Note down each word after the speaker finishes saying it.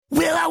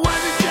Well, I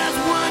wasn't just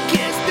one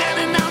kid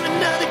standing on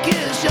another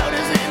kid's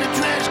shoulders in the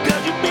trench,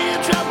 cause you'd be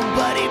in trouble,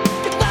 buddy.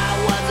 If I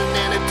wasn't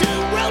in a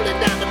tube rolling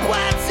down the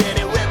Quiet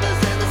City rivers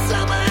in the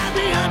summer, I'd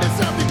be under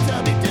something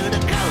tubby to the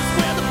coast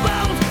where the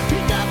bones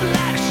pick up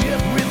like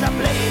shipwrecks. I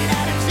played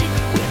hide and seek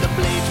with the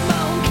bleach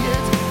moan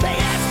kids. They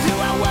asked who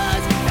I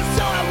was, and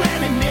so I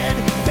ran and hid.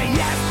 They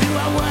asked who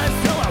I was,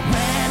 so I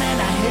ran and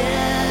I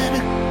hid.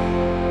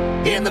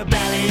 In the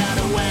belly of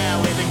the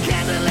well with a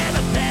candle and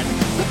a pen.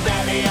 The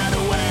belly of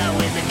the well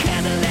with a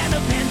candle and a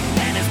pen.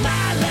 And it's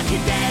my lucky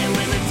day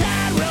when the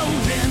tide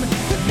rolls in.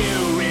 The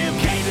new rib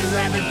cages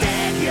and the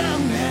dead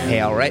young men. Hey,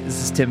 all right,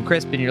 this is Tim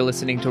Crisp, and you're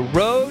listening to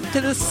Road to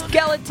the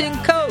Skeleton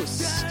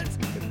Coast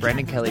with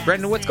Brendan Kelly.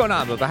 Brendan, what's going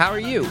on, Bubba? How are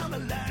you?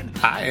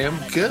 I am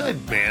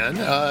good, man.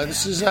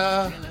 This is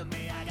so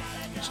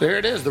here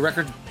it is. The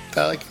record,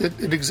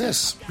 it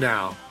exists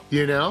now.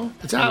 You know,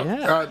 it's out.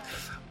 Yeah.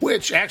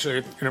 Which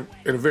actually, in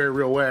a very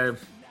real way,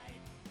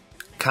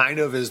 kind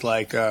of is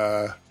like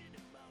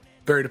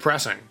very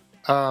depressing.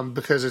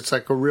 Because it's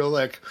like a real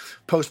like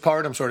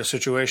postpartum sort of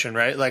situation,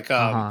 right? Like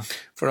for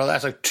the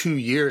last like 2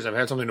 years, I've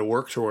had something to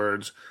work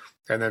towards,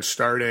 and then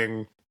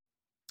starting,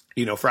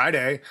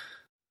 Friday.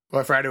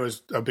 Well, Friday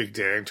was a big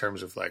day in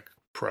terms of like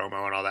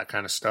promo and all that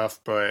kind of stuff,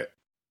 but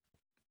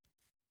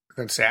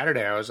then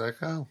Saturday I was like,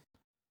 oh,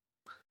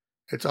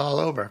 it's all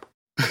over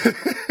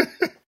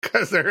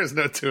because there is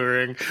no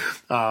touring,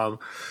 and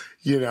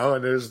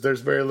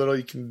there's very little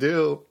you can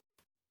do.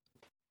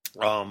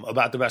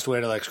 About the best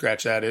way to like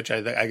scratch that itch,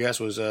 I guess,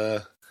 was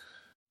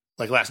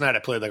like last night I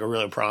played like a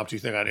really impromptu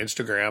thing on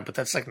Instagram, but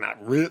that's like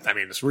not real. I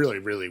mean, it's really,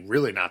 really,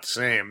 really not the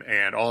same.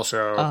 And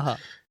also,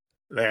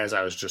 as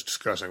I was just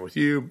discussing with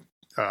you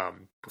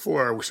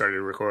before we started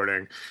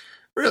recording,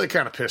 really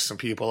kind of pissed some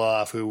people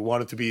off who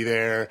wanted to be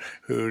there,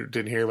 who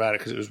didn't hear about it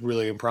because it was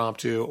really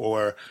impromptu,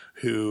 or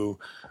who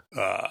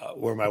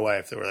were my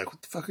wife. They were like,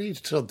 "What the fuck are you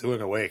still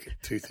doing awake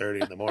at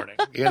 2:30 in the morning?"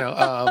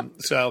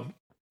 So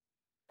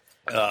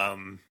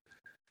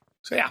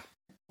yeah.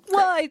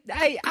 Well,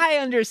 I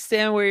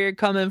understand where you're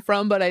coming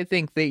from, but I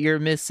think that you're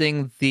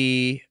missing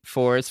the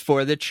forest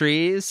for the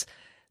trees.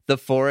 The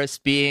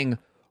forest being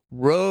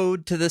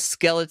Road to the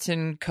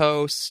Skeleton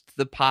Coast,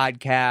 the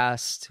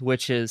podcast,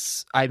 which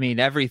is, I mean,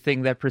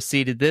 everything that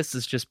preceded this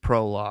is just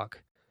prologue.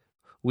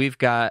 We've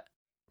got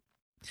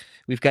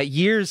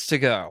years to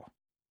go,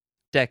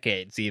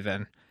 decades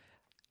even.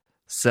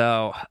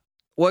 So,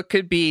 what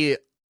could be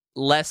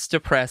less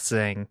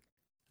depressing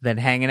than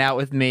hanging out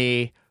with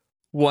me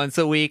once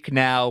a week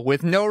now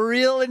with no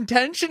real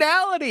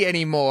intentionality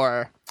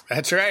anymore?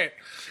 That's right.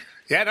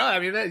 Yeah, no, I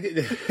mean,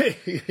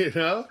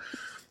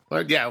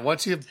 but yeah,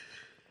 once you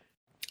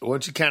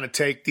kind of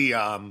take the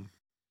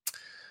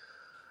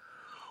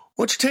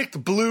once you take the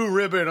blue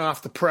ribbon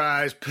off the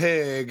prize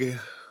pig,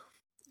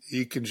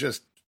 you can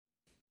just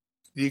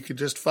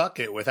fuck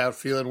it without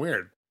feeling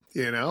weird.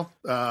 Absolutely.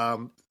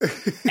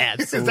 I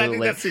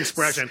think that's the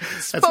expression.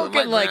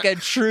 Spoken like a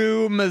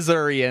true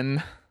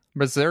Missourian.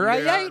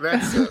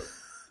 Missouriite?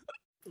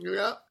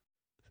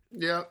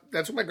 Yeah,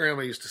 that's what my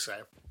grandma used to say.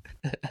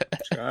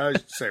 I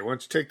used to say,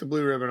 once you take the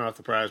blue ribbon off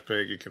the prize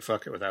pig, you can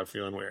fuck it without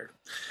feeling weird.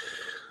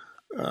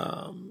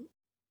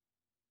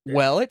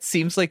 Well, it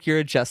seems like you're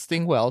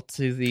adjusting well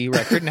to the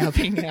record now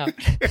being out.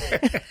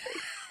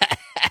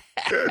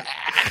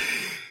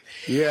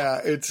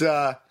 Yeah, it's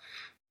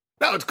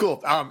it's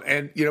cool.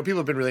 And people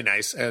have been really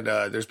nice, and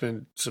there's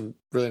been some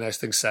really nice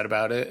things said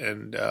about it,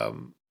 and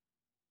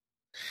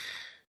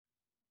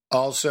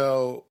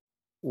also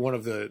one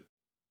of the,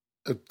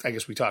 I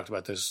guess we talked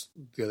about this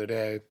the other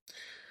day.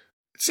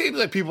 It seems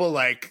like people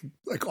like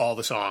all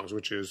the songs,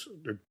 which is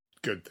a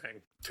good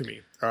thing to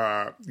me.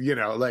 I'd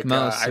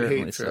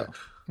hate to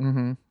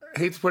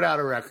hate to put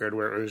out a record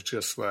where it was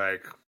just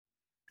like,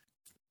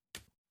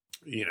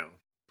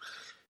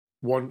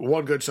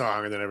 one good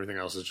song and then everything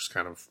else is just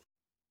kind of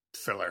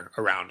filler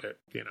around it.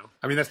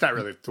 I mean, that's not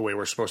really the way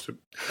we're supposed to.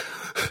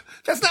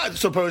 That's not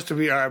supposed to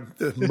be our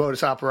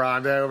modus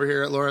operandi over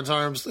here at Lawrence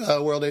Arms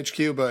World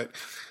HQ, but.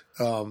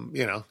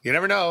 You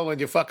never know when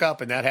you fuck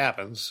up and that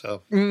happens.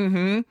 So,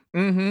 Well,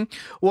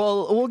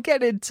 we'll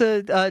get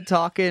into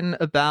talking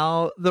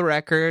about the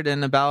record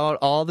and about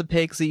all the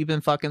pigs that you've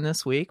been fucking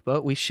this week,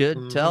 but we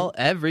should tell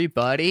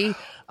everybody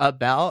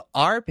about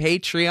our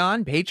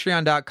Patreon,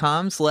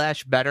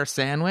 patreon.com/Better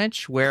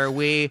Sandwich, where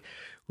we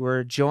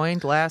were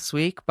joined last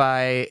week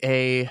by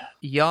a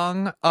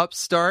young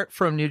upstart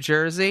from New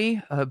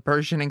Jersey, a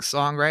burgeoning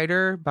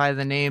songwriter by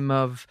the name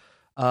of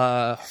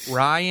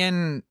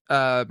Ryan.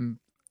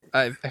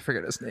 I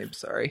forget his name.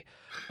 Sorry.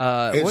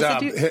 It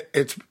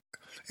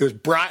was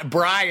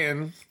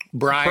Brian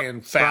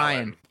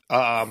Fallon.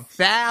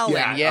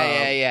 Fallon.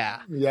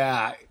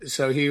 Yeah.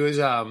 So he was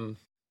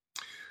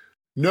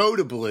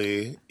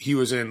notably he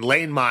was in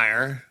Lane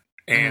Meyer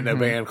and a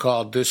band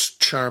called This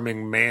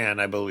Charming Man,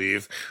 I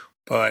believe.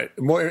 But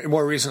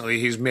more recently,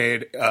 he's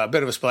made a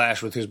bit of a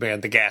splash with his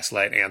band, The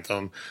Gaslight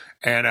Anthem.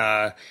 And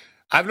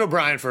I've known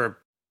Brian for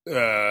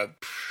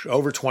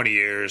over 20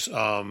 years.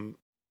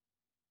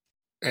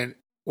 And,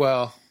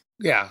 well,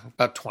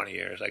 about 20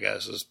 years, I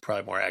guess, is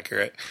probably more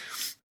accurate.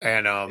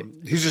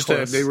 And he's just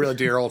a really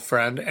dear old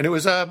friend, and it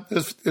was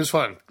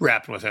fun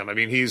rapping with him. I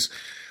mean, he's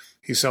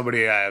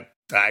somebody I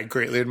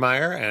greatly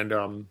admire,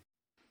 and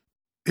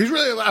he's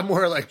really a lot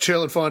more like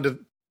chill and fun to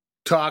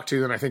talk to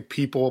than I think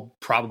people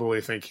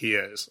probably think he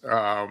is.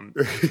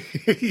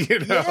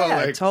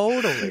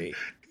 Totally.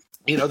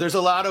 There's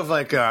a lot of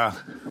like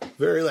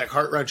very like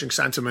heart-wrenching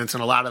sentiments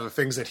and a lot of the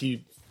things that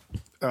he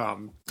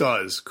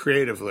does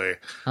creatively.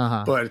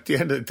 But at the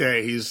end of the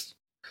day, he's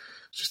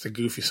just a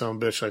goofy son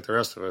of a bitch like the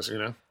rest of us,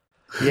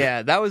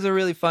 Yeah, that was a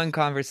really fun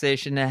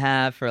conversation to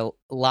have for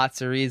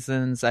lots of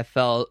reasons. I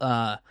felt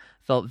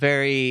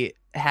very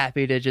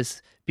happy to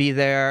just be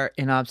there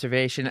in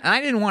observation. And I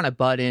didn't want to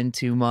butt in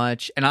too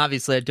much. And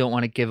obviously I don't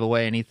want to give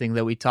away anything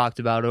that we talked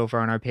about over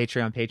on our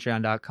Patreon,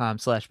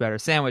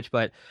 patreon.com/bettersandwich.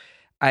 But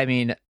I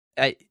mean,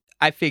 I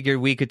figured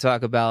we could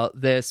talk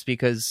about this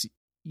because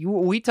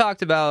we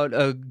talked about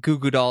a Goo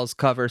Goo Dolls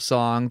cover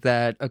song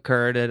that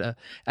occurred at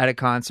a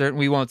concert. And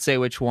we won't say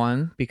which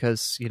one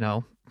because, you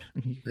gotta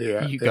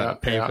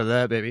pay for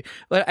that, baby.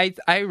 But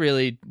I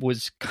really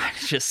was kind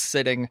of just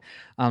sitting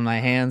on my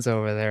hands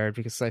over there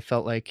because I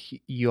felt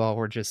like you all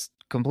were just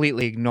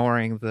completely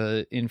ignoring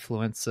the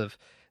influence of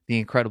the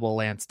incredible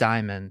Lance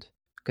Diamond,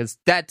 because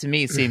that to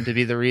me seemed to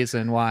be the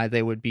reason why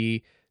they would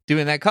be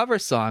doing that cover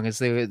song, is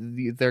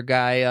their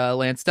guy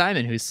Lance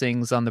Diamond, who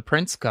sings on the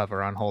Prince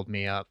cover on Hold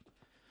Me Up.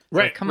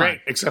 Right, like, come on.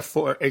 Except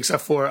for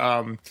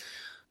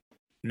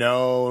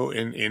no,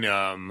 in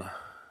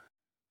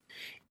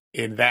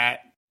that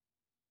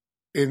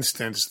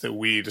instance that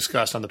we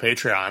discussed on the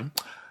Patreon,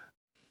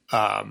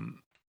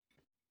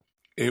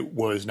 it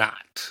was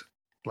not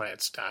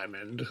Lance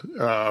Diamond.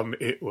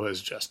 It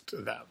was just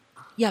them.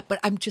 Yeah, but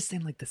I'm just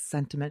saying, like, the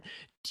sentiment.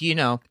 Do you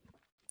know,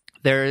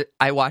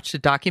 I watched a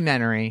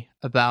documentary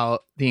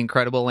about the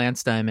incredible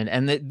Lance Diamond,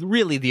 and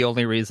really the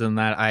only reason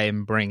that I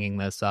am bringing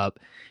this up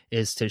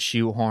is to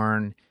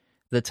shoehorn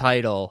the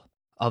title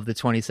of the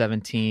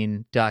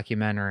 2017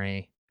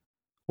 documentary.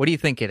 What do you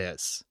think it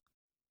is?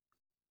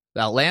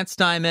 About Lance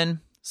Diamond,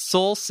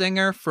 soul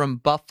singer from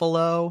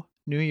Buffalo,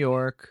 New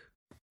York.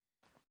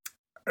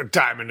 A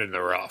diamond in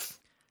the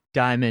rough.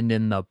 Diamond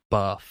in the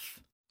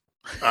buff.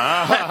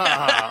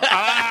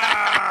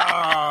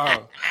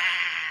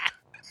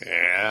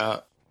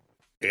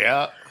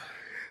 Yeah.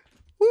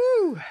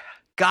 Woo!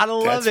 Gotta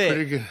love it. That's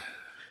pretty good.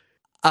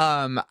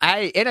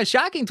 In a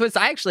shocking twist,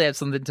 I actually have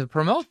something to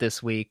promote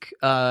this week.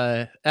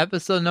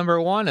 Episode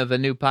number 1 of a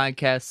new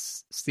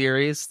podcast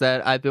series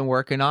that I've been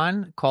working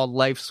on called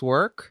Life's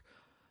Work,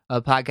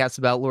 a podcast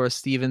about Laura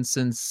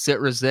Stevenson's Sit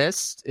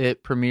Resist.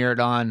 It premiered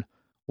on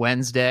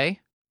Wednesday.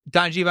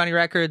 Don Giovanni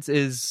Records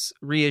is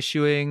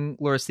reissuing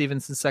Laura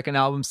Stevenson's second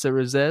album, Sit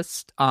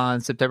Resist,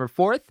 on September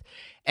 4th.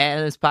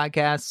 And this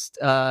podcast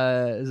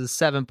is a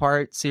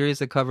 7-part series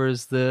that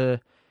covers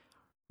the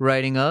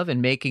writing of and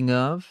making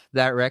of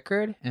that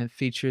record and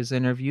features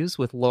interviews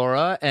with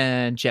Laura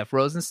and Jeff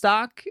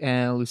Rosenstock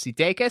and Lucy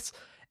Dacus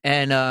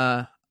and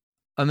a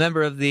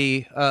member of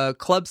the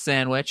Club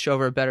Sandwich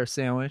over at Better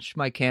Sandwich,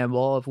 Mike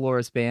Campbell of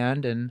Laura's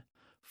band and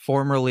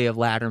formerly of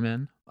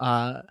Latterman.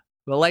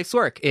 But Life's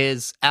Work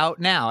is out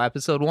now.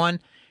 Episode 1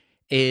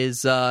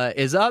 is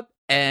up,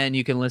 and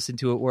you can listen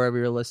to it wherever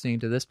you're listening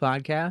to this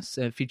podcast.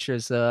 It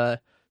features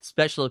a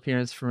special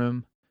appearance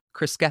from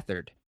Chris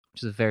Gethard,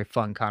 which is a very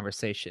fun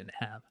conversation to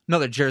have.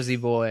 Another Jersey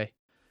boy.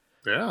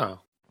 Yeah.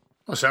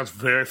 Oh, sounds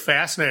very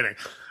fascinating.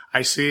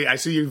 I see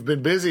you've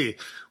been busy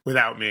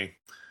without me.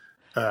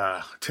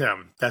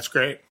 Tim, that's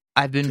great.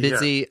 I've been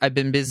busy. Yeah. I've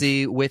been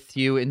busy with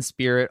you in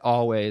spirit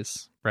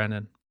always,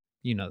 Brennan.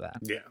 You know that.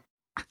 Yeah.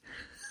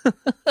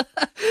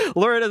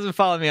 Laura doesn't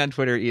follow me on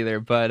Twitter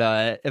either,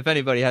 but if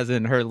anybody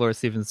hasn't heard Laura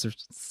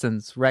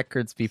Stevenson's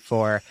records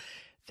before,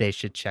 they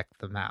should check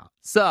them out.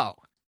 So,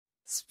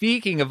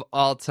 speaking of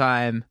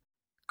all-time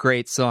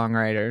great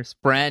songwriters,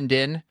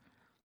 Brandon,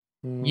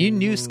 you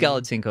knew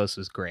Skeleton Coast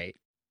was great.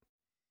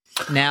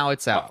 Now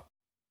it's out.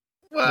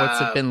 What's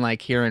it been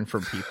like hearing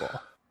from people?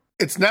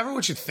 It's never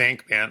what you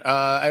think, man.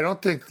 I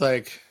don't think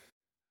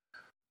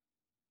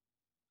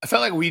I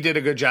felt like we did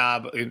a good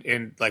job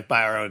in like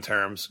by our own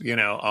terms, in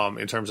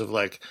terms of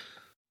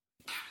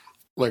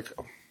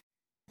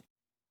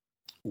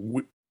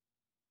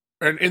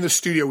and in the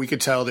studio we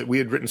could tell that we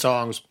had written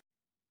songs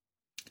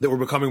that were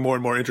becoming more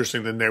and more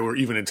interesting than they were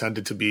even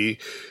intended to be.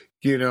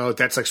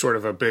 That's like sort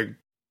of a big,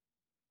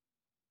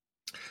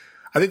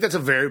 I think that's a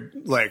very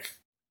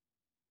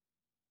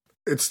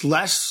it's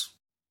less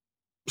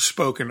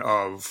spoken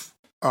of,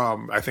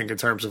 I think in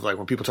terms of like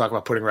when people talk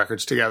about putting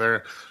records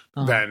together,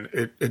 than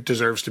it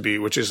deserves to be,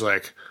 which is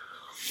like,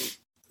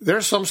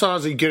 there's some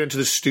songs that you get into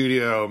the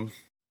studio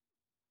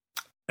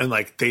and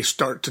like they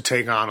start to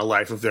take on a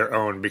life of their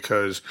own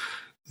because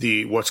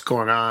what's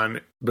going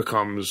on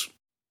becomes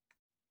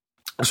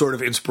a sort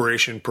of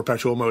inspiration,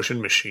 perpetual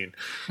motion machine.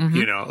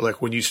 Mm-hmm.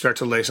 Like when you start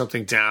to lay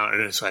something down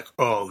and it's like,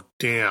 oh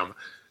damn,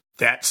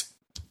 that's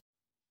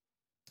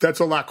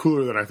a lot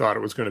cooler than I thought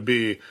it was going to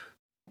be.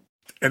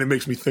 And it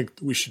makes me think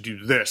we should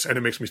do this. And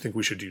it makes me think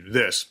we should do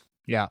this.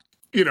 Yeah.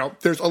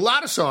 there's a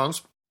lot of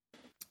songs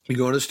you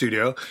go in the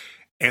studio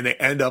and they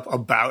end up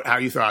about how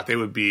you thought they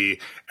would be,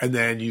 and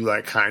then you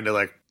like kind of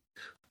like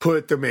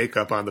put the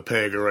makeup on the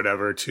pig or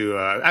whatever to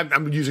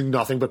I'm using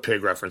nothing but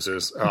pig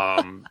references.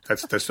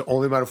 That's the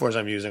only metaphors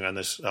I'm using on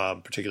this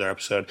particular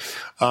episode.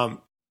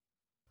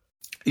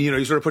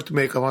 You sort of put the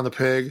makeup on the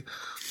pig,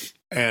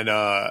 and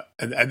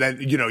then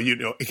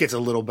it gets a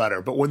little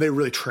better. But when they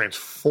really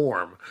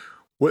transform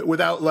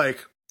without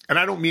like, and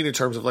I don't mean in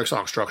terms of like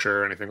song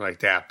structure or anything like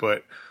that,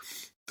 but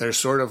there's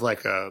sort of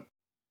like a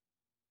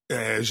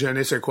je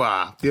ne sais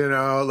quoi,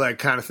 like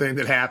kind of thing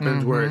that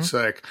happens where it's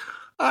like,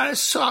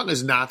 this song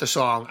is not the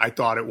song I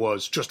thought it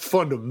was. Just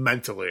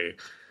fundamentally,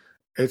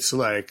 it's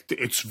like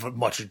it's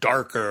much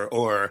darker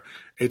or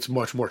it's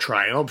much more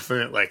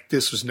triumphant. Like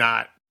this was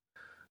not,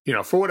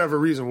 for whatever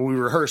reason when we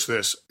rehearsed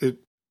this, it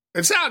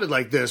sounded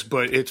like this,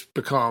 but it's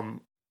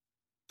become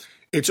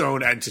its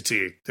own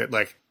entity that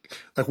like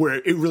where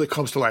it really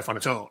comes to life on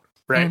its own,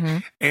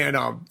 right? And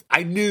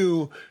I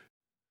knew,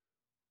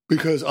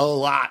 because a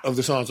lot of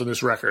the songs on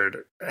this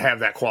record have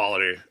that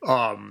quality,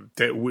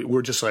 that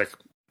we're just like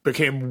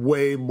became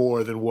way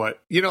more than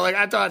what, like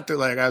I thought that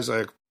like, I was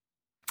like,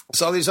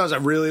 some of these songs I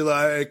really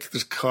like,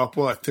 there's a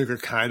couple I think are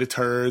kind of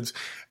turds.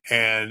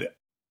 And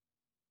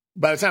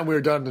by the time we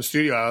were done in the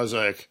studio, I was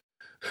like,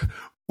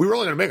 we were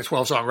only going to make a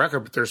 12-song record,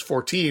 but there's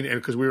 14. And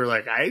because we were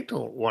like, I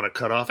don't want to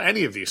cut off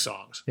any of these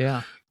songs.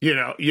 Yeah.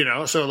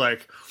 So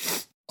like,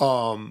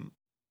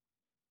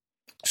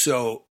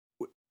 so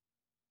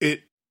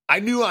I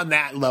knew on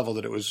that level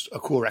that it was a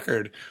cool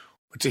record,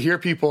 but to hear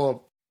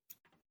people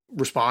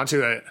respond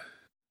to it,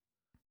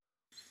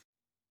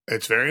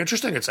 it's very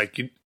interesting. It's like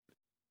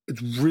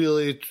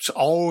it's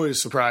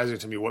always surprising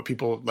to me what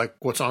people like,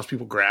 what songs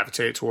people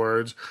gravitate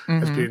towards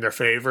as being their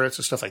favorites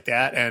and stuff like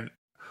that. And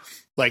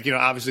like,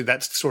 obviously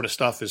that sort of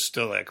stuff is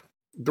still like,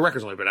 the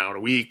record's only been out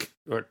a week,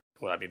 or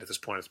well, I mean, at this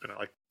point it's been out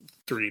like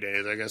 3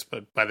 days, I guess.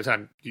 But by the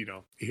time,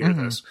 you hear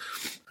this,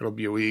 it'll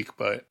be a week.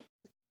 But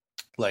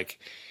like,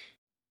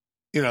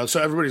 so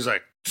everybody's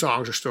like,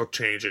 songs are still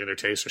changing and their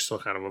tastes are still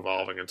kind of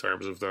evolving in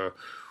terms of the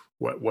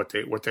what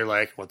they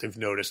like, what they've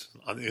noticed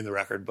in the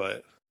record.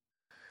 But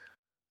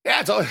yeah,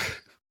 it's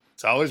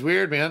always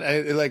weird, man.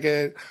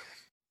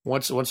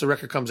 Once the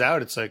record comes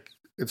out, it's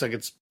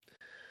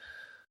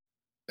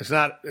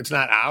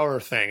not our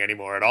thing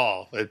anymore at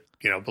all. It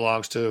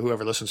belongs to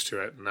whoever listens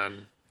to it, and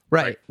then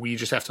right, we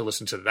just have to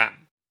listen to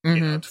them,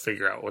 to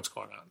figure out what's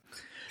going on.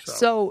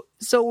 So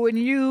when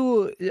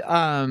you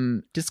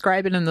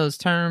describe it in those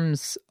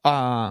terms,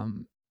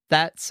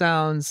 that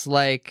sounds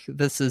like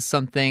this is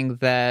something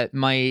that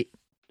might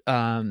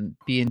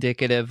be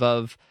indicative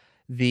of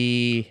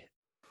the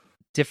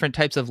different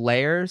types of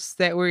layers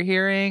that we're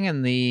hearing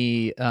and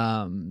the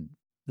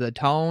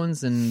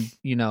tones and,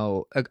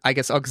 I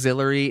guess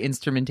auxiliary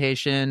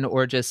instrumentation,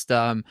 or just,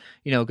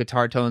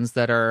 guitar tones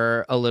that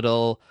are a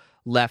little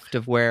left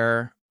of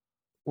where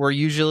we're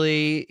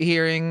usually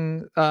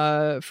hearing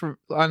on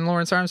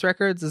Lawrence Arms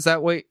records. Is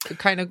that what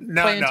kind of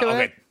play into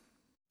it?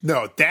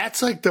 No,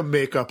 that's like the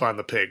makeup on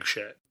the pig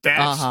shit.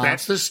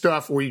 That's the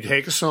stuff where you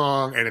take a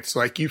song and it's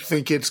like you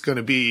think it's going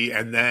to be,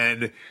 and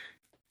then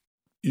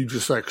you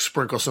just like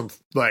sprinkle some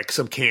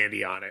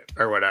candy on it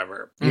or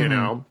whatever,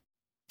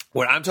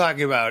 What I'm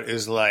talking about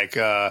is like,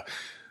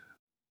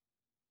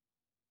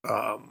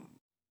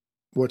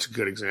 what's a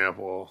good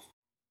example?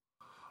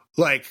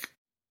 Like,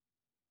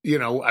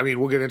 I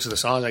mean, we'll get into the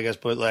songs, I guess,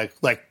 but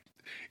like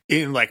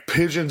in like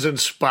Pigeons and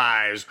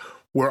Spies,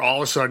 where all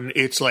of a sudden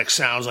it's like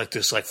sounds like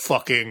this like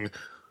fucking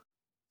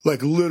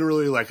like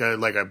literally like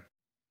a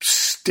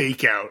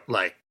stakeout,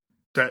 like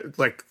that,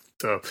 like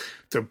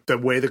the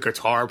way the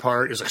guitar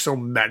part is like so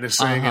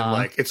menacing and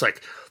like it's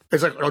like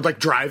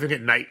driving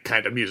at night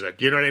kind of music,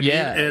 you know what I mean?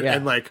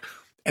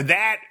 And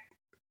that,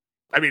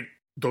 I mean,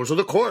 those are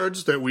the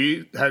chords that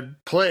we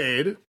had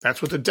played.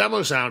 That's what the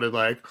demo sounded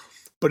like,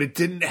 but it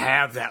didn't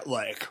have that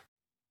like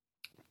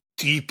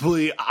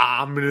deeply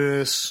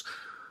ominous,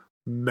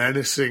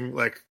 menacing,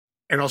 like,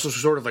 and also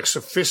sort of like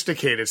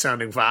sophisticated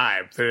sounding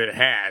vibe that it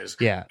has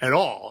at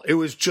all. It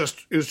was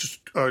just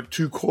a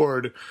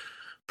 2-chord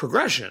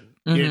progression,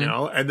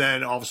 and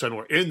then all of a sudden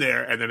we're in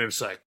there, and then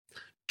it's like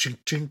ching,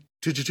 ching,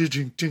 ching, ching,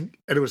 ching, ching,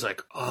 and it was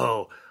like,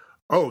 oh,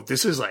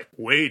 this is like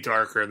way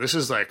darker. This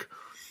is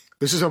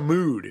a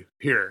mood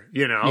here,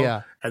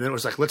 And then it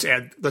was like, let's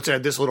add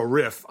this little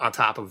riff on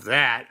top of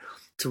that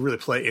to really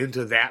play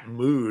into that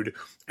mood,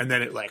 and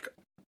then it like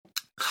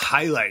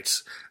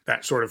highlights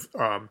that sort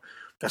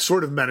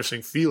of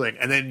menacing feeling.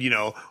 And then,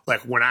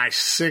 like when I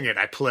sing it,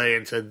 I play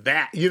into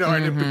that,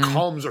 and it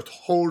becomes a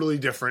totally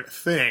different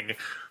thing.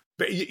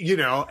 But,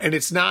 and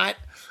it's not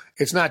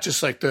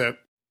just like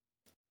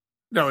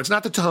it's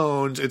not the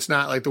tones. It's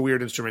not like the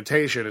weird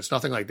instrumentation. It's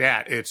nothing like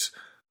that. It's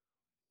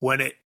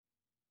when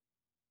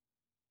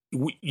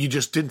you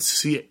just didn't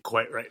see it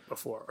quite right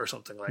before or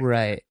something like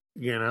right.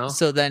 that.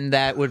 So then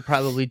that would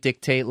probably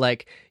dictate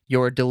like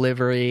your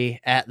delivery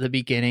at the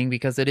beginning,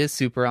 because it is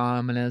super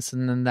ominous,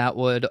 and then that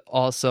would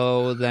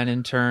also then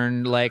in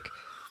turn like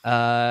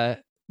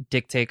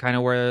dictate kind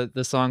of where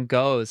the song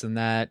goes and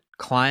that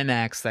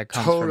climax that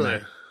comes from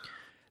it.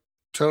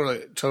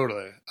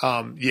 Totally.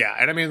 Yeah.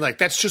 And I mean, like,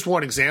 that's just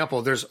one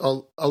example. There's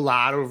a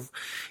lot of,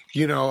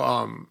 you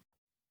know,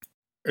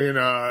 in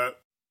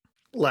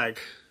like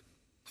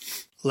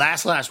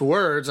last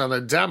words on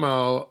the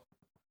demo,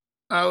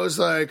 I was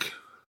like,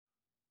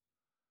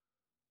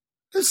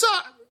 it's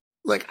not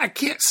like, I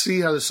can't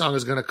see how the song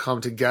is going to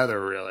come together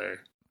really,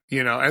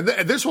 you know, and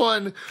this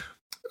one,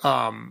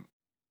 Neil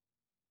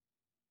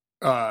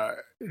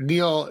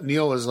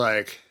was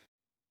like,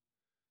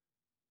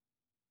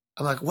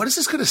 I'm like, what is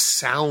this going to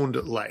sound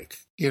like?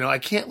 You know, I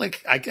can't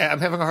like, I'm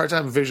having a hard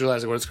time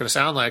visualizing what it's going to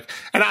sound like.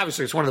 And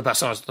obviously it's one of the best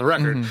songs on the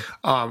record.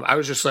 Mm-hmm. I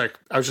was just like,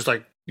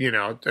 you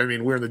know, I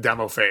mean, we're in the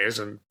demo phase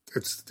and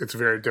it's a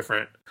very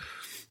different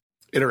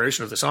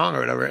iteration of the song or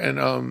whatever.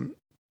 And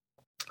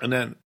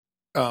then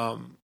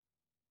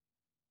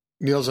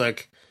Neil's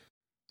like,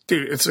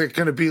 dude, it's like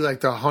going to be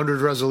like the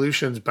 100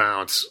 Resolutions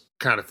bounce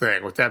kind of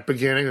thing with that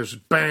beginning. There's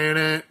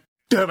and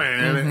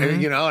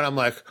you know, and I'm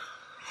like,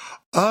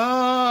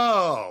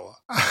 oh,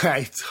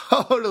 I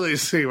totally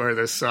see where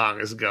this song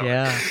is going.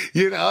 Yeah.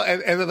 You know,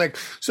 and then like,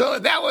 so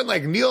that one,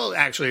 like Neil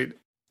actually,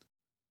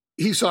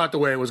 he saw it the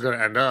way it was going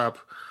to end up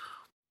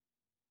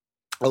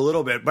a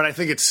little bit, but I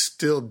think it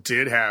still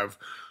did have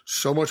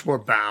so much more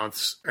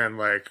bounce and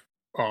like,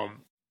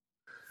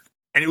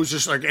 and it was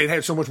just like, it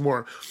had so much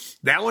more,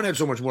 that one had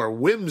so much more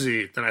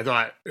whimsy than I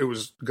thought it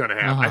was going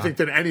to have. I think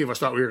than any of us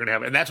thought we were going to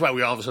have. And that's why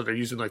we all of a sudden are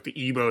using like the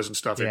Ebos and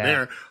stuff in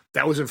there.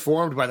 That was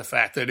informed by the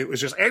fact that it was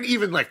just, and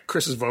even like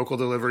Chris's vocal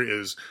delivery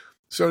is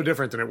so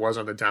different than it was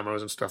on the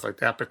demos and stuff like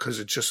that, because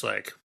it's just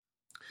like,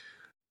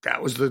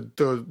 that was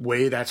the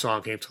way that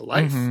song came to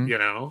life, you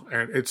know?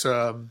 And it's,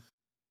 I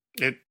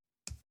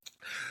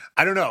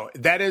don't know.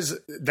 That is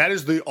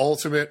the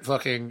ultimate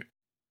fucking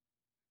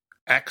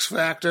X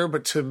factor,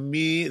 but to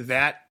me,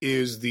 that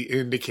is the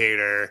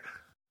indicator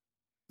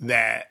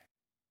that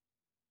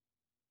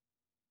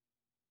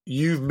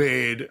you've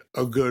made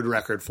a good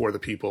record for the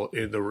people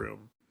in the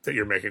room that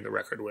you're making the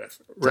record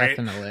with, right?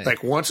 Definitely.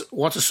 Like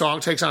once a song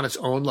takes on its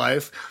own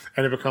life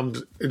and it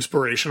becomes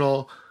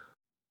inspirational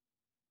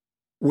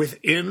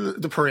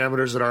within the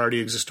parameters that already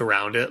exist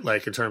around it,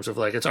 like in terms of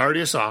like, it's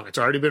already a song, it's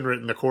already been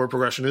written, the chord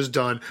progression is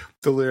done,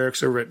 the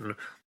lyrics are written,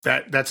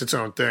 that's its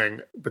own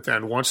thing. But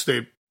then once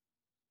there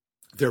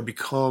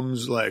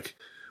becomes like,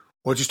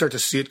 once you start to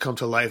see it come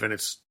to life and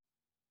it's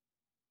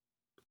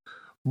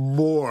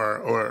more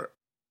or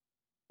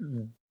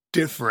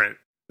different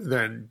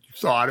than you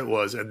thought it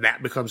was, and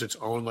that becomes its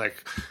own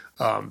like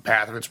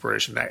path of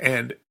inspiration,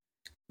 and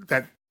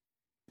that,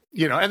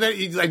 you know, and then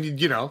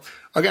you know,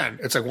 again,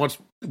 it's like once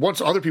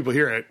other people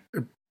hear it,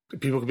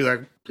 people can be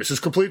like, this is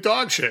complete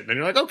dog shit, and then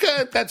you're like,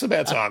 okay, that's a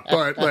bad song.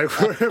 But like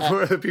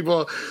for the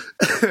people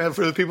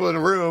in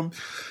the room,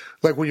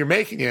 like when you're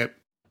making it,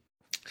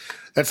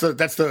 that's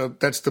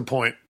the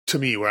point to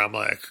me where I'm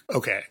like,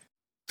 okay,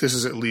 this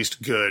is at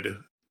least good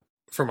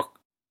from a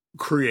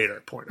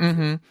creator point of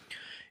view.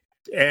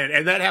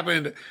 And that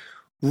happened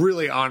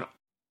really on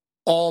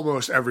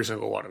almost every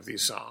single one of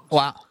these songs.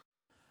 Wow.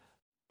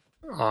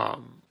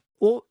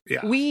 Well,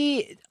 yeah.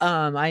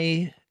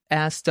 I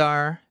asked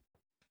our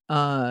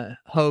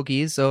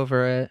hoagies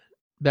over at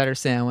Better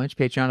Sandwich,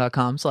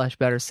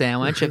 patreon.com/Better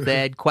Sandwich, if they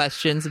had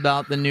questions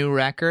about the new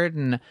record,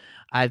 and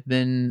I've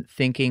been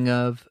thinking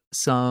of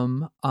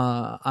some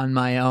on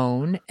my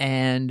own,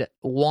 and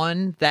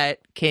one that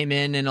came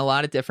in a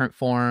lot of different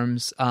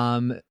forms,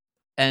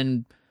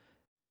 and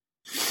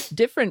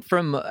different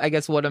from, I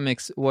guess, what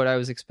I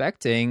was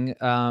expecting.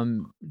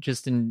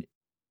 Just in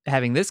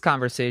having this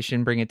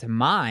conversation, bring it to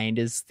mind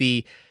is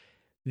the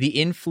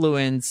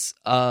influence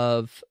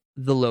of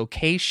the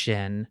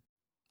location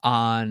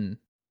of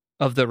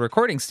the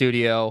recording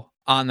studio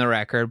on the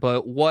record,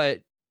 but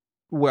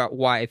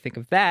why I think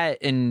of that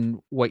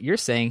and what you're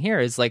saying here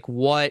is like,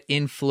 what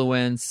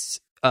influence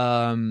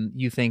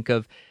you think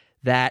of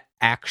that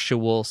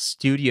actual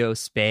studio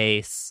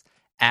space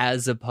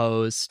as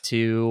opposed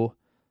to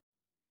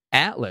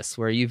Atlas,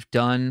 where you've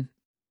done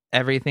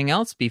everything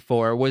else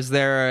before? Was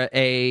there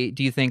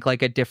do you think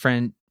like a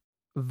different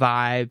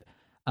vibe,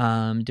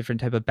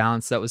 different type of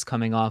balance that was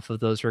coming off of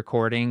those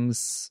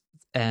recordings,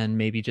 and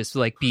maybe just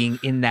like being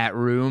in that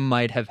room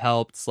might have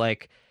helped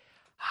like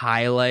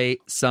highlight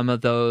some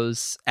of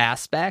those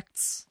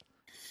aspects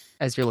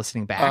as you're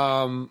listening back?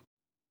 Does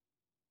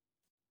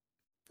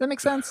that make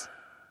sense?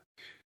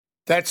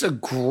 That's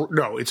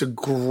it's a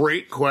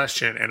great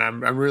question, and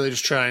I'm really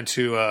just trying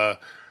to,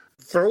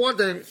 for one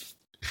thing,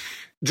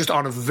 just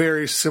on a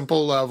very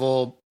simple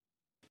level,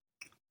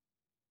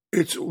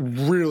 it's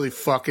really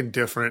fucking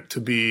different to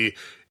be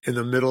in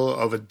the middle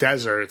of a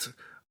desert,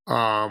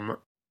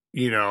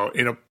 you know,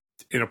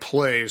 in a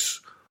place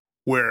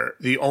where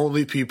the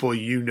only people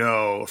you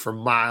know for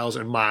miles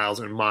and miles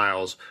and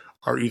miles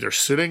are either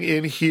sitting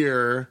in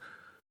here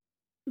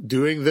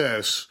doing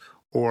this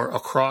or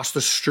across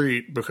the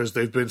street because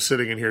they've been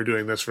sitting in here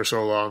doing this for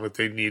so long that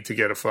they need to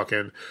get a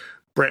fucking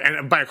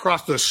And by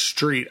across the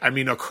street, I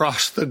mean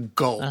across the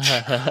gulch,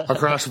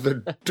 across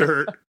the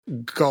dirt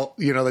gulch,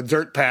 the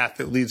dirt path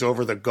that leads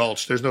over the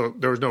gulch. There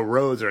was no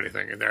roads or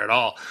anything in there at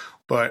all.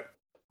 But,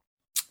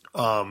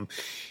 so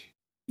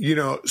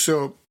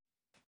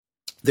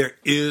there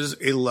is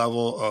a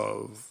level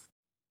of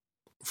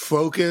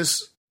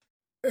focus,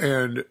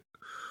 and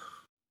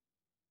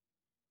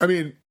I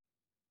mean,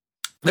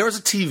 there was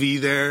a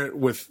TV there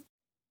with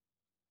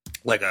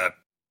like a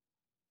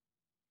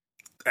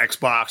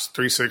Xbox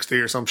 360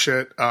 or some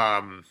shit.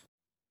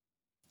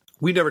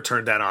 We never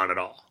turned that on at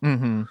all.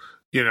 Mm-hmm.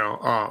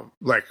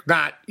 Like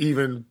not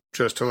even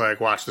just to like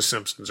watch The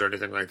Simpsons or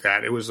anything like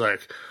that. It was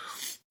like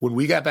when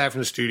we got back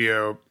from the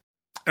studio,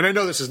 and I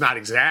know this is not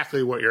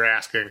exactly what you're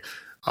asking,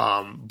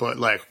 but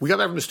like we got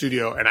back from the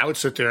studio and I would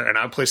sit there and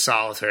I would play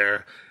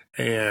solitaire,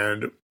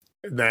 and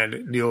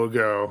then Neil would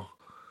go,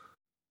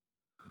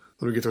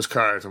 let me get those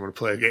cards, I'm going to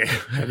play a game.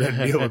 And then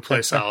Neil would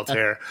play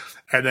solitaire.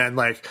 And then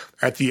like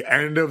at the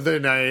end of the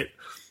night,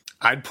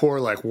 I'd pour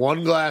like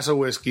one glass of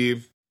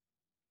whiskey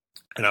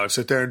and I would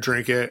sit there and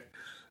drink it.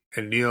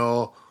 And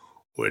Neil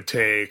would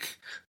take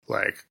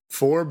like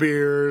 4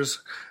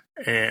 beers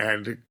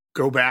and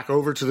go back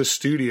over to the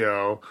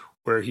studio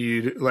where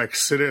he'd like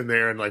sit in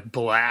there and like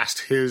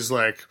blast his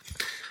like,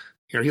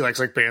 he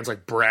likes like bands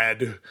like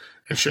Bread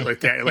and shit like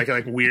that,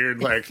 like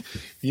weird, like,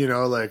 hey,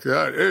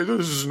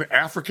 this is an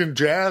African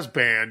jazz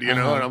band, and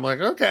I'm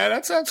like, okay,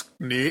 that sounds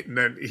neat. And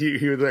then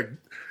he would like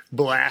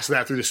blast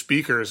that through the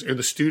speakers in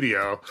the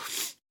studio,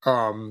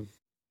 and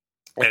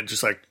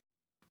just like,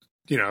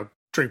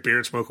 drink beer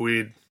and smoke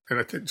weed, and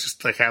I think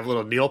just like have a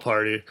little Neil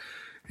party.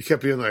 He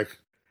kept being like,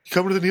 "You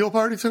coming to the Neil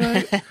party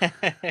tonight?"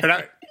 and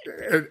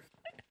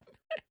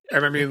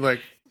I mean,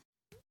 like,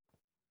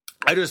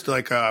 I just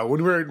like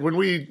when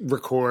we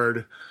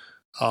record.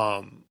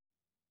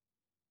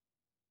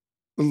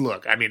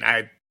 Look, I mean,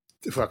 I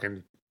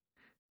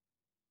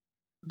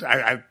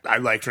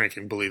like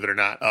drinking, believe it or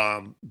not.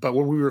 But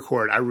when we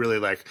record, I really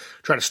like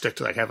try to stick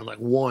to like having like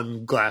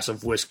one glass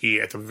of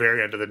whiskey at the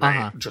very end of the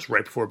night, just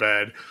right before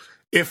bed,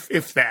 if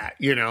that,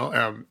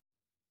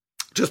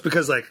 just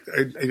because like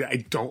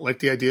I don't like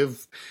the idea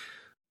of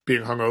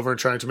being hungover and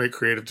trying to make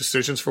creative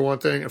decisions for one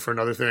thing, and for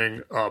another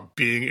thing,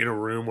 being in a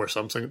room where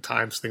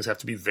sometimes things have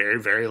to be very,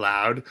 very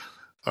loud,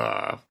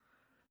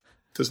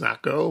 does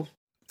not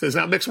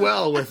mix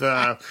well with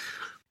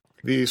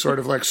the sort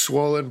of like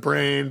swollen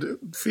brained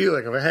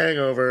feeling of a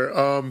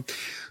hangover.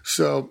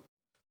 So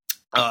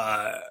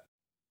I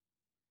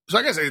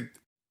guess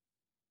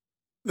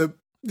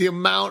the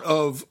amount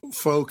of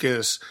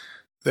focus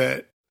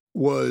that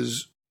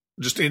was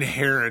just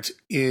inherent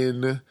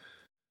in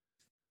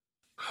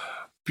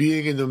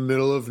being in the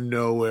middle of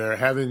nowhere,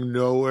 having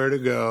nowhere to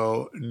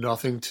go,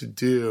 nothing to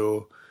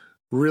do,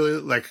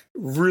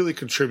 really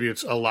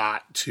contributes a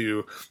lot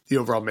to the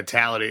overall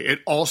mentality. It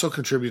also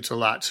contributes a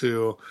lot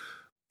to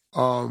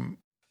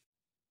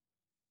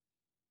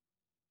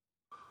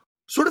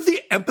sort of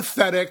the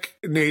empathetic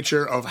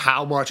nature of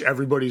how much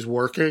everybody's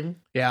working.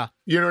 Yeah.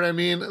 You know what I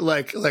mean?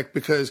 Like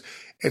because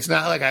it's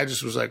not like I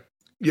just was like,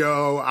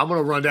 yo, I'm going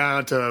to run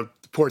down to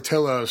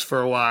Portillo's for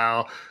a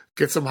while,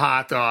 get some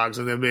hot dogs,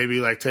 and then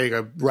maybe like take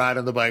a ride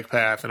on the bike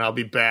path, and I'll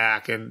be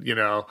back, and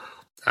I'm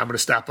going to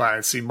stop by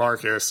and see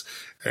Marcus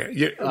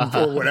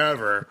or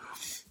whatever.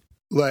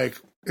 Like,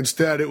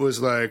 instead it was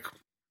like,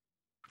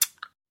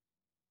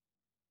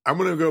 I'm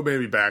going to go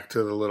maybe back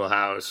to the little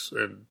house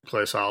and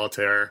play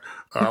solitaire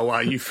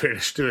while you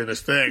finish doing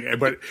this thing.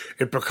 But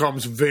it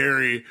becomes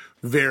very,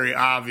 very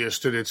obvious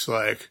that it's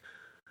like,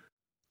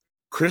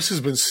 Chris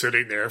has been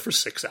sitting there for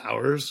 6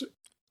 hours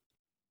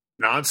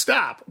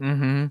nonstop.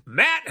 Mm-hmm.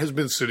 Matt has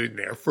been sitting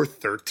there for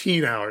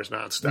 13 hours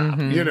nonstop,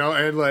 Mm-hmm.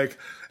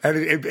 and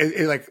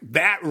it like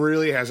that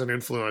really has an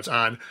influence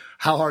on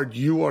how hard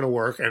you want to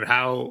work and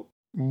how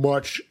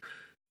much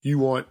you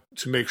want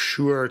to make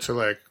sure to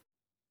like.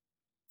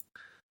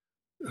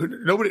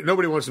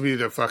 Nobody wants to be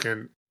the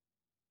fucking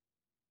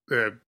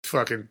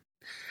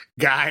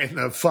guy in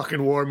the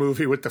fucking war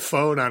movie with the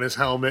phone on his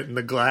helmet and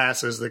the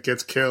glasses that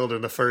gets killed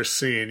in the first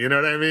scene. You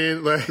know what I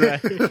mean? Like,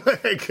 right.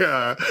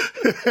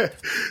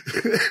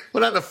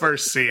 Well, not the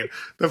first scene.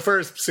 The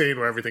first scene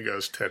where everything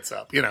goes tits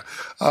up, yeah,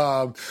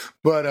 like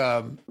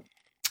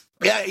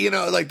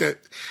that.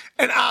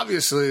 And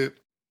obviously,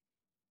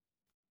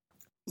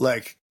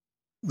 like,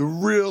 the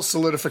real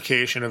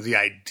solidification of the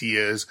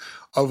ideas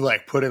of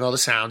like putting all the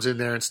sounds in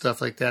there and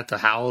stuff like that, the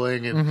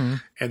howling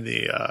and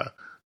the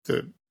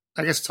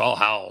I guess it's all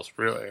howls,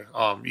 really.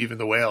 Even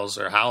the whales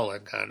are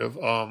howling, kind of.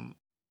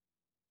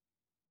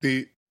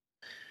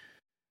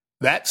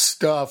 That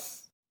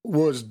stuff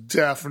was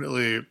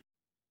definitely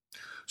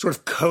sort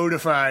of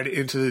codified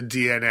into the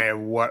DNA of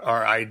what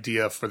our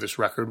idea for this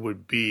record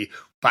would be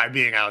by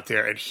being out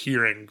there and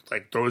hearing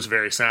like those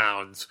very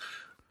sounds,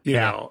 you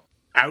know,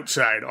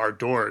 outside our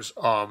doors,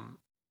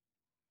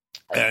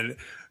 and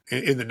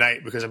in the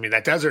night, because I mean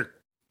that desert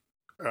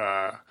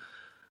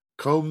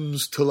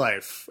comes to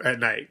life at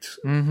night,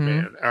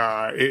 man.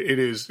 It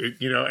is,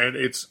 and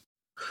it's,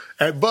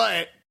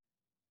 but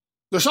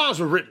the songs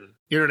were written,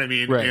 You know what I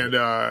mean? Right. And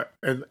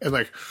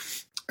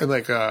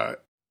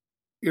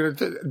you know,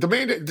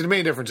 the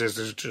main difference is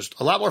there's just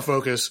a lot more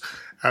focus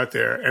out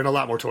there and a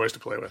lot more toys to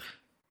play with,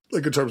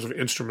 like in terms of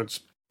instruments,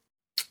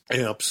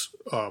 amps,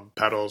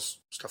 pedals,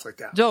 stuff like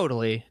that.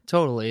 Totally.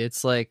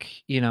 It's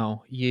like, you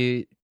know,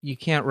 you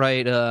can't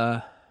write.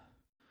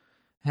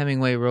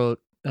 Hemingway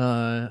wrote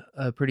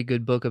a pretty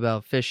good book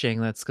about fishing.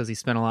 That's because he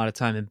spent a lot of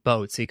time in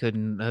boats. He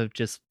couldn't have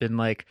just been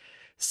like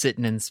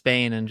sitting in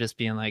Spain and just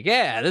being like,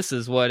 yeah, this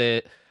is what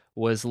it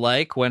was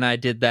like when I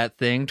did that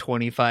thing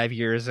 25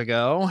 years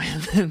ago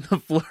in the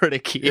Florida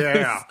Keys.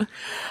 Yeah.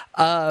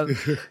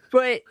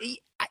 But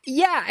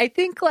yeah, I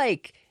think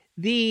like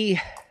the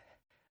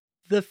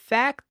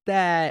fact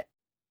that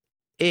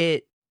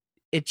it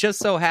just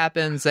so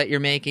happens that you're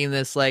making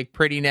this like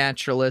pretty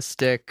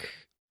naturalistic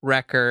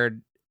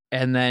record,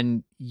 and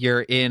then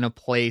you're in a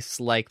place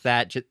like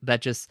that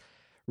that just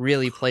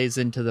really plays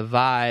into the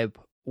vibe,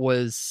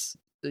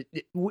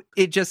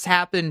 it just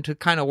happened to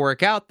kind of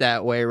work out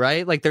that way,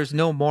 right? Like there's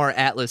no more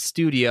Atlas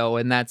Studio,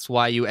 and that's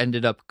why you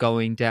ended up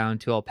going down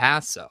to El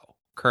Paso,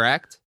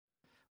 correct?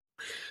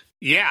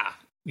 Yeah.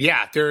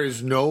 There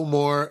is no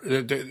more.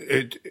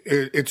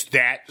 It's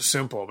that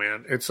simple,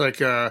 man. It's like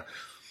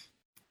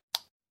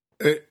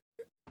it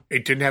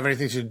didn't have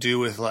anything to do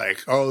with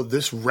like, oh,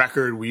 this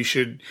record we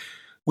should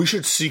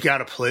seek out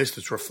a place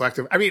that's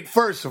reflective. I mean,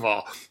 first of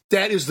all,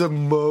 that is the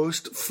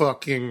most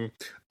fucking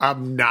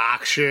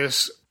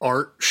obnoxious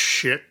art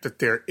shit that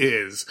there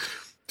is,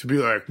 to be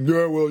like,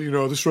 yeah, well, you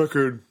know, this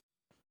record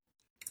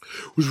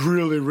was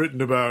really written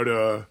about,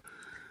 it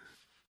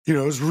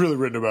was really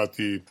written about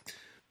the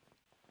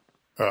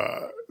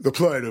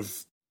plight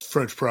of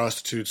French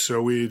prostitutes.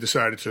 So we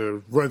decided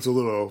to rent a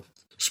little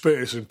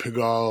space in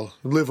Pigalle,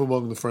 live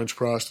among the French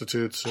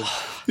prostitutes. And,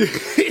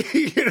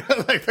 you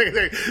know, like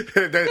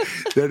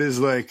that is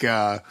like,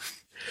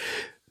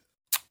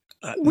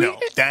 no,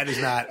 that is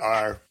not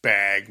our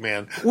bag,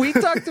 man. We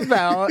talked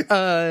about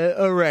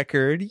a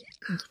record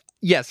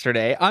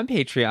yesterday on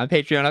Patreon,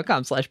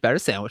 patreon.com/Better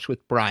Sandwich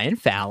with Brian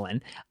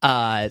Fallon.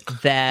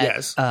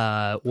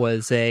 That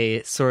was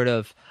a sort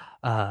of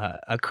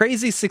a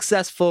crazy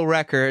successful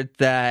record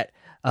that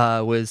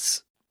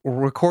was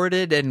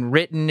recorded and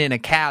written in a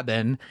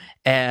cabin,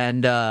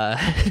 and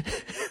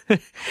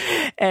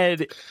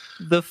and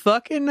the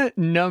fucking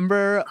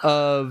number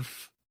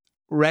of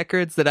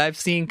records that I've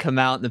seen come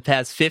out in the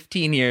past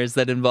 15 years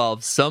that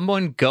involve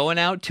someone going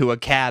out to a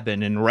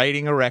cabin and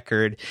writing a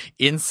record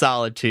in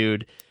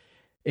solitude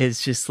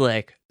is just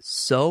like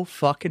so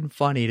fucking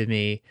funny to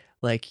me.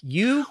 Like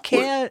you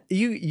can't,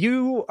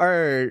 you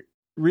are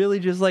really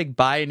just like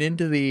buying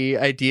into the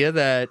idea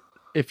that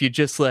if you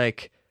just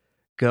like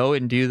go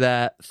and do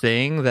that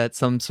thing, that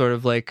some sort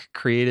of like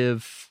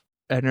creative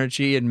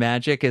energy and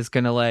magic is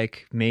gonna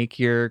like make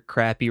your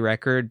crappy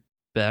record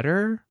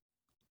better.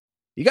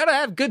 You gotta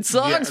have good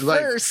songs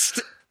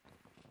first.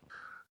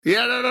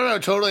 Yeah, no,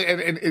 totally.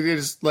 And it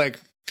is like,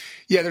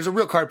 yeah, there's a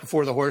real cart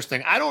before the horse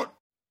thing. I don't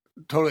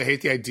totally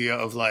hate the idea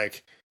of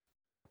like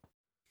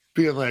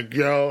being like,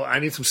 yo, I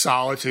need some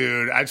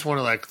solitude. I just want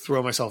to like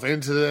throw myself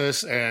into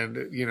this.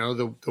 And, you know,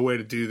 the way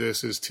to do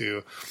this is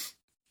to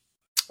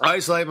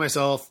isolate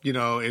myself, you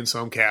know, in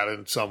some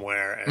cabin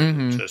somewhere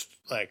and just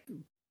like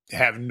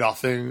have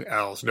nothing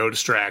else, no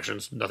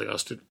distractions, nothing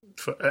else to.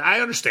 I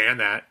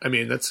understand that. I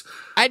mean,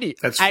 I do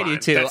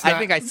too. I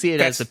think I see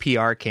it as a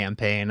PR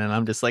campaign, and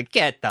I'm just like,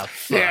 get the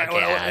fuck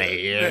out of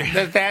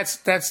here. That's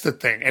the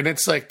thing, and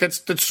it's like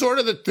that's sort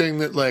of the thing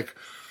that like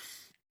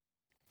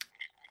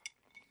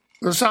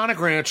the Sonic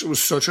Ranch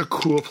was such a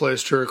cool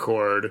place to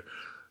record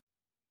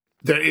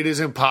that it is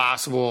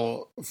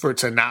impossible for it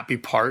to not be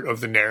part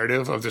of the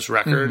narrative of this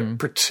record,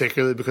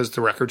 particularly because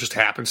the record just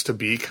happens to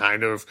be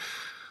kind of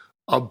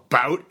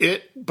about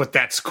it, but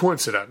that's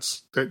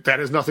coincidence. That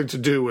has nothing to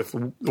do with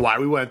why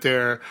we went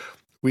there.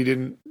 We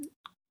didn't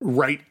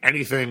write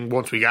anything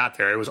once we got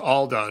there. It was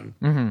all done.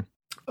 And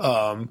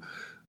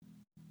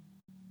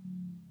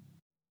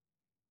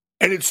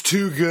it's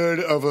too good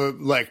of a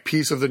like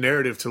piece of the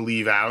narrative to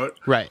leave out.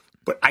 Right.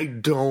 But I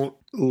don't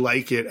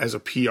like it as a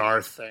PR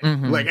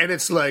thing. Like, and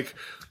it's like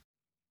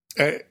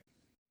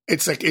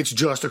it's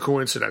just a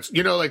coincidence.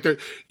 You know, like the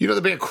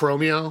band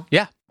Chromeo?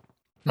 Yeah.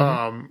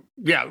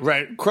 Yeah,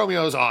 right.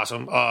 Chromeo is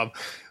awesome.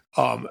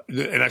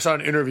 And I saw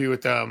an interview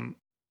with them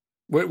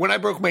when I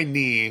broke my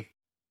knee.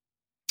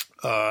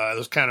 It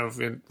was kind of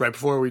right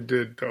before we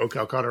did the O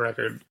Calcutta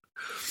record.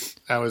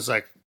 I was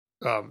like,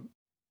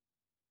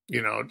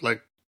 you know,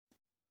 like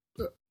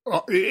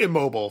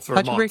immobile for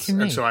months,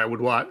 and so I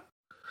would watch.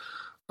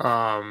 It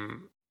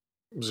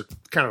was a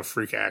kind of a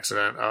freak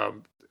accident.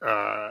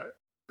 I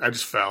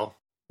just fell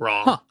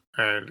wrong,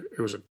 and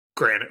it was a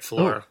granite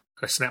floor. Ooh.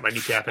 I snapped my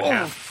kneecap in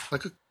half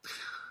like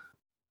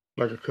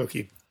a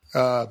cookie.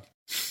 And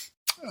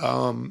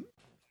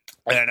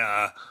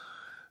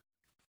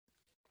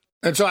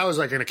so I was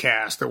like in a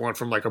cast that went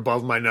from like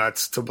above my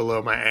nuts to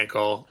below my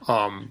ankle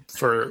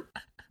for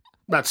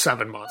about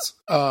 7 months.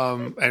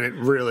 And it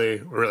really,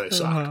 really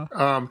sucked.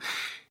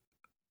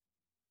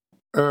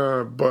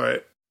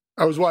 But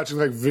I was watching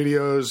like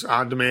videos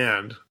on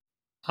demand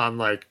on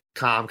like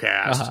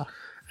Comcast, Uh-huh.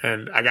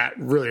 and I got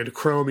really into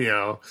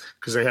Chromeo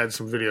because they had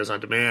some videos on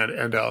demand,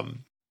 and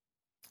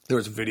there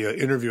was a video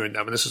interviewing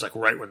them, and this was like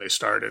right when they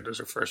started. It was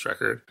their first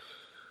record,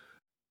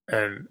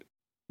 and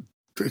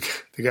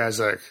the guy's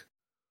like,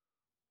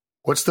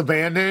 "What's the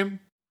band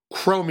name?"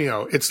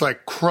 Chromeo. It's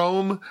like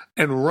Chrome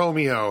and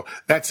Romeo.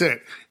 That's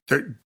it.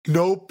 There's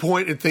no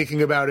point in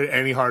thinking about it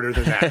any harder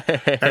than that.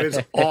 That is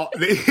all.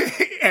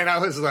 And I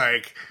was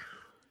like,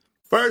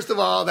 first of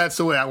all, that's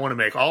the way I want to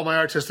make all my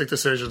artistic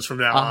decisions from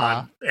now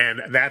on.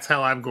 And that's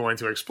how I'm going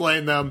to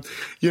explain them,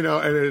 you know,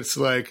 and it's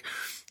like,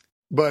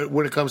 but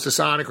when it comes to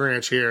Sonic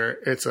Ranch here,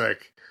 it's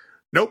like,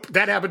 nope,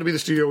 that happened to be the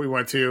studio we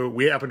went to.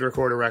 We happened to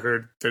record a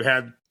record that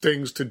had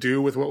things to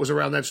do with what was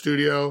around that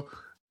studio.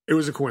 It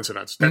was a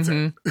coincidence. That's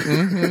it.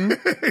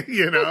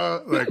 You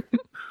know, like,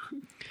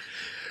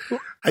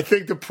 I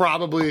think that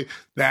probably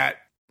that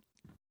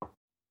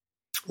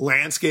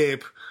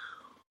landscape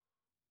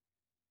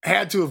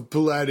had to have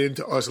bled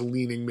into us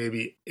leaning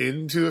maybe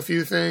into a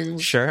few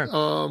things. Sure.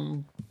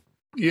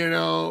 You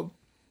know,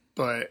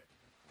 but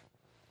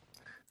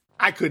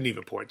I couldn't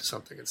even point to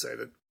something and say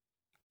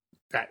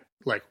that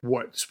like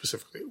what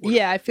specifically.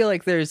 Yeah, I feel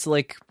like there's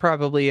like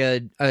probably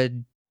a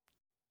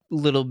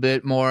little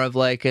bit more of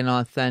like an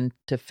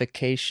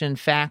authentication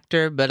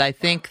factor, but I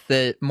think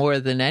that more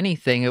than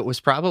anything, it was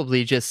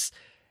probably just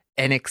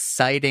an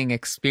exciting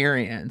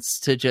experience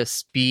to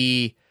just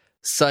be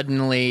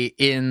suddenly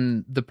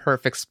in the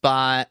perfect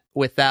spot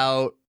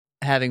without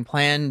having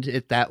planned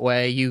it that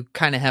way. You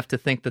kind of have to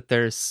think that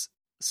there's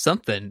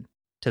something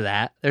to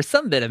that. There's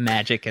some bit of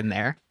magic in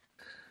there.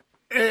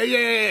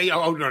 Yeah.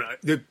 Oh, no.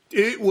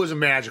 It was a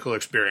magical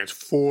experience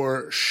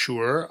for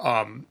sure.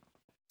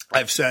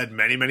 I've said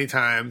many, many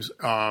times,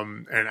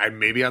 and I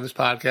maybe on this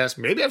podcast,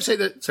 maybe I've say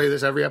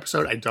this every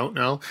episode. I don't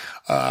know.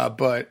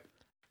 But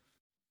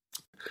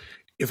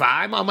if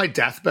I'm on my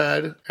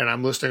deathbed and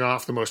I'm listing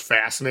off the most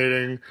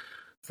fascinating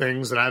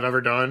things that I've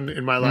ever done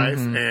in my life,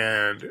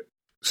 and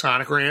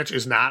Sonic Ranch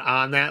is not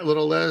on that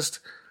little list,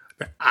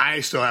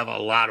 I still have a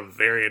lot of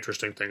very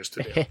interesting things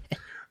to do.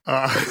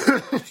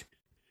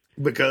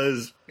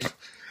 Because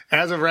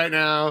as of right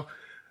now,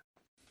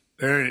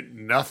 there ain't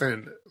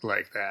nothing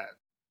like that.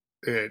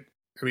 It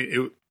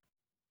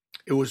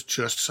was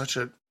just such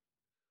a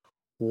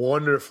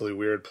wonderfully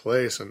weird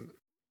place, and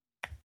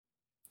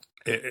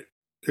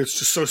it's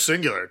just so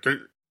singular.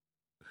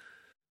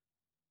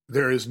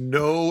 There is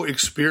no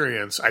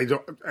experience.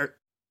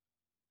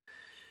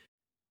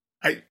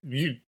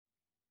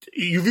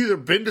 You've either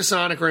been to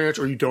Sonic Ranch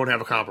or you don't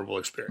have a comparable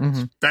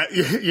experience. That,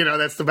 you know,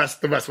 that's the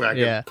best way I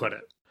can put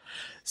it.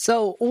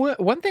 So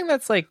one thing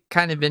that's like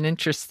kind of been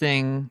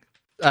interesting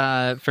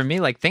for me,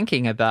 like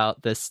thinking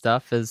about this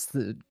stuff, is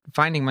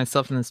finding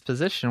myself in this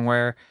position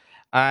where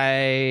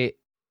I'm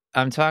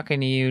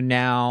talking to you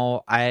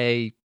now.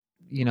 5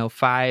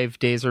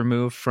 days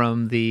removed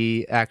from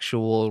the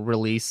actual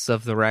release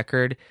of the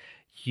record,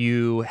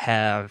 you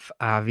have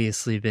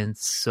obviously been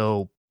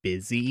so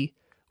busy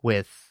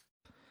with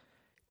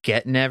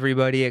getting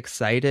everybody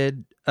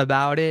excited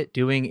about it,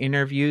 doing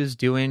interviews,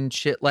 doing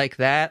shit like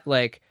that.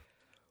 Like,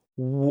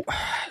 where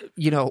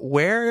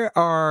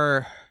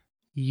are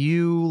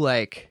you,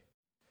 like,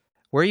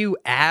 where are you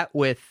at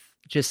with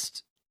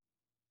just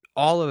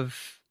all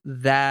of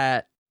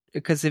that?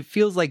 Because it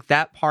feels like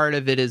that part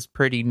of it is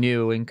pretty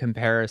new in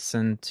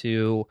comparison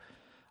to,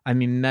 I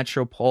mean,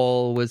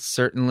 Metropole was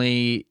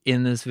certainly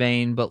in this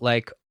vein, but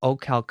like, Oh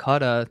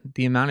Calcutta,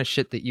 the amount of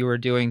shit that you were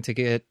doing to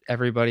get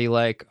everybody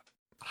like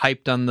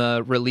hyped on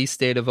the release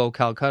date of Oh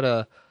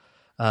Calcutta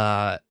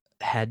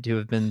had to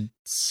have been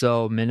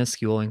so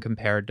minuscule in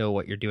compared to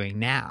what you're doing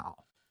now.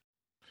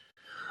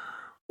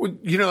 Well,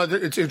 you know,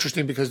 it's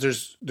interesting because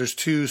there's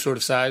two sort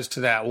of sides to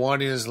that.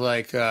 One is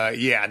like,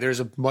 there's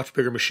a much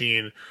bigger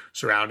machine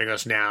surrounding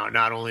us now,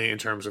 not only in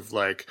terms of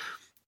like,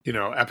 you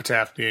know,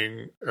 Epitaph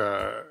being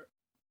the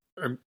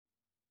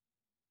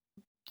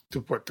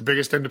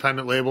biggest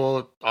independent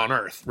label on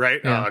earth,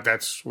 right? Yeah.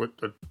 That's what,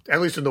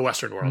 at least in the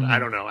Western world. I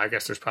don't know. I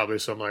guess there's probably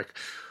some like,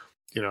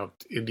 you know,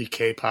 indie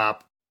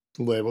K-pop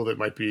label that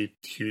might be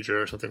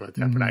huger or something like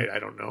that, but I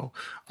don't know.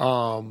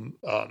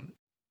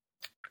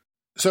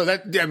 So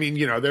that, I mean,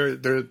 you know,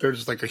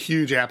 there's like a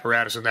huge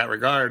apparatus in that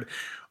regard.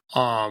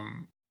 But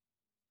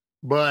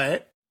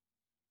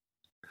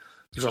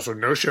there's also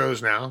no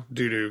shows now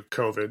due to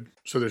COVID.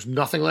 So there's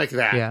nothing like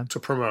that to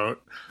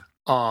promote,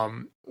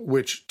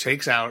 which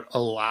takes out a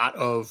lot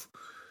of,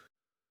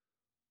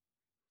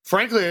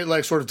 frankly, it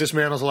like sort of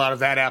dismantles a lot of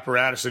that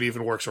apparatus that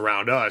even works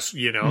around us,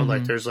 you know,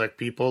 like there's like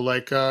people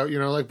like, you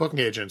know, like booking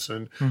agents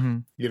and,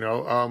 you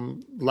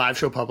know, live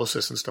show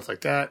publicists and stuff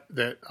like that,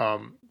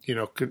 you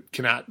know,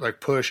 cannot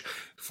like push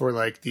for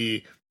like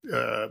the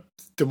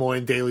Des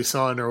Moines Daily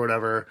Sun or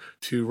whatever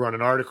to run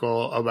an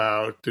article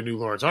about the new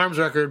Lawrence Arms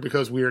record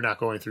because we are not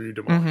going through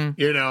Des Moines,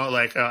 you know,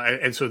 like,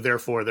 and so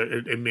therefore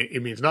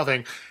it means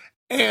nothing.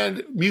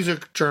 And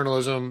music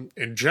journalism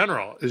in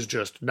general is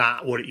just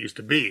not what it used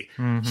to be.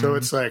 So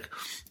it's like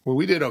when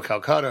we did Oh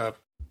Calcutta,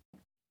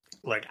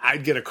 like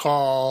I'd get a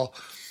call,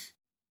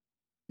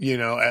 you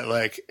know, at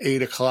like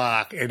 8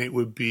 o'clock, and it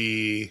would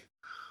be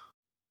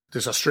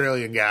this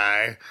Australian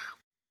guy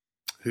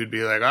who'd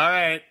be like, all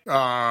right,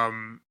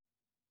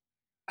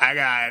 I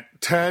got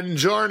 10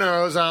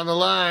 journos on the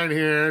line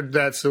here.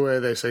 That's the way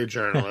they say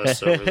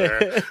journalists over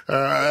there.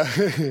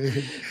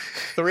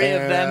 3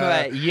 of them are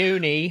at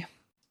uni.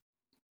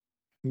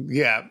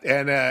 Yeah,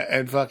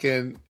 and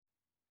fucking,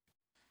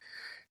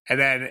 and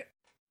then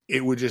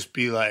it would just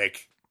be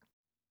like,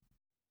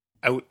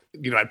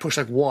 I'd push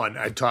like 1,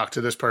 I'd talk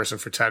to this person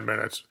for 10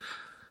 minutes,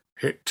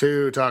 hit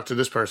 2, talk to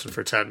this person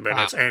for 10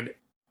 minutes, and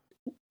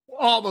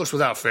almost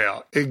without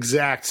fail,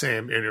 exact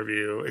same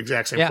interview,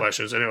 exact same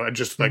questions, and it would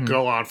just like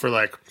go on for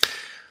like,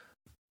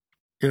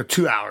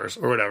 2 hours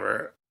or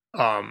whatever.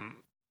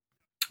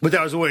 But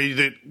that was the way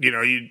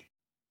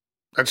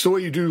that's the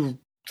way you do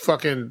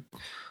fucking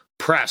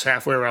press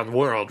halfway around the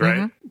world,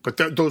 right? But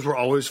those were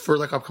always for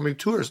like upcoming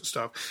tours and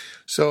stuff.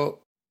 So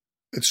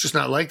it's just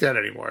not like that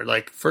anymore.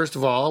 Like, first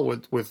of all,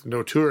 with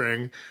no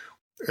touring,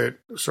 it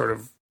sort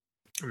of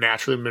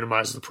naturally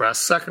minimizes the press.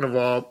 Second of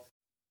all,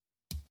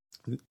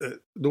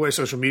 the way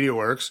social media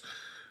works,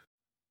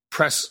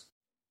 press,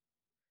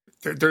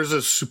 there's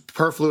a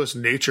superfluous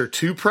nature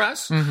to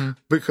press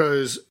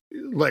because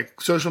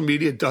like social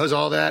media does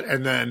all that,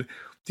 and then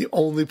the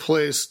only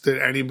place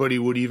that anybody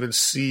would even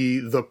see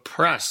the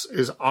press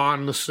is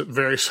on the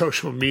very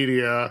social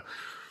media.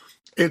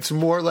 It's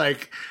more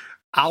like,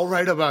 I'll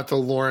write about the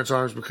Lawrence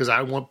Arms because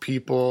I want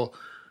the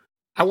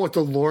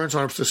Lawrence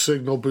Arms to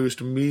signal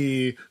boost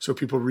me so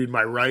people read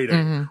my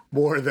writing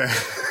more than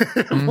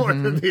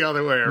the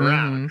other way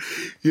around.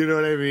 You know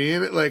what I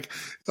mean? Like,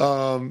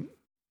 and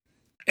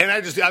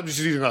I'm just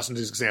using us as an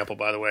example,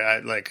 by the way.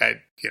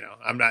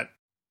 I'm not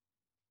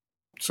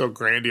so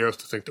grandiose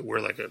to think that we're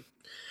like a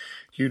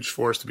huge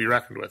force to be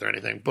reckoned with or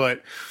anything.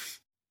 But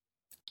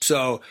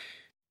so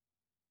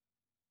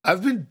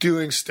I've been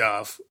doing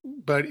stuff,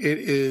 but it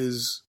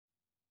is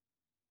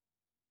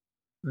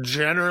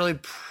generally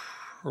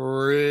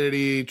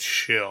pretty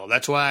chill.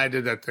 That's why I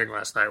did that thing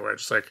last night where I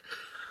just like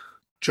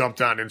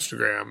jumped on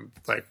Instagram,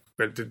 like,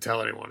 but didn't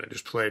tell anyone. I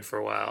just played for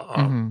a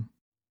while,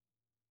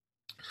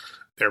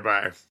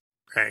 thereby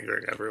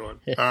angering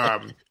everyone.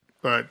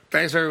 But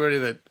thanks for everybody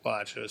that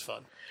watched. It was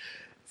fun.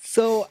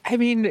 So, I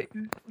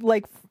mean,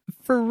 like,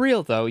 for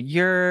real though,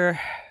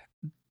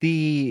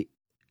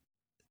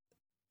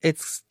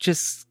 it's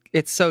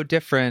so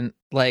different.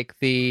 Like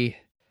the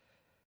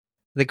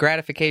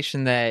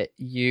gratification that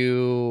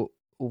you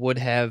would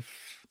have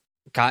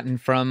gotten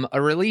from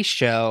a release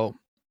show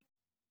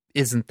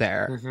isn't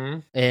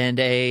there, and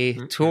a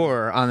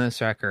tour on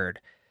this record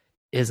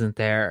isn't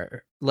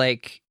there.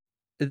 Like,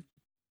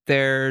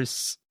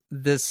 there's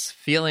this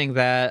feeling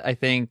that I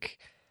think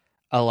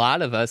a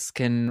lot of us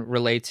can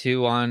relate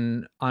to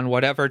on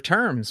whatever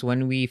terms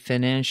when we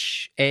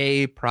finish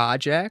a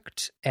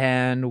project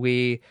and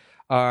we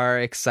are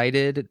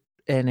excited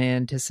and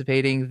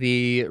anticipating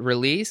the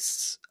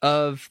release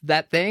of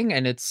that thing.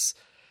 And it's,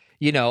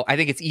 I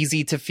think it's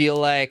easy to feel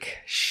like,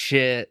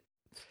 shit,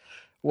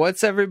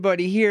 what's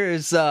everybody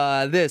here's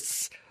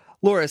this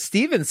Laura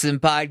Stevenson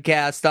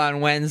podcast on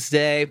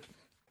Wednesday.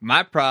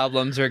 My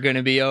problems are going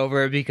to be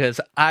over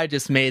because I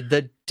just made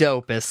the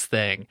dopest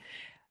thing.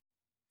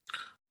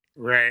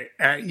 Right.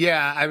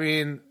 Yeah. I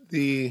mean,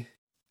 the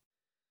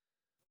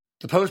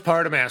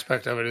postpartum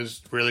aspect of it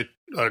is really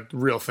a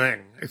real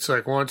thing. It's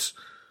like once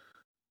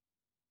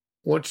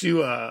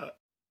you, I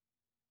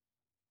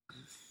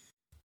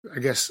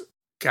guess,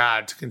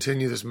 God, to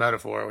continue this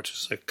metaphor, which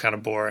is like kind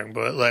of boring,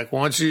 but like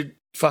once you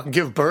fucking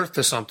give birth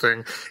to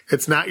something,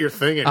 it's not your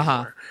thing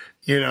anymore.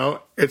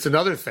 It's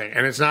another thing,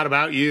 and it's not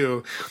about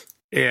you,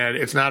 and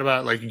it's not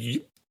about like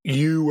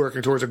you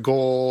working towards a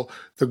goal.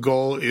 The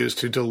goal is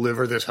to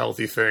deliver this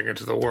healthy thing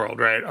into the world,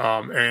 right?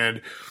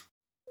 And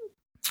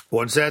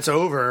once that's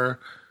over,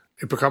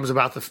 it becomes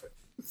about the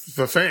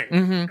thing,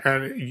 and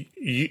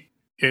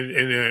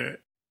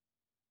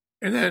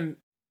and then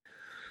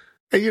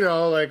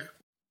like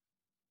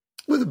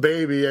with a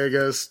baby, I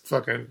guess,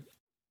 fucking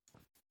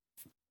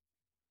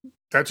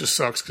that just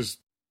sucks because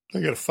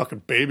you got a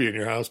fucking baby in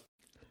your house,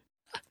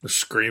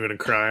 screaming and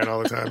crying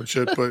all the time and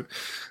shit. But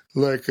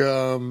like,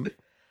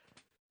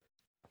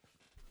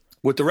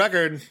 with the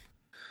record,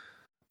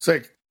 it's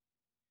like,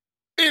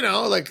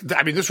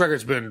 I mean, this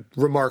record's been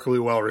remarkably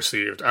well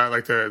received.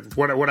 Like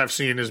what I've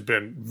seen has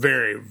been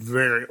very,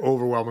 very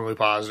overwhelmingly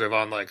positive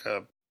on like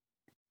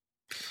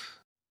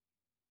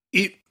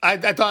I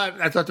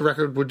thought the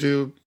record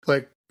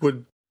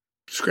would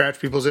scratch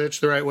people's itch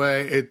the right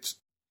way.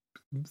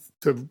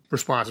 The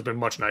response has been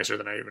much nicer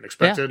than I even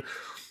expected. Yeah.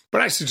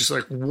 But I see just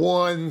like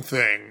one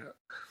thing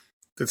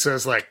that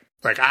says like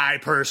I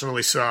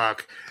personally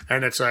suck,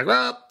 and it's like,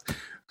 well,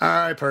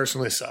 I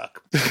personally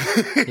suck.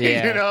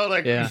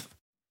 Yeah.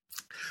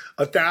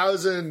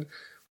 1,000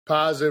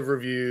 positive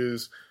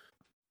reviews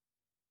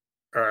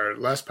are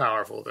less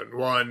powerful than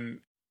one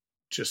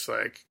just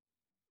like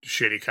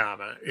shitty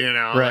comment.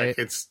 Right. Like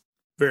it's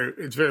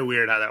it's very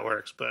weird how that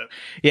works, but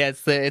Yeah,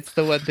 it's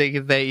the one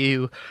thing that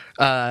you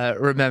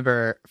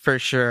remember for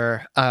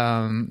sure.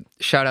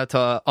 Shout out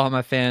to all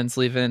my fans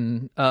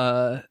leaving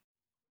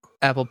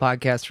Apple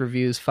Podcast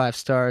reviews 5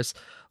 stars.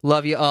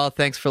 Love you all.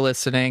 Thanks for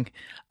listening.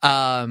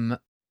 Glad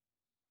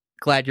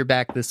you're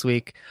back this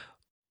week.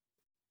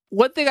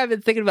 One thing I've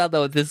been thinking about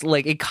though, this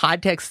like in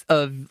context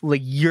of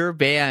like your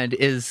band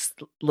is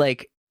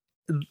like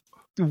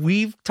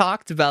we've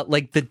talked about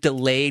like the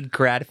delayed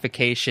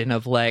gratification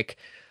of like,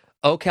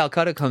 oh,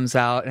 Calcutta comes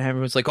out and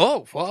everyone's like,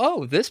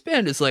 oh, this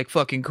band is like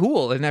fucking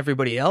cool, and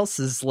everybody else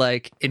is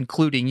like,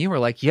 including you, are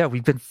like, yeah,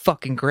 we've been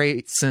fucking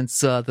great since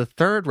the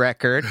third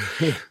record,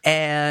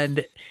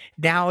 and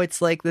now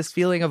it's like this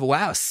feeling of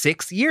wow,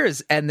 6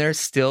 years and they're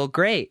still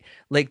great.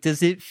 Like,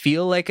 does it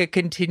feel like a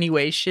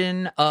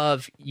continuation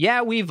of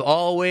yeah, we've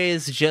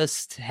always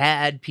just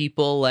had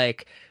people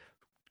like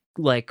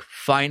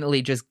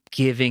finally just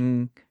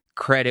giving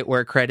credit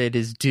where credit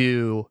is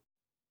due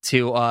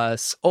to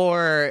us,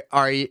 or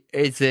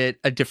is it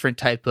a different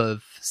type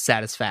of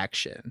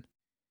satisfaction?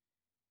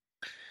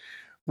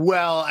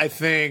 well, I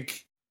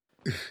think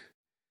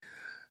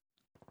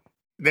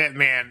that,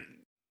 man,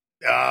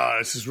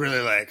 this is really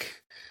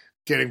like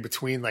getting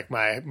between like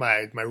my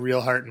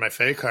real heart and my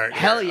fake heart.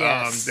 Hell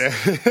yes.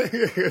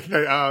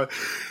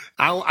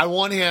 On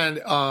one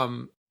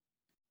hand,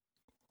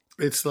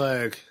 it's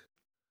like,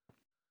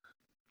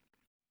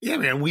 yeah,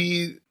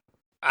 man,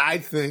 I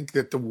think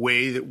that the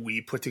way that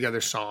we put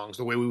together songs,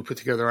 the way we put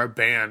together our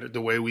band,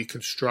 the way we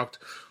construct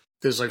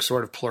this like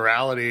sort of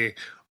plurality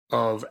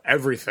of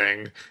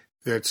everything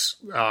that's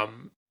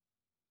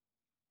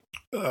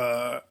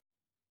that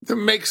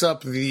makes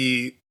up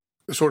the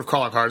sort of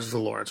calling cards of the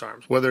Lawrence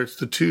Arms, whether it's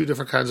the two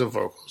different kinds of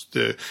vocals,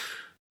 the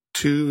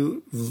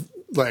two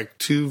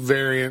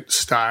variant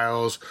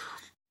styles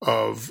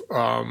of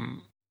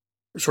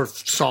sort of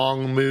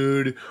song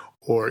mood,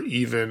 or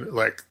even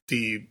like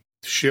the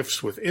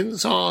shifts within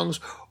songs,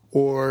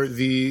 or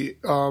the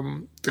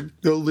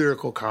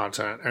lyrical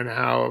content and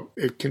how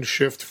it can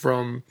shift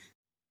from,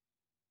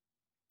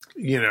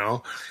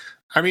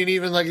 I mean,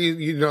 even like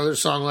there's a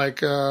song like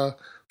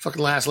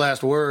fucking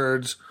Last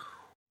Words,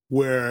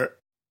 where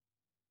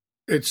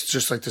it's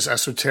just like this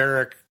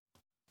esoteric,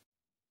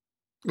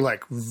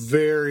 like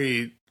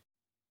very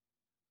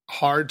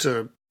hard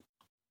to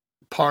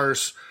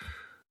parse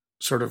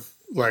sort of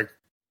like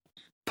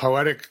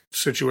poetic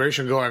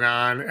situation going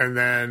on, and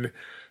then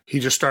he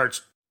just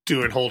starts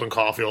doing Holden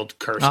Caulfield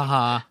cursing,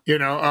 and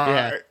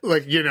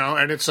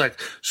it's like,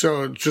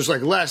 so just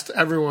like lest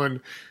anyone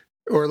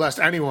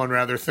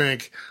rather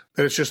think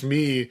that it's just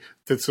me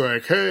that's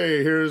like,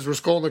 hey, here's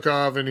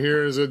Raskolnikov and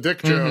here's a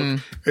dick joke.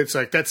 It's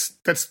like that's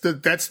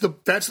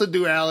the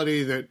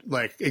duality that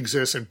like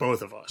exists in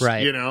both of us,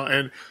 right?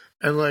 And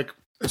like,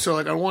 so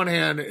like on one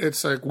hand,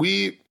 it's like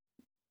we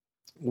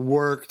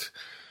worked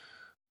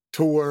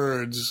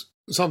towards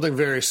something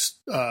very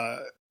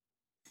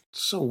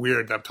so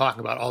weird that I'm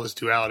talking about all this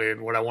duality,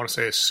 and what I want to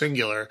say is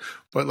singular,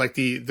 but like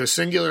the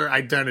singular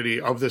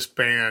identity of this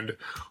band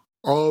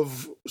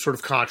of sort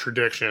of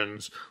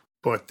contradictions,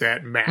 but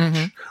that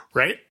match,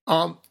 right?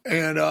 And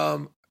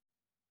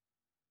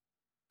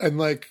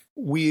like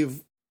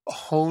we've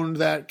honed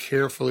that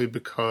carefully,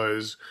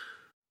 because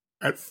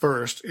at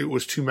first it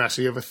was too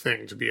messy of a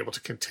thing to be able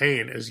to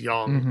contain as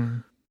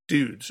young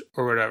dudes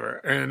or whatever.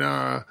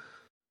 And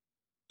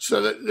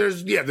so that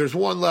there's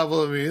one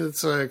level of me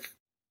that's like,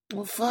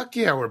 well, fuck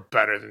yeah, we're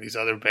better than these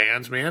other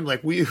bands, man.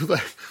 Like we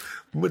like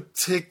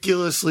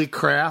meticulously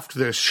craft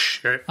this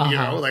shit,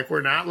 like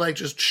we're not like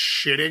just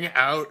shitting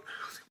out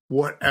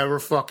whatever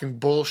fucking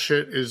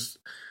bullshit is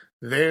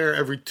there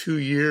every 2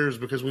 years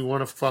because we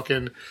want to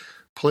fucking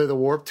play the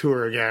Warped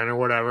Tour again or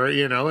whatever.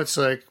 It's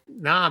like,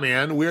 nah,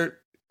 man, we're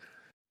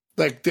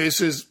like,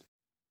 this is,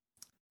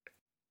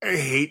 I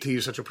hate to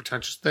use such a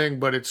pretentious thing,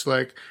 but it's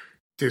like,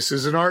 this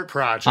is an art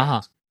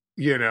project,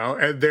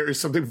 and there is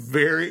something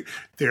there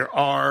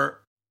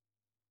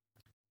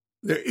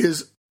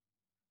is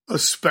a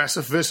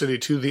specificity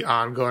to the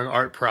ongoing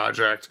art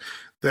project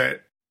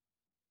that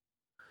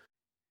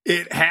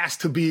it has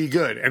to be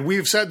good. And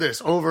we've said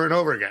this over and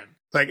over again.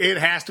 Like, it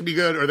has to be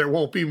good or there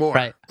won't be more.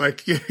 Right.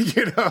 Like,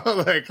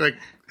 like,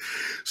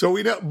 so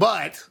we know,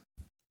 but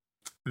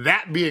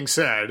that being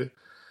said,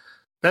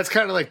 that's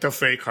kind of like the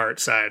fake heart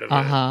side of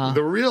it.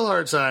 The real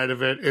heart side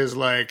of it is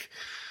like,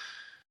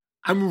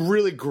 I'm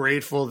really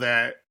grateful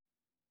that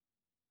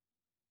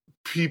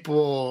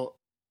people,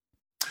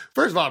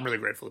 first of all, I'm really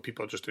grateful that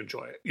people just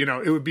enjoy it.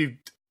 It would be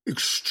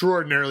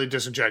extraordinarily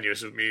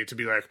disingenuous of me to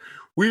be like,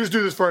 we just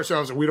do this for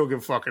ourselves and we don't give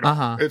a fuck.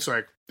 It's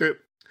like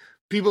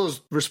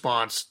people's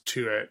response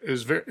to it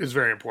is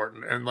very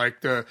important. And like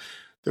the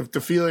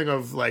feeling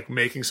of like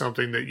making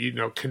something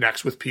that,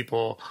 connects with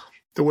people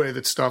the way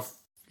that stuff,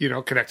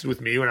 connected with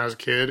me when I was a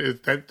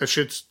kid, that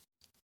shit's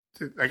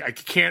like, I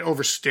can't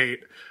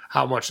overstate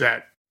how much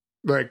that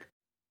like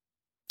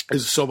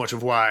is so much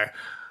of why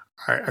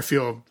I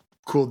feel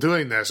cool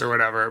doing this or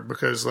whatever,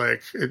 because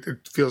like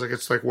it feels like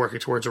it's like working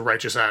towards a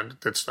righteous end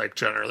that's like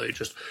generally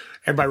just,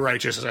 and by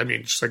righteous I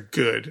mean just like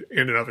good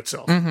in and of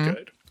itself,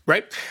 good,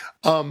 right?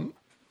 But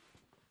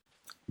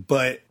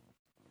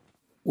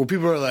when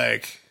people are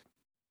like,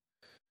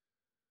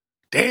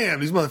 damn,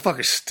 these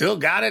motherfuckers still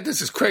got it,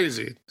 this is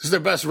crazy, this is their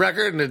best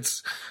record and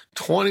it's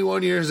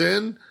 21 years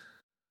in,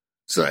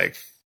 it's like,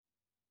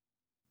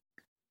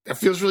 it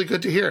feels really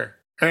good to hear.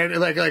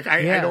 And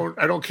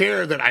I don't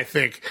care that I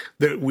think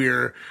that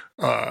we're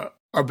a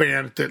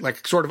band that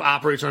like sort of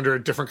operates under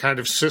a different kind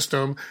of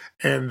system,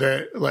 and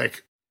that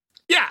like,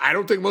 yeah, I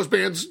don't think most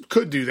bands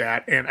could do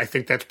that, and I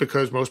think that's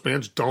because most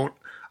bands don't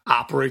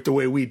operate the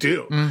way we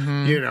do,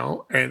 you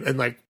know, and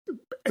like,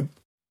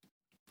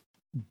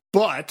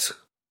 but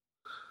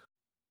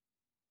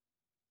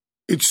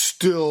it's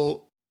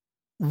still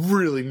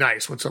really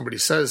nice when somebody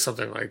says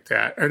something like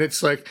that, and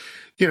it's like,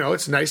 you know,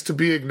 it's nice to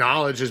be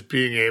acknowledged as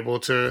being able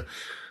to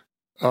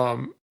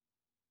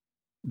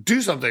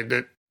do something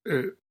that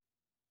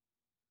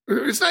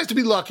it's nice to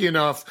be lucky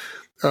enough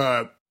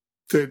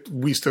that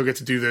we still get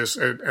to do this,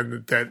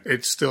 and that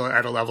it's still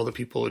at a level that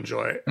people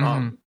enjoy.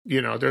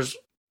 You know,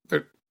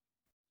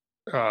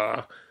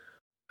 I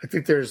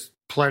think there's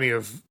plenty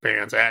of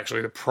bands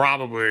actually that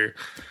probably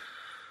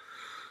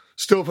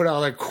still put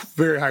out like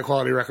very high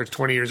quality records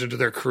 20 years into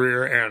their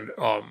career, and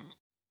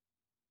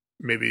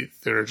maybe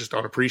they're just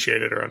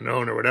unappreciated or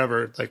unknown or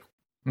whatever, like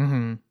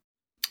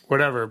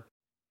whatever.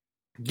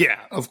 Yeah,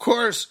 of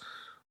course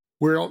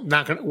we're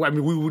not gonna, I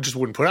mean, we just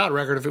wouldn't put out a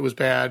record if it was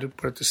bad,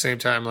 but at the same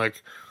time,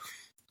 like,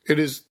 it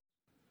is,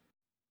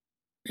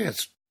 yeah,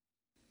 it's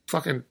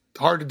fucking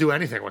hard to do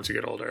anything once you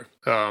get older,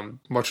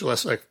 much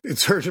less like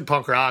insurgent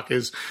punk rock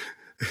is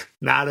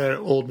not an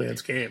old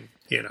man's game,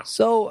 you know.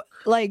 So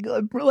like,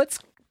 let's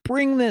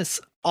bring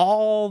this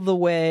all the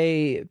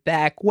way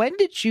back. When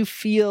did you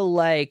feel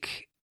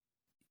like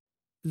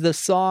the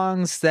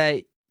songs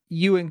that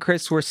you and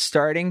Chris were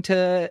starting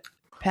to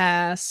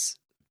pass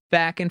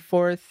back and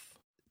forth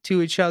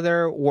to each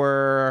other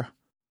were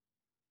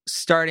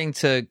starting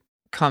to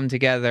come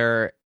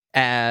together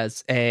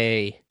as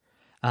a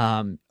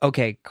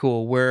okay,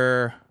 cool,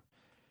 we're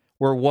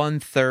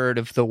 1/3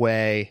 of the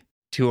way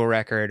to a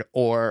record,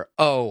 or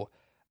oh,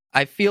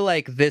 I feel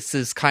like this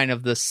is kind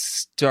of the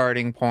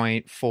starting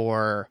point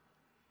for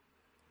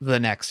the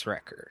next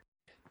record?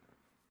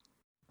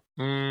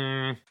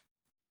 Well,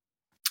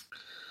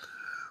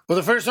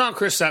 the first song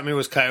Chris sent me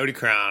was Coyote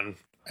Crown,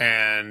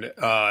 and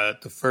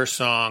the first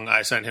song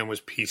I sent him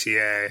was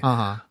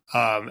PTA.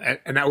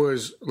 And that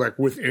was like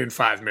within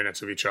 5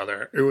 minutes of each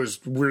other. It was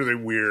really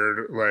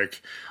weird,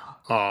 like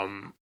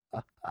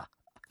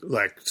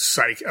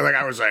psych. Like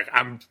I was like,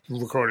 I'm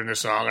recording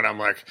this song, and I'm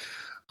like,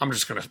 I'm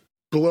just gonna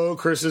blow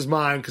Chris's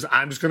mind because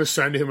I'm just gonna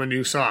send him a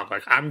new song.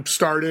 Like I'm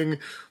starting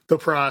the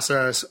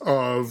process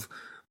of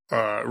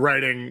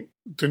writing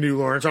the new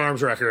Lawrence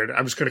Arms record.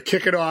 I'm just gonna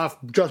kick it off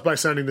just by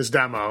sending this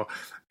demo,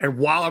 and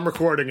while I'm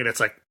recording it, it's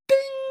like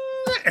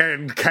ding,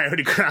 and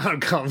Coyote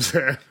Crown comes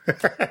in.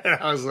 And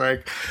I was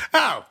like,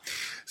 oh,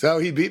 so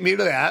he beat me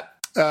to that.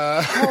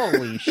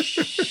 Holy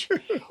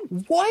shit.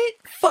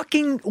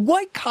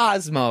 What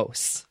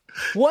cosmos?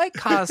 What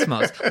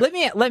cosmos? Let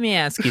me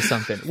ask you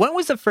something. When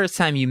was the first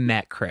time you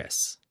met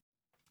Chris?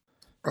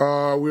 We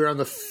were on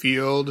the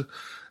field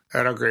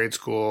at our grade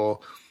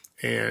school,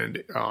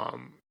 and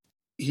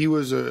he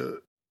was a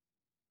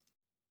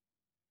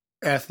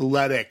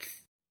athletic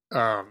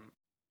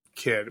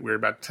kid. We were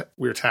 10.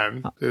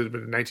 It was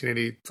been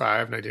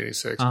 1985,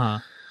 1986.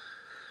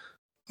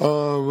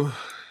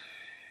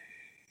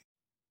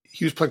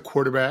 He was playing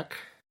quarterback,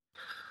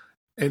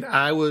 and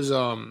I was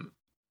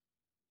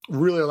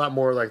really a lot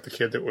more like the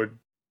kid that would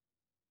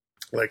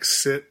like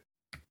sit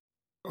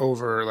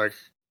over like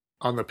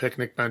on the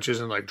picnic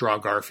benches and like draw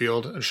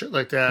Garfield and shit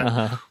like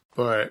that.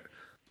 But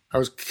I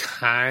was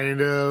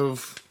kind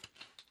of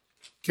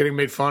getting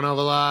made fun of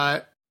a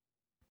lot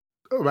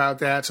about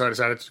that, so I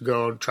decided to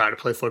go and try to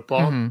play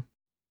football.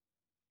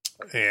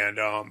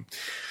 And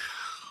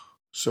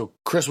so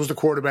Chris was the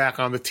quarterback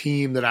on the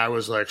team that I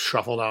was like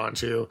shuffled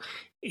onto,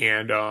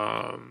 and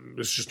it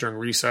was just during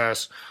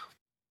recess,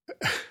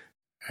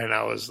 and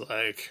I was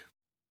like,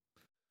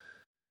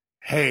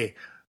 hey,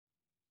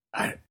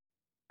 I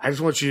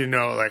just want you to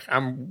know, like,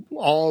 I'm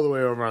all the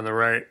way over on the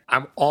right.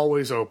 I'm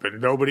always open.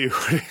 Nobody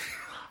would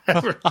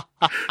ever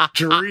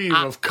dream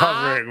of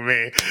covering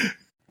me,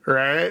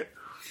 right?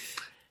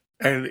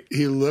 And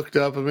he looked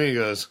up at me and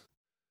goes,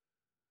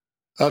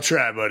 I'll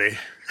try, buddy.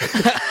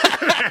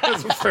 That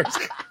was the first,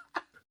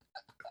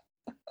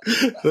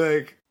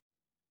 like,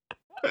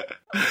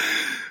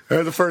 that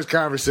was the first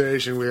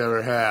conversation we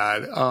ever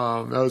had.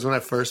 That was when I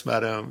first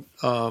met him.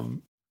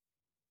 And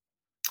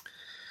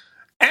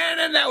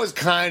then that was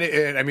kind of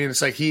it. I mean,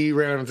 it's like he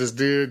ran with this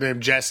dude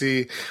named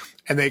Jesse,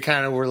 and they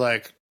kind of were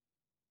like,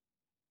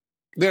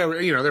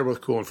 they're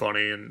both cool and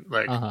funny, and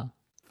like,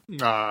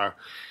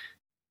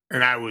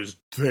 and I was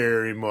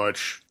very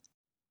much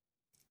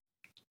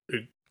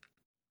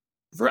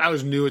I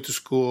was new at the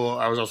school.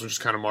 I was also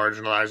just kind of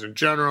marginalized in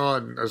general,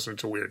 and I was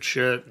into weird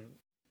shit.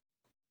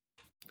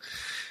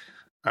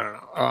 I don't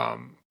know.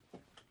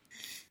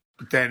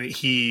 But then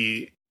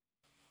he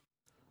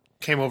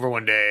came over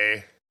one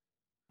day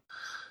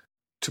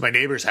to my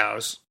neighbor's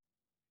house.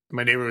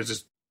 My neighbor was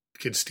this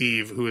kid,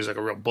 Steve, who was like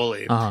a real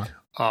bully.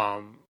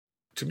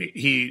 To me,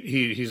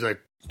 he's like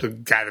the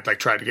guy that like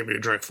tried to get me to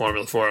drink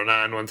Formula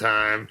 409 one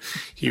time.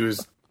 He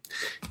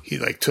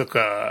like took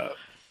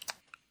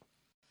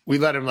we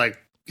let him like,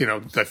 you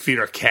know, like feed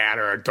our cat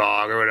or our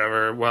dog or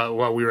whatever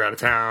while we were out of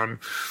town.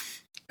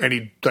 And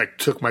he like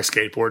took my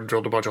skateboard and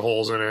drilled a bunch of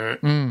holes in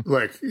it.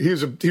 Like he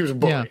was a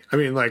bully. Yeah. I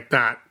mean, like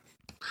not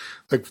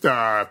like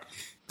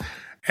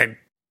and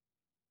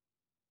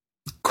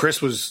Chris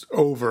was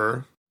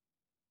over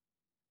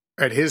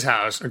at his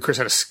house, and Chris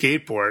had a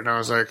skateboard, and I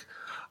was like,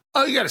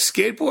 "Oh, you got a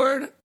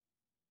skateboard?"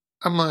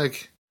 I'm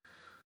like,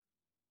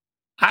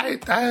 I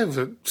have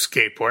a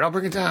skateboard. I'll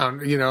bring it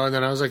down, you know. And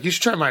then I was like, "You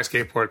should try my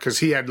skateboard," because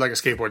he had like a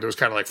skateboard that was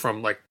kind of like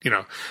from like, you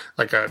know,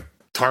 like a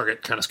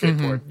Target kind of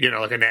skateboard, you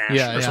know, like a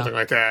Nash or something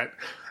like that.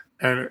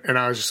 And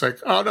I was just like,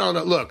 "Oh no,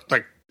 look,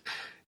 like,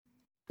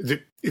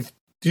 if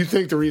do you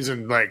think the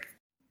reason like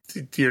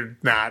you're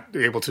not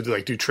able to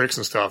like do tricks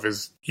and stuff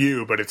is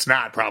you, but it's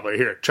not probably.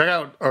 Here, check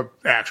out an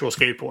actual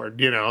skateboard,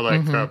 you know,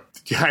 like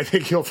I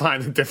think you'll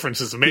find the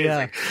difference is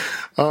amazing."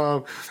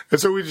 And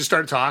so we just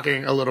started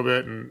talking a little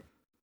bit, and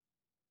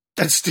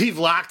Steve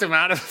locked him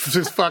out of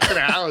his fucking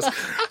house.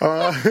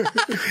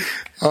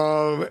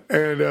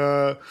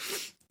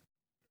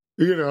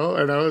 You know,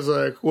 and I was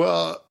like,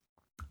 well,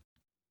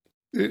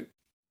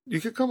 you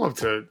could come up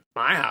to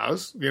my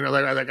house, you know,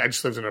 like I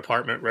just lived in an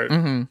apartment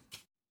right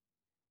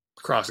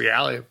across the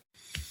alley.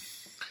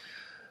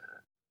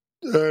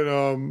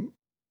 And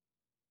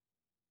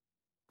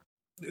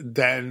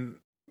then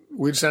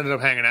we just ended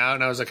up hanging out,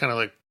 and I was like kind of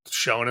like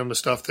showing him the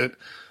stuff that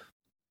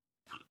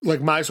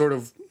like my sort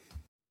of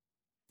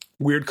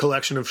weird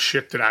collection of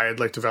shit that I had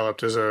like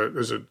developed as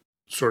a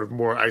sort of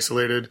more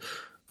isolated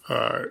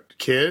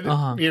kid,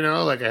 you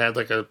know, like I had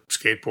like a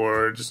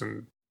skateboards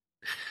and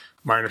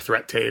Minor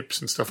Threat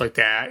tapes and stuff like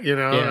that, you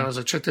know, and I was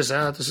like, check this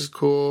out, this is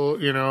cool,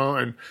 you know,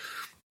 and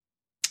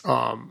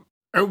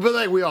but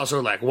like we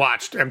also like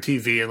watched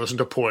MTV and listened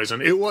to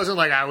Poison. It wasn't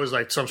like I was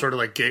like some sort of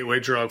like gateway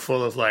drug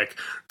full of like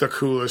the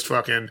coolest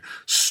fucking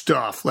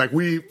stuff. Like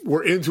we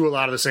were into a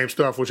lot of the same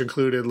stuff, which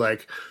included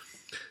like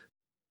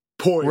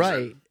Poison,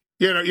 right?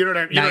 You know what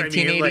I mean?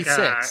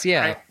 1986,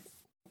 like,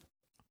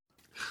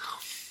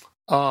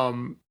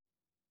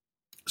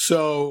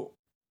 So,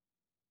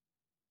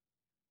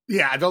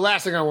 yeah, the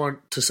last thing I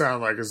want to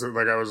sound like is that,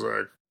 like, I was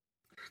like,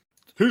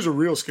 here's a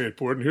real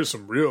skateboard and here's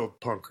some real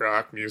punk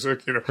rock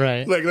music, you know?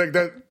 Right. Like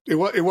that, it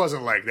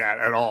wasn't like that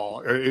at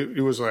all.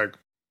 It was like,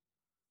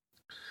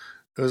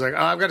 oh,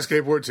 I've got a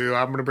skateboard too.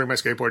 I'm going to bring my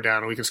skateboard down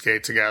and we can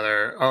skate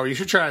together. Oh, you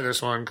should try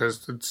this one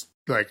because it's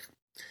like,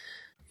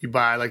 you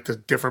buy like the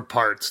different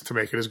parts to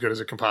make it as good as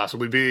it can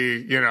possibly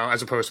be, you know,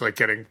 as opposed to like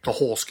getting the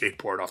whole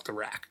skateboard off the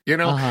rack, you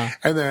know?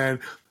 And then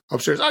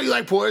upstairs, oh, you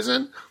like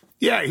Poison?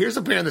 Yeah, here's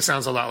a band that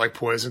sounds a lot like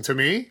Poison to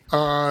me.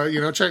 You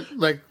know, check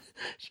like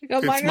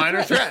it's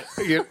Minor Threat.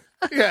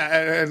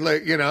 Yeah, and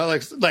like, you know,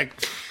 like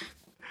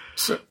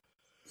so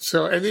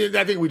and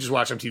I think we just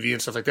watched MTV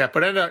and stuff like that.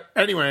 But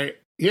anyway,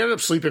 he ended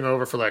up sleeping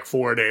over for like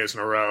 4 days in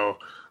a row.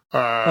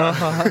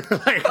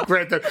 Like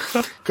right there,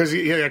 because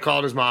he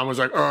called his mom, was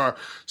like,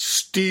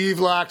 Steve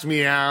locked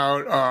me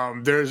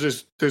out.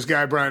 There's this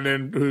guy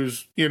Brendan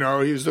who's, you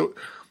know, he's the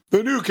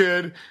new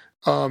kid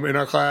in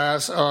our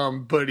class,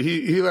 but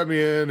he let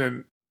me in,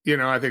 and you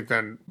know, I think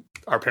then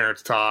our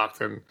parents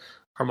talked, and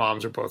our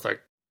moms are both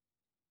like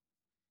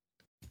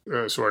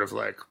sort of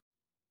like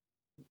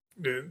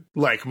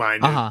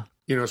like-minded,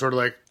 you know, sort of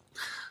like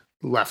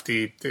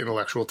lefty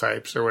intellectual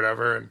types or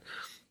whatever. And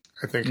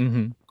I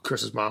think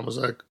Chris's mom was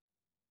like,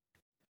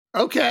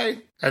 okay.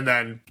 And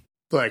then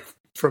like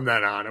from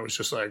then on, it was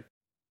just like,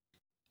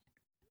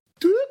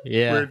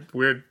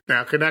 we're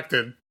now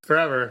connected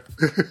forever.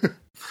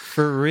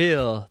 For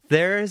real.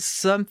 There's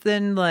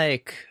something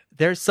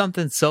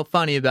so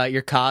funny about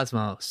your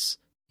Cosmos,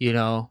 you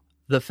know,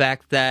 the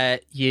fact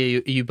that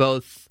you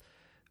both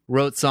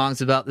wrote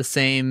songs about the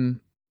same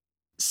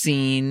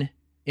scene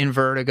in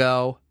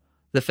Vertigo,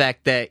 the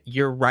fact that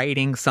you're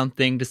writing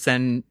something to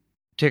send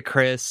to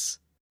Chris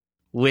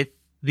with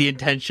the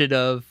intention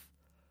of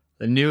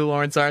the new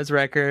Lawrence Arns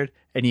record,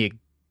 and you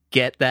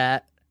get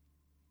that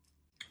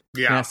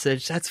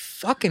message. That's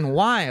fucking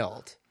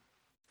wild.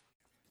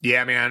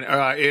 Yeah, man.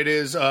 It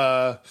is.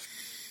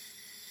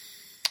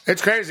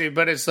 It's crazy,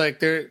 but it's like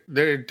there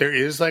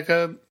is like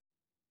a,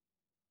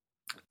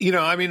 you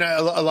know, I mean,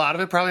 a lot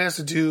of it probably has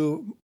to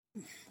do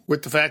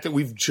with the fact that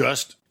we've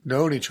just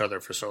known each other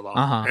for so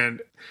long,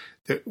 and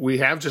that we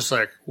have just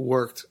like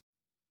worked,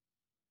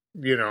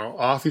 you know,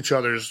 off each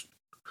other's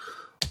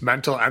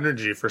mental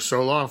energy for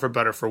so long, for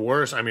better, for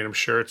worse. I mean, I'm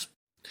sure it's,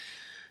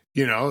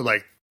 you know,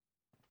 like,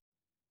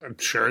 I'm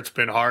sure it's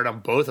been hard on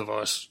both of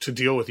us to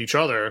deal with each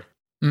other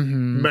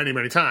many,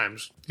 many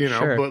times, you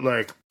know, but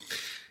like,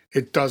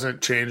 it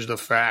doesn't change the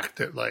fact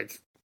that like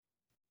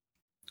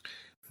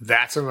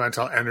that's a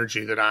mental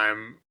energy that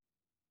I'm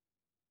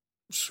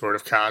sort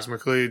of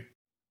cosmically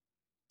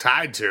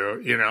tied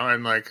to, you know,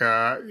 and like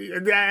I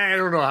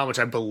don't know how much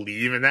I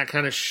believe in that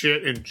kind of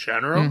shit in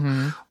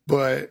general,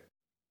 but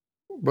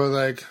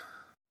like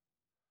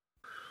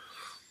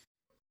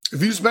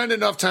if you spend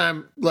enough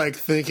time like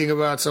thinking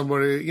about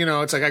somebody, you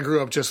know, it's like I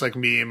grew up just like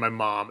me and my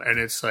mom, and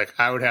it's like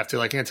I would have to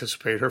like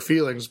anticipate her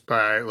feelings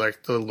by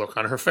like the look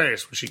on her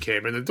face when she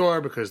came in the door,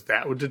 because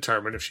that would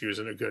determine if she was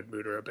in a good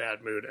mood or a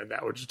bad mood, and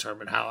that would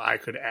determine how I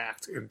could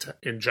act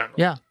in general.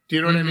 Yeah. Do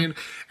you know what I mean?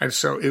 And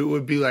so it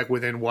would be like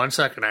within 1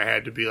 second I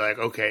had to be like,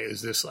 okay,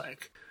 is this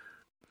like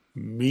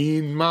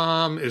mean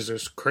mom? Is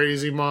this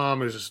crazy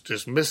mom? Is this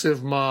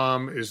dismissive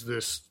mom? Is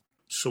this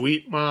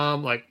sweet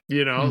mom? Like,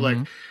 you know, like,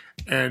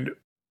 and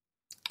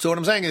so what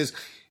I'm saying is,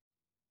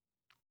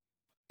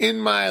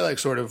 in my like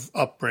sort of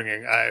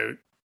upbringing, I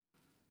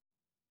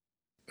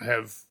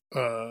have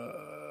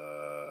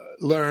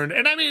learned,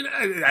 and I mean,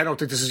 I don't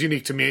think this is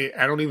unique to me.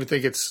 I don't even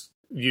think it's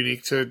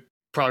unique to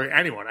probably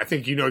anyone. I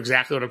think you know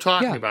exactly what I'm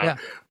talking about. Yeah.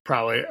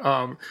 Probably.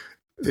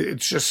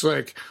 It's just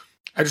like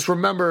I just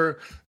remember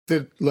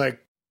that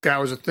like that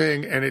was a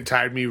thing, and it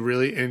tied me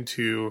really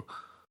into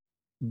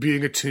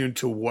being attuned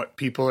to what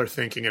people are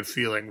thinking and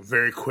feeling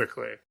very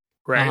quickly.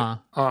 Right.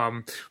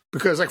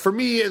 Because like for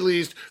me, at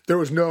least, there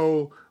was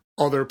no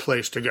other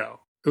place to go.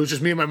 It was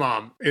just me and my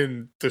mom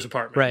in this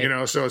apartment, right. You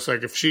know? So it's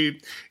like, if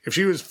she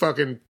was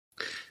fucking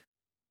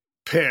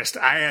pissed,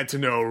 I had to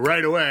know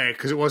right away.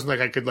 Cause it wasn't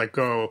like I could like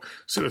go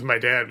sit with my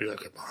dad and be like,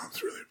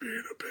 mom's really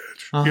being a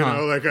bitch, you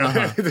know, like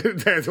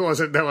that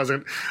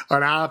wasn't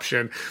an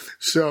option.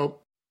 So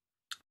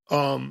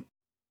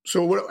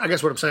what, I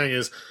guess what I'm saying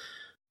is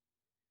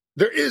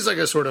there is like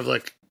a sort of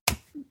like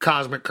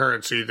cosmic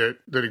currency that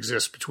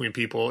exists between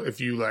people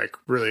if you like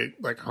really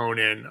like hone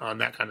in on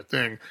that kind of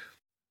thing.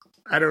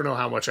 I don't know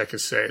how much I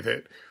could say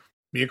that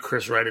me and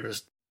Chris writing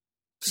this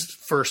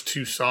first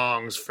 2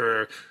 songs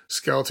for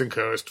Skeleton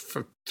Coast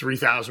from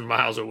 3,000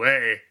 miles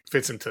away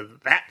fits into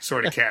that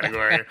sort of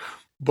category.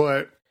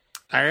 But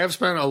I have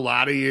spent a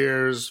lot of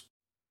years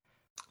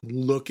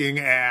looking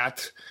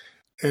at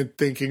and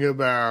thinking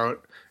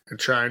about and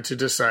trying to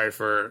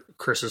decipher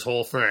Chris's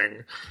whole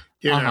thing,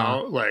 you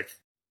know, like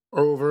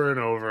over and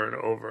over and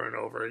over and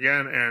over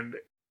again. And,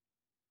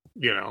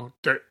 you know,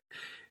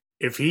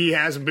 if he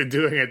hasn't been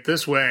doing it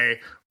this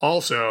way,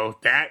 also,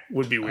 that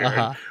would be weird.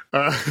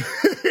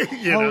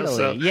 You know,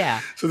 so,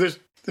 yeah. So there's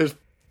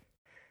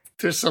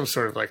some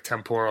sort of like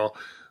temporal,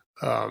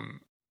 I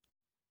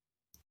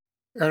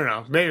don't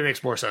know, maybe it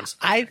makes more sense.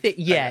 I think,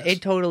 yeah,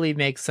 it totally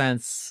makes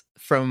sense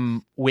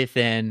from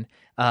within,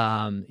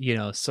 you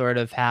know, sort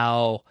of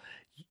how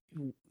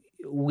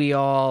we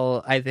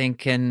all, I think,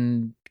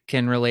 can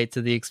relate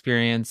to the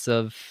experience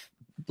of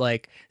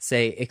like,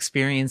 say,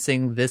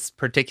 experiencing this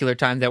particular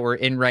time that we're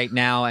in right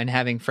now and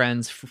having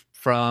friends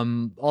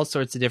from all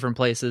sorts of different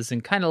places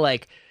and kind of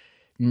like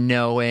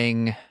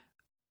knowing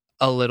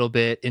a little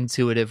bit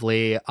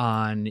intuitively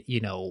on,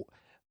 you know,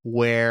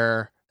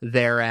 where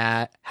they're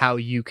at, how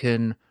you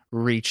can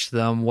reach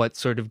them, what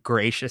sort of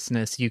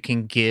graciousness you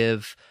can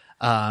give,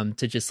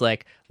 to just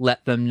like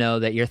let them know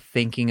that you're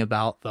thinking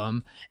about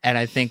them. And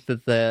I think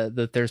that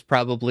that there's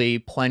probably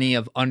plenty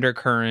of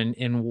undercurrent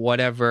in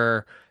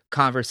whatever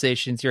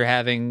conversations you're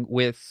having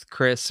with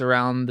Chris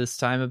around this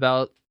time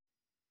about,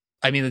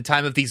 I mean, the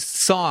time of these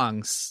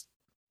songs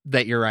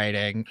that you're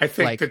writing. I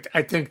think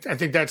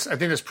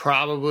that's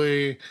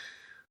probably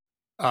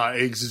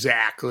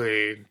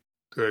exactly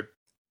the,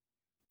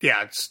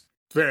 yeah, it's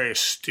very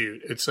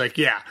astute. It's like,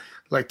 yeah,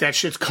 like that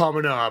shit's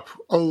coming up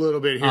a little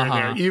bit here and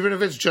there, even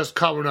if it's just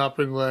coming up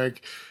and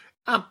like,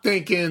 I'm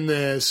thinking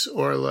this,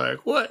 or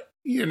like, what,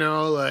 you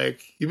know,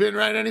 like, you been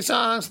writing any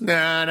songs?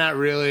 Nah, not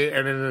really.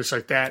 And then it's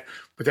like that,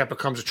 but that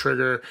becomes a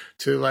trigger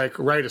to like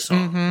write a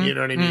song. You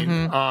know what I mean?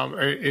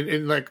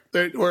 And like,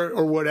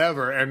 or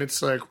whatever. And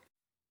it's like,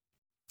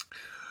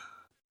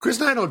 Chris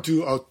and I don't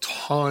do a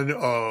ton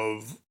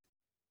of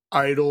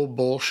idle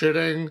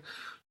bullshitting.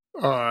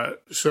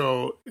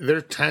 So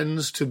there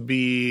tends to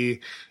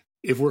be,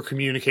 if we're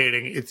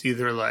communicating, it's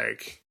either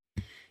like,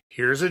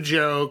 here's a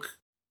joke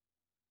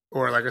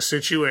or like a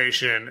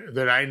situation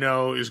that I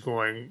know is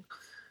going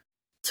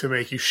to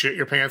make you shit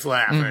your pants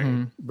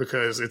laughing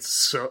because it's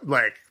so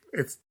like,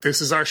 this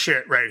is our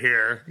shit right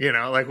here, you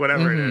know, like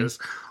whatever it is.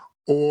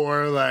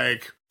 Or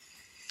like,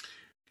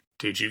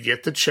 did you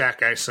get the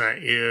check I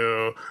sent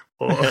you?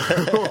 Or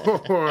like,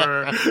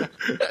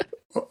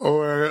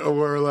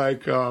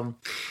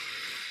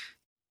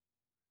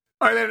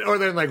 or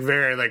then like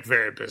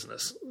very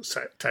business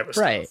type of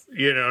stuff. Right.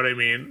 You know what I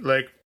mean?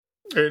 Like,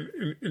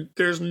 and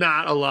there's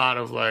not a lot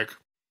of like,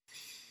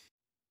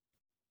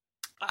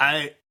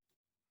 I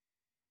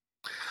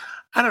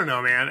don't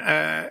know,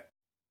 man.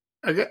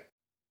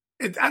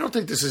 I don't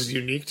think this is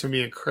unique to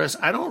me and Chris.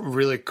 I don't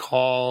really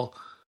call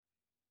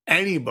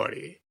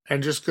anybody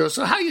and just go,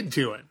 so how you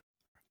doing?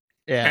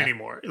 Yeah.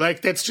 Anymore.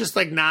 Like, that's just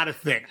like not a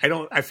thing.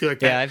 I feel like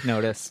that. Yeah, I've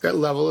noticed that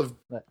level of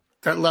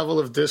that level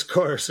of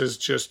discourse is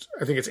just,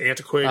 I think it's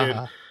antiquated,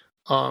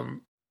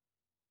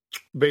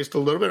 based a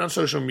little bit on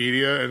social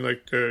media and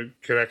like the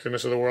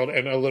connectedness of the world,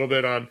 and a little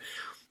bit on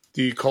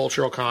the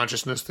cultural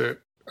consciousness that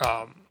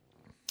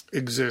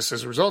exists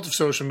as a result of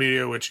social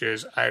media, which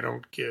is, I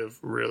don't give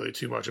really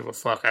too much of a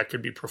fuck. I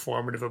could be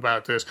performative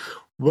about this,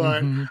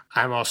 but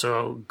I'm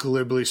also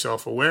glibly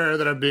self-aware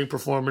that I'm being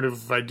performative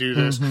if I do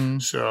this.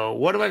 So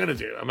what am I going to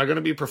do? Am I going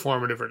to be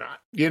performative or not?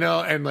 You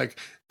know, and like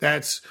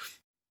that's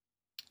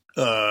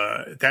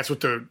what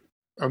the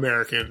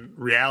American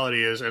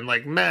reality is. And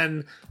like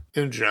men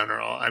in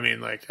general, I mean,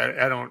 like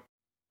I don't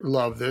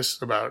love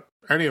this about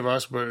any of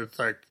us, but it's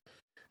like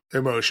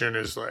emotion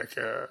is like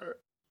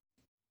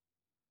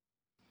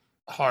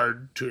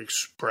hard to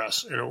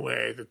express in a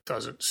way that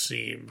doesn't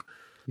seem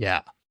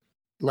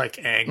like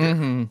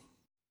anger.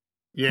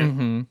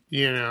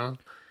 You know,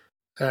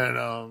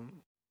 and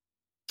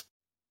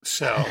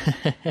so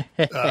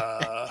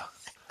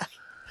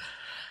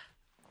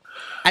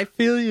I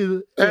feel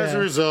you. As a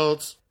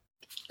result,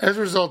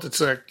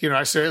 it's like, you know,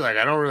 I say like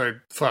I don't really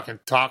fucking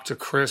talk to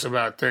Chris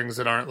about things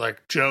that aren't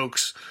like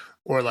jokes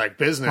or like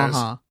business.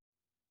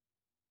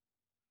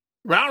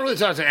 But I don't really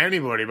talk to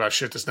anybody about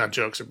shit that's not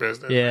jokes or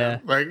business. Yeah.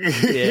 Man.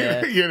 Like,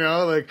 you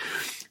know, like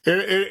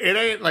it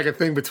ain't like a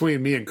thing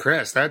between me and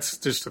Chris. That's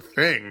just a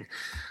thing.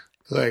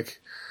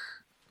 Like,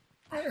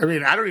 I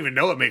mean, I don't even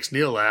know what makes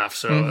Neil laugh.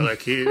 So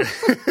like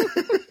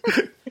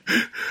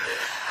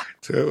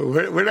so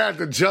we're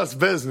not just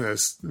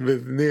business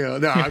with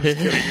Neil. No, I'm just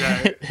kidding.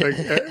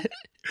 Like,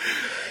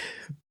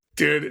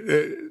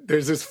 dude,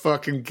 there's this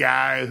fucking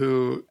guy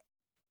who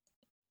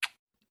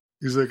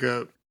he's like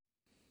a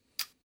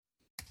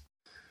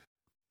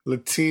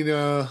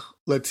Latino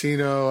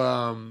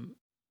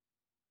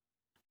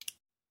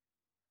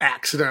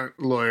accident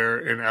lawyer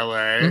in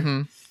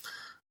LA.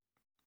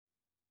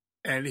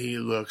 And he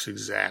looks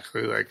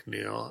exactly like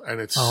Neil, and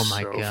it's so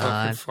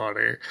fucking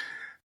funny.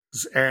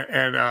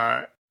 And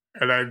I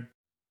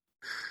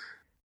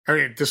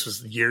mean, this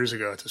was years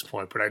ago at this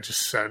point, but I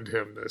just sent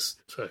him this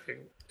fucking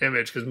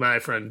image because my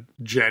friend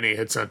Jenny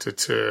had sent it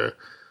to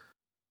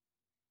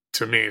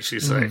me, and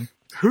she's like,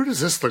 "Who does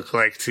this look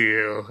like to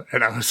you?"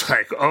 And I was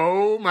like,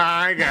 "Oh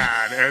my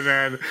god!" And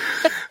then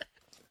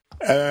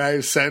I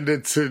send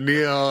it to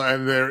Neil,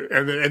 and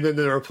then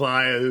the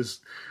reply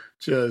is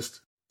just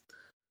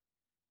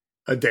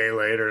a day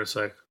later. It's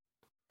like,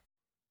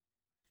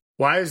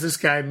 "Why is this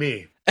guy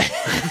me?"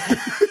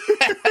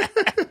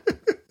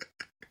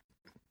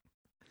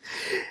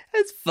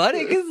 It's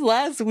funny because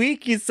last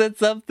week you said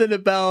something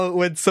about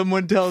when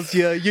someone tells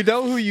you, you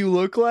know who you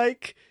look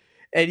like,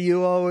 and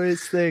you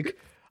always think,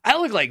 I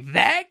look like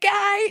that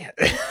guy.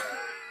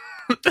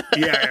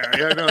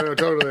 yeah, no,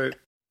 totally.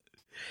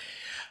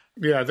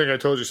 Yeah, I think I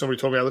told you. Somebody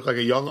told me I look like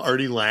a young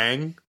Artie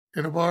Lang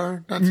in a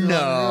bar. Not too long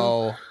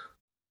ago.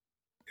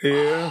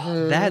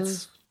 Yeah,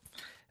 that's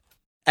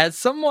as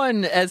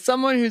someone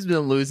who's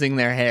been losing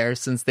their hair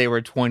since they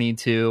were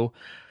 22.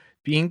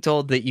 Being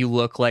told that you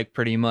look like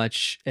pretty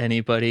much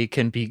anybody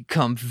can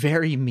become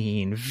very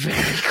mean very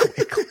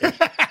quickly.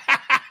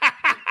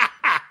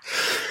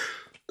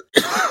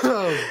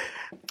 I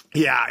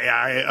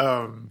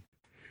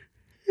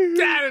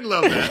didn't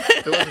love that.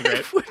 It wasn't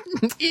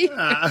great.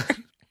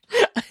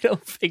 I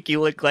don't think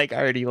you look like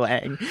Artie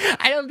Lang.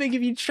 I don't think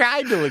if you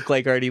tried to look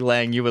like Artie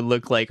Lang, you would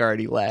look like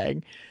Artie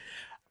Lang.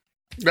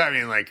 I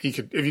mean, like, you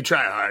could, if you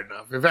try hard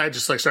enough. If I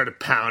just like started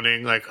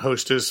pounding like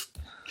Hostess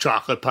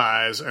chocolate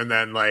pies and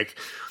then like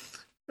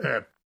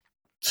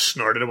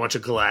snorted a bunch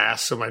of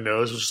glass so my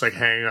nose was just like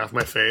hanging off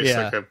my face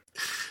like a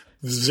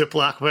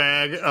Ziploc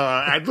bag,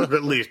 I'd look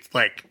at least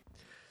like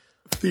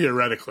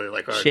theoretically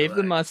like Artie shave Lang.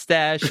 the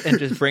mustache and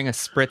just bring a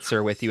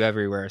spritzer with you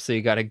everywhere so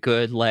you got a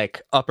good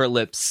like upper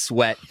lip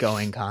sweat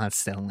going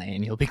constantly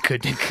and you'll be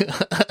good to go.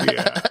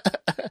 Yeah.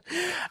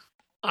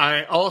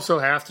 I also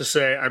have to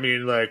say, I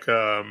mean, like,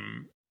 yeah,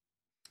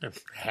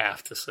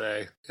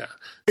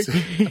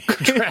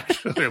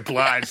 contractually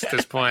obliged at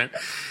this point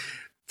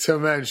to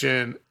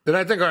mention that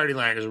I think Artie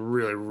Lang is a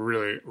really,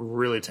 really,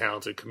 really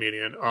talented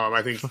comedian.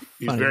 I think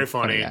he's very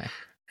funny,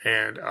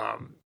 and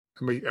I'm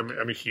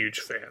a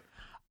huge fan.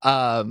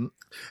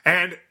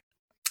 And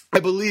I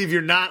believe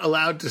you're not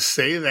allowed to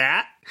say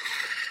that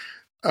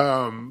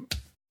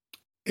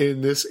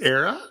in this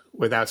era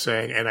without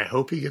saying, and I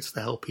hope he gets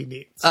the help he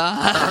needs.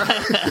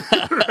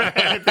 Right?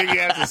 I think you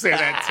have to say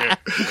that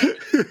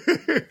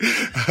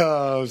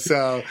too.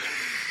 So,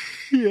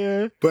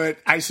 yeah. But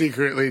I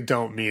secretly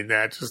don't mean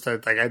that. Just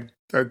that, like,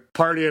 a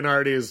party and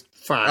Artie is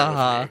fine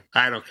with me.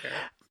 I don't care.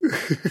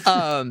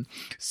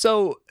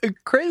 So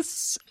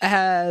Chris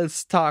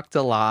has talked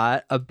a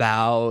lot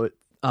about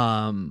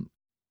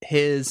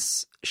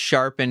his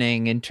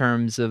sharpening in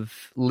terms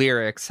of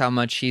lyrics, how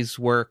much he's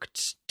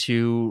worked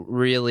to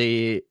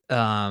really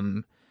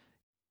hone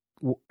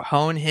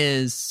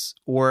his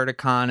word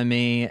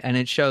economy, and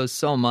it shows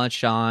so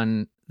much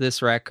on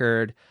this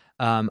record.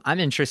 I'm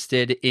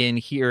interested in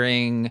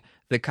hearing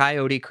the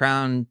Coyote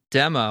Crown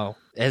demo.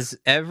 Is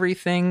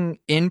everything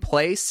in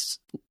place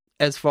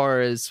as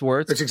far as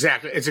words? It's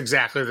exactly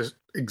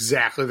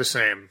the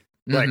same.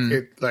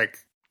 Like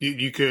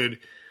you could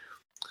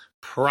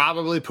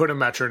probably put a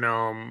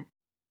metronome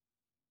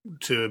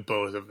to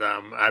both of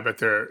them. I bet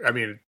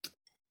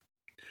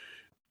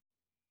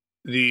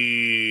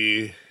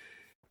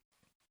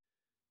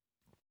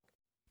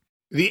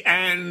the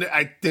end,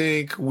 I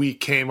think we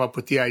came up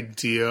with the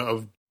idea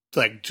of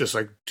just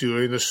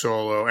doing the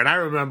solo. And I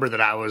remember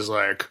that I was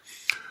like,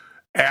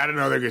 add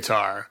another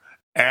guitar,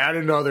 add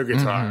another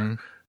guitar,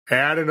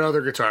 add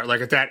another guitar.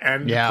 Like at that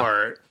end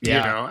part, you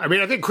know. I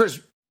mean, I think Chris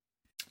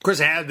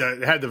had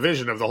the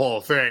vision of the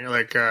whole thing.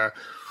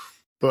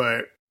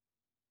 But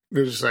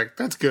they're just like,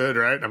 that's good,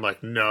 right? And I'm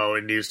like, no,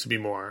 it needs to be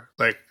more.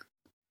 Like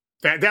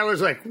that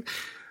was like,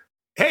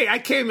 hey, I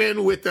came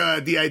in with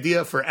the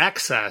idea for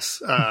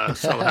excess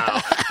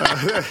somehow.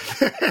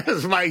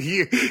 That's my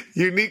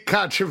unique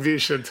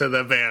contribution to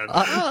the band.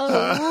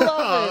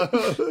 I love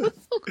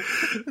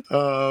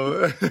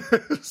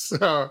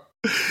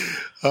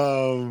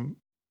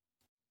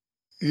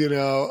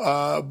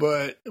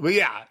it. But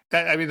yeah,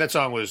 that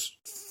song was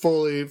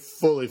fully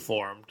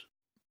formed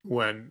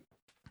when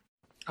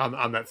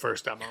on that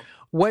first demo.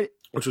 Which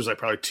was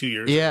probably 2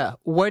 years ago. Yeah.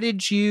 What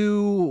did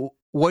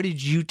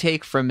you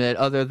take from it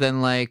other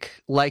than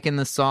liking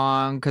the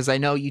song? Because I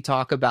know you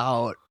talk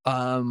about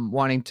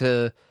wanting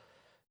to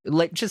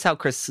just how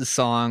Chris's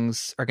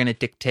songs are going to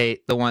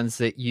dictate the ones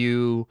that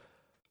you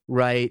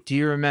write. Do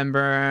you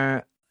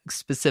remember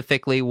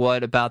specifically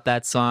what about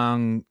that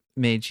song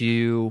made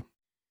you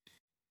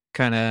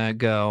kind of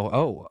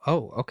go,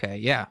 oh, okay,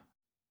 yeah,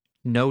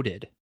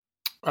 noted?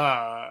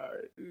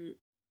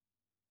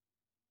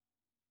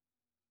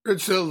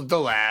 It's the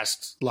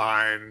last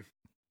line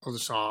of the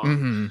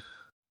song.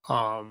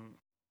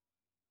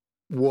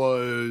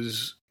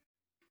 Was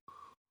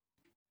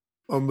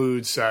a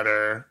mood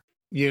setter,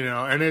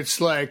 and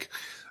it's like,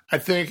 I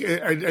think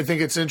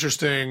it's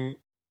interesting.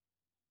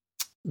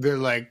 They're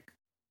like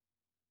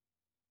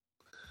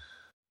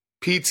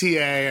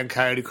PTA and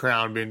Coyote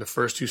Crown being the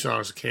first two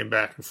songs that came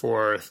back and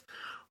forth,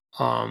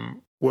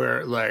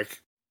 where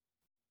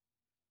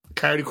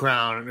Coyote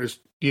Crown is,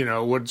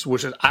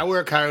 which is, I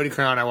wear a Coyote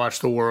Crown, I watch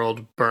the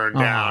world burn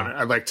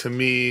down. To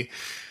me,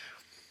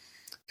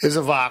 is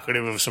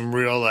evocative of some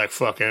real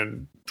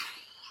fucking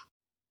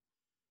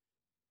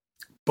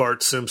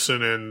Bart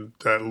Simpson and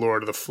that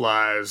Lord of the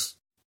Flies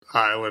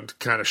island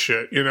kind of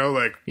shit,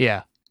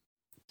 yeah,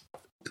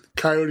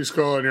 coyote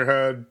skull on your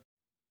head,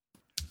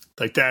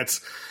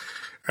 that's,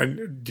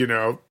 and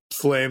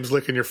flames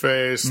licking your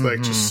face,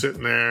 just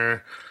sitting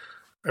there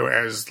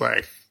as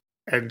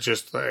and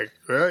just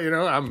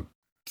well, I'm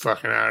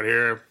fucking out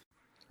here.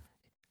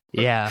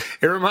 Yeah.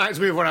 It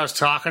reminds me of when I was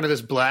talking to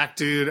this black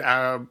dude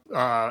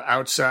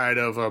outside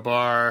of a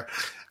bar,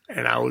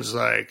 and I was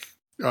like,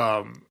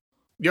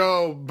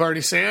 yo,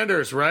 Bernie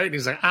Sanders, right? And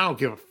he's like, I don't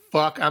give a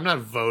fuck. I'm not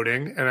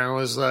voting. And I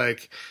was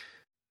like,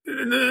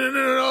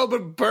 no,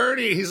 but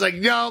Bernie. He's like,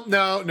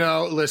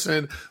 no,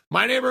 listen,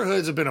 my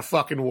neighborhoods have been a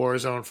fucking war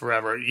zone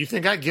forever. You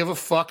think I give a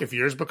fuck if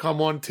yours become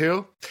one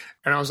too?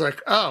 And I was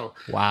like, oh.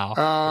 Wow.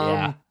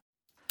 Yeah.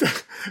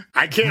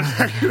 I can't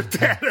argue with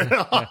that at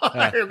all.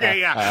 Okay,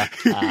 yeah.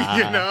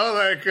 I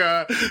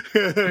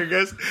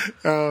guess.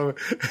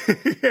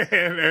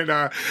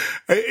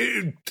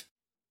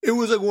 It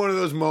was one of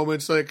those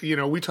moments,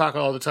 we talk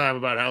all the time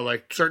about how,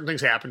 certain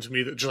things happen to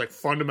me that just,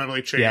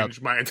 fundamentally change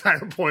my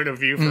entire point of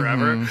view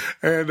forever.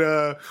 And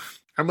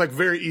I'm,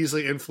 very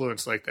easily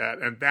influenced like that.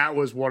 And that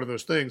was one of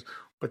those things.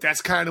 But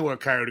that's kind of what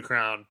Coyote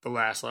Crown, the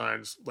last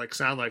lines,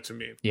 sound like to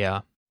me.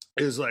 Yeah.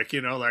 Is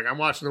I'm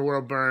watching the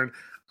world burn.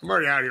 I'm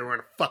already out here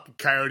wearing a fucking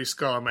coyote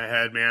skull on my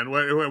head, man.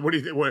 What do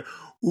you think? What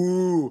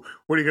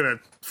are you gonna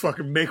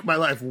fucking make my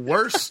life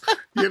worse?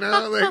 It's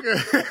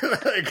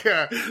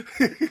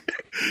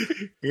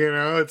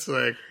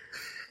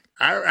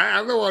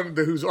I'm the one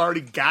who's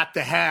already got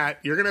the hat.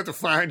 You're gonna have to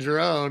find your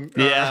own.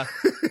 Yeah.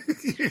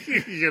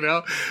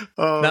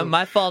 Not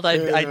my fault.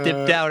 I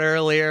dipped out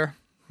earlier.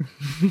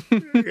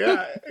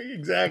 Yeah,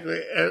 exactly.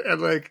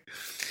 And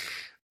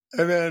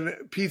then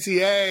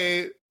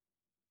PTA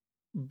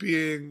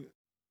being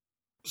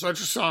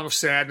such a song of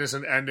sadness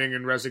and ending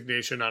and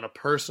resignation on a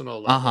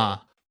personal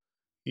level.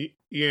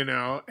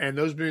 And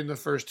those being the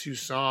first two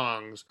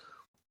songs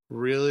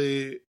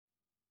really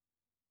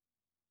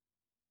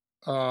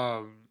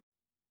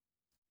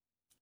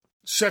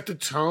set the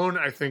tone,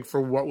 I think,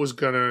 for what was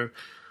gonna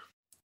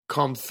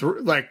come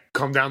through,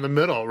 come down the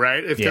middle,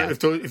 right? If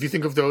you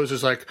think of those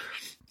as the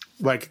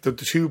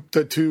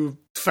two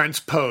fence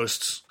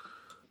posts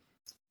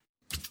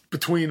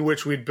between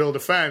which we'd build a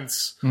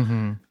fence.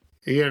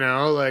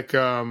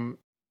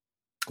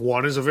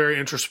 One is a very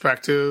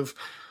introspective,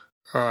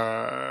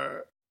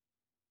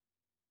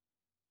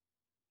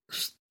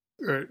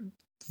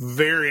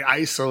 very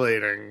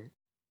isolating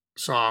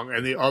song,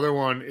 and the other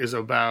one is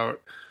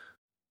about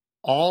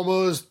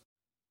almost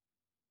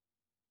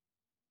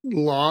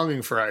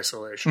longing for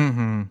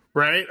isolation,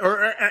 right?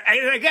 Or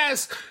I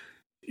guess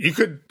you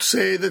could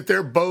say that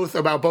they're both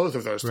about both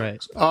of those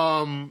things.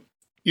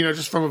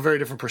 just from a very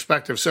different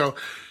perspective. So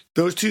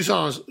those two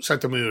songs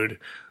set the mood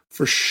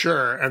for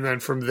sure. And then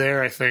from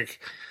there, I think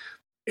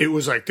it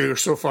was like they were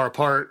so far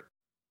apart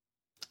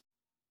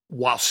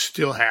while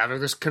still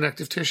having this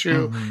connective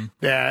tissue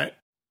that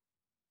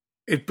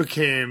it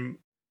became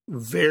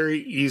very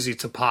easy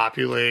to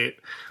populate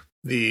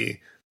the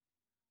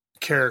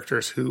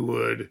characters who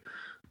would,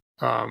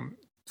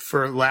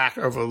 for lack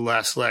of a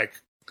less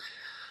like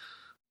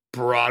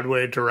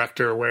Broadway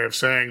director way of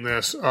saying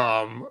this,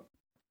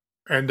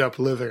 end up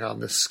living on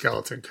this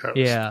skeleton coast.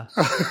 Yeah.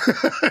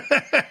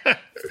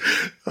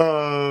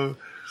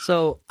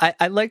 So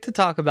I'd like to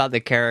talk about the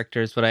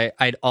characters, but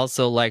I'd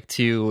also like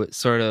to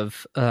sort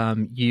of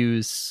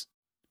use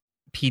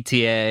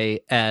PTA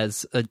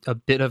as a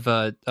bit of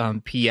a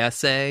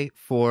PSA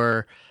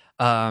for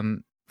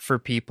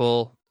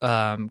people,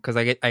 because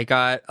I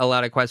got a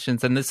lot of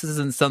questions, and this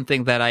isn't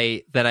something that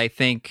I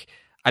think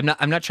I'm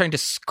not trying to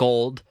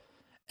scold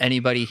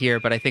anybody here,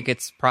 but I think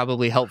it's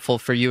probably helpful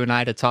for you and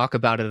I to talk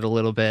about it a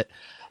little bit.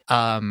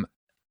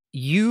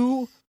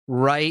 You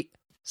write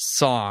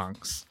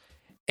songs,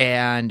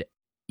 and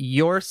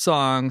your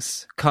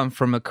songs come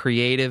from a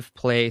creative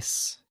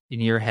place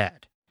in your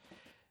head.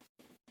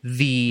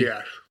 The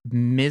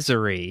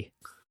misery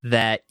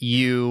that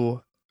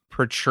you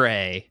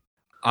portray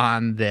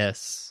on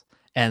this,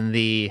 and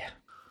I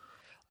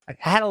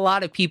had a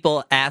lot of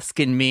people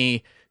asking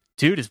me,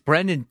 dude, is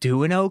Brendan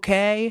doing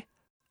okay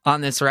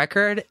on this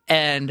record?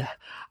 And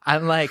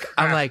I'm like,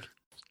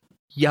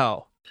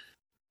 yo,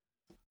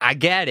 I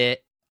get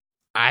it.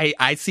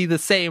 I see the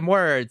same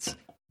words,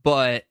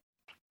 but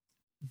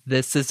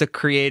this is a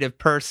creative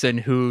person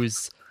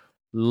who's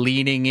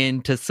leaning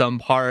into some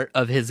part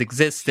of his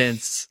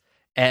existence,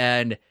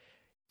 and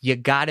you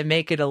got to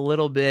make it a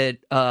little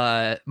bit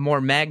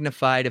more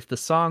magnified if the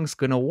song's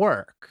going to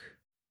work.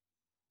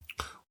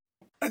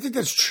 I think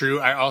that's true.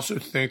 I also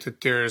think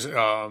that there's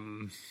a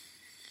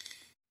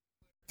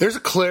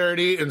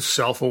clarity and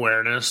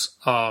self-awareness,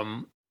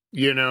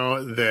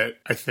 that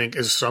I think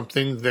is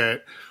something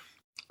that,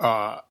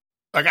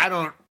 like, I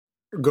don't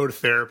go to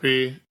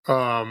therapy,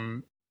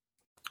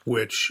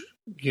 which,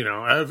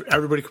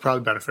 everybody could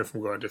probably benefit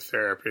from going to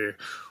therapy,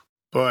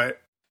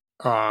 but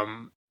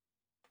I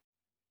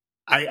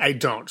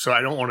don't. So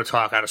I don't want to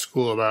talk out of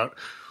school about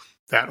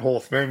that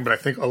whole thing, but I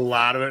think a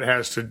lot of it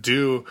has to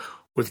do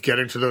with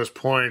getting to those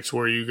points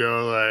where you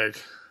go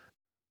like,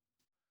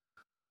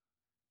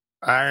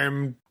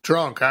 I'm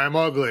drunk, I'm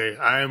ugly,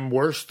 I'm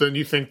worse than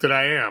you think that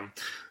I am.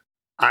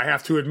 I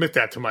have to admit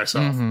that to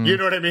myself. You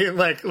know what I mean?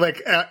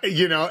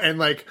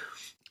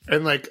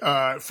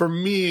 For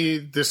me,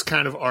 this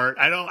kind of art,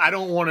 I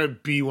don't want to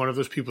be one of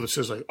those people that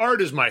says like art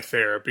is my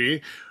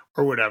therapy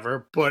or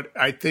whatever, but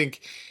I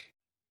think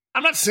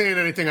I'm not saying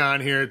anything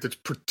on here that's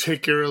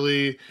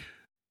particularly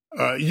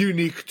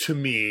unique to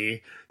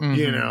me.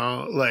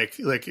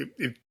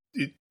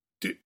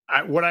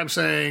 What I'm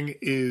saying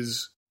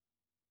is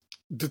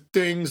the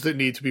things that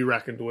need to be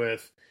reckoned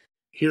with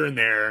here and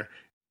there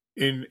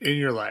in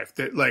your life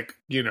that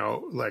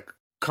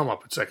come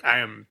up. It's like, I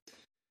am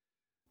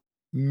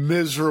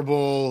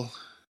miserable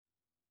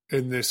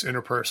in this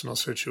interpersonal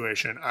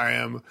situation. I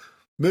am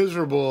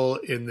miserable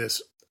in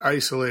this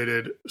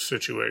isolated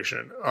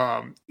situation.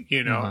 And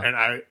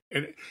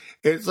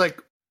it's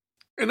like,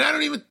 and I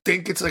don't even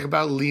think it's like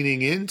about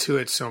leaning into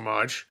it so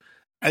much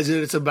as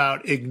it's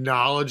about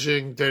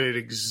acknowledging that it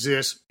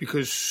exists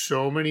because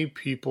so many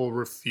people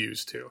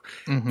refuse to.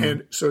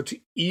 And so to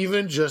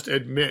even just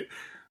admit,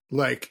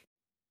 I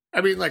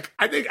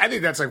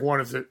think that's like one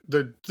of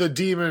the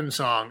Demon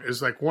song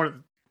is like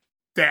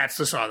that's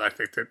the song I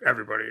think that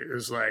everybody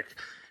is like,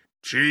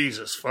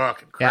 Jesus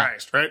fucking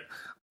Christ, right?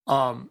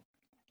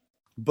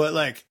 But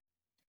like,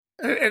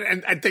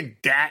 and I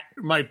think that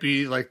might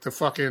be like the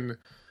fucking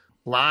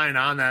line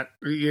on that,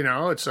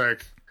 it's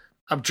like,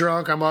 I'm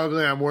drunk, I'm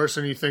ugly, I'm worse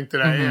than you think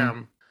that I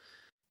am.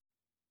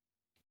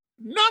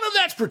 None of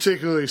that's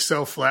particularly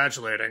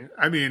self-flagellating.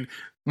 I mean,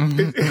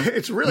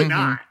 it's really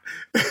not.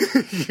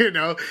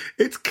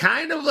 It's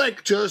kind of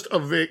like just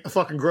a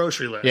fucking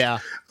grocery list. Yeah.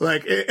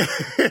 Like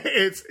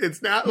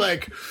it's not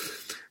like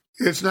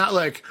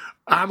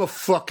I'm a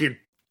fucking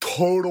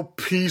total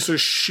piece of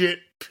shit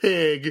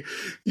pig,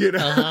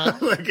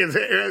 like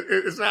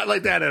it's not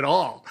like that at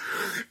all.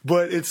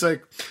 But it's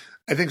like,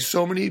 I think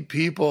so many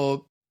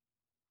people,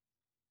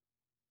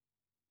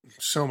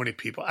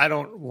 I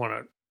don't want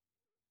to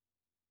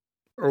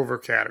over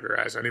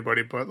categorize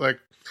anybody, but like,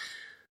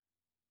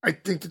 I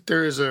think that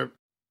there is a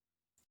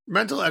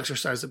mental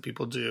exercise that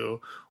people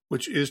do,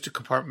 which is to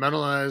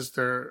compartmentalize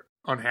their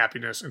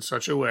unhappiness in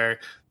such a way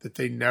that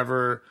they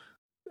never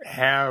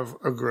have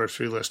a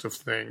grocery list of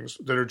things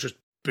that are just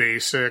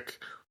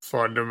basic,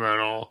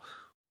 fundamental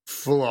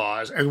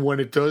flaws. And when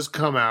it does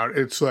come out,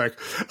 it's like,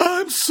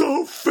 I'm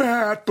so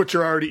fat, but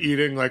you're already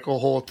eating like a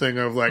whole thing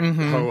of like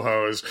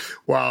ho-hos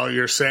while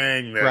you're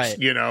saying this, right.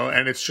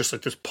 And it's just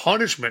like this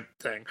punishment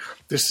thing,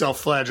 this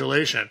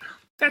self-flagellation.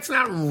 That's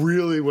not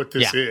really what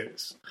this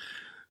is.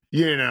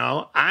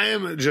 I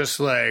am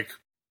just like,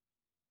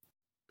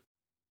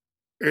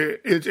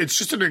 it's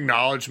just an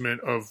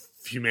acknowledgement of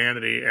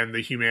humanity and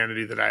the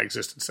humanity that I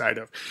exist inside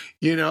of,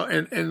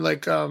 and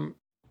like,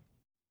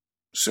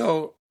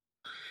 so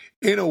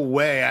in a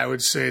way, I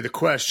would say the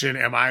question,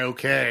 am I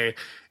okay,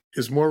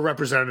 is more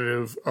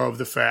representative of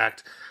the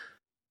fact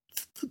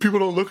that people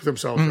don't look at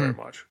themselves very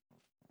much.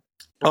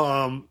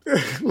 Not,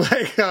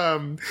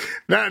 and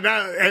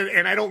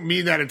I don't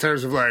mean that in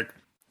terms of like,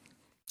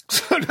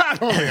 so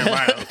not only am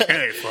I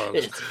okay,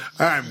 folks,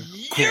 I'm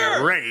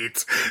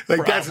great.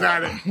 Like, that's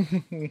not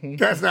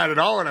at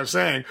all what I'm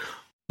saying.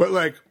 But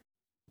like,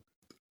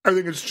 I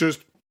think it's just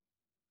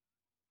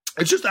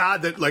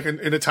odd that like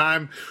in a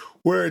time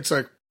where it's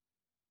like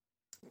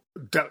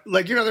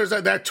there's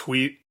that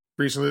tweet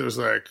recently that was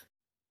like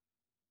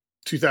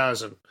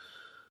 2000,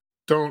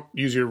 don't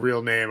use your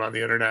real name on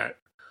the internet.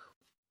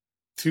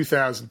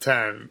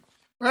 2010,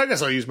 I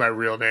guess I'll use my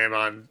real name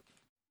on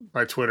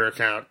my Twitter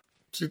account.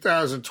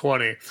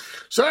 2020.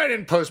 So I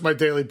didn't post my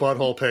daily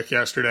butthole pic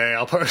yesterday.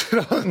 I'll post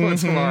it on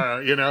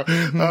tomorrow,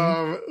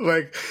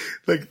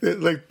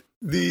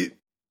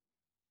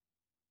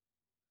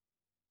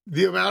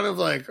 the amount of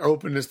like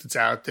openness that's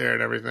out there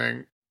and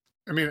everything.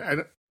 I mean,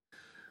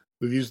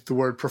 we've used the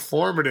word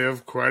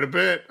performative quite a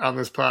bit on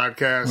this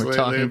podcast We're lately,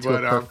 talking to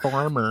but a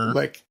performer.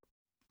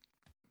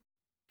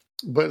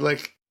 But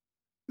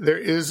there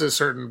is a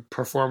certain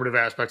performative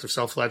aspect of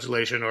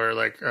self-flagellation or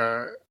like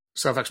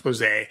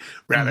self-expose,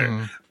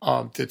 rather,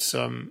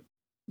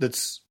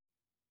 that's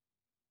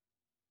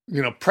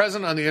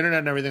present on the internet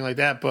and everything like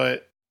that.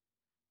 But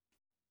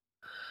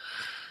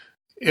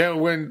yeah,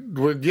 when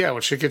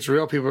shit gets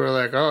real, people are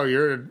like, "Oh,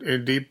 you're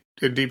in deep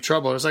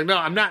trouble." It's like, no,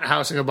 I'm not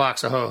housing a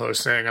box of ho-hos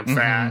saying I'm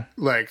fat,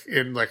 like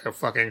in like a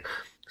fucking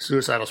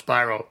suicidal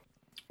spiral.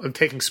 I'm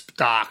taking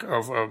stock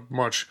of a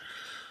much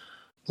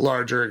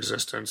larger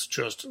existence,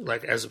 just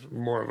like as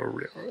more of a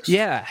realist.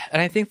 Yeah,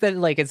 and I think that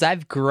like as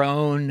I've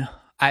grown,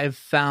 I've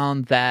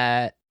found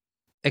that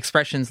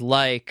expressions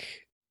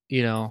like,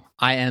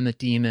 I am a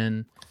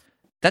demon,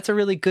 that's a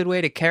really good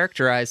way to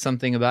characterize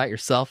something about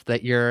yourself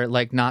that you're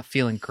like not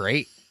feeling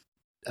great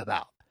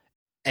about.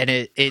 And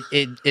it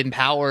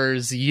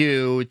empowers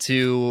you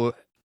to,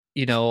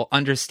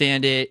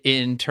 understand it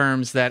in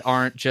terms that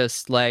aren't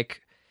just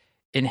like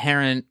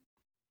inherent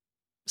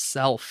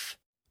self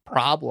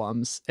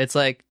problems. It's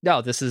like,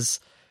 no, this is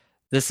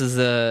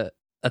a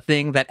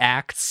thing that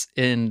acts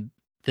in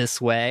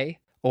this way,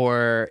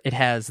 or it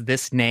has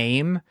this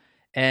name,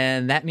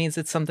 and that means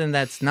it's something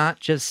that's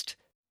not just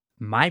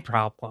my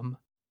problem.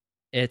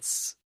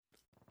 It's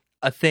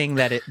a thing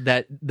that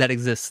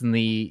exists in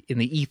the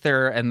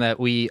ether, and that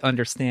we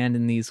understand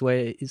in these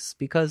ways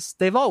because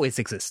they've always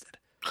existed.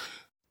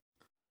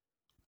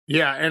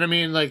 Yeah, and I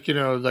mean, like,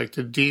 like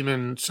the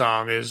Demon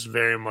song is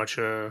very much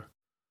a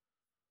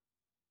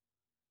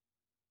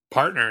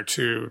partner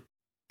to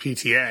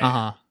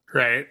PTA,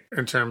 right?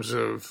 In terms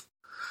of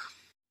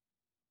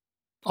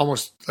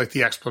almost like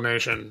the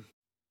explanation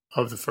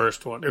of the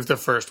first one. If the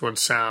first one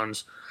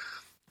sounds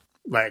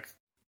like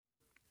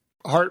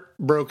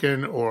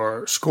heartbroken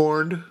or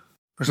scorned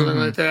or something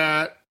like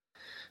that,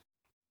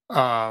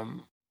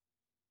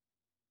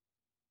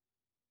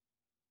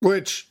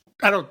 which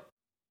I don't.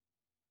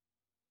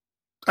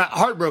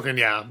 Heartbroken,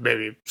 yeah,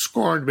 maybe.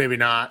 Scorned, maybe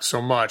not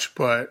so much.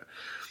 But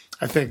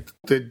I think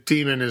the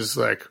Demon is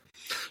like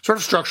sort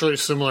of structurally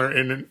similar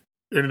in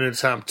an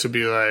attempt to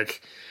be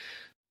like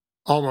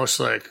almost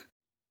like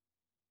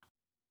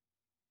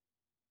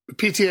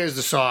PTA is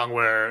the song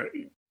where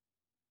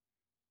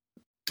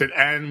that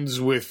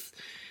ends with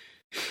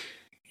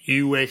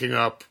you waking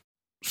up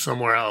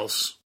somewhere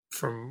else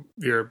from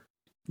your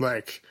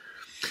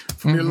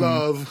your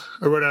love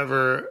or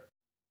whatever.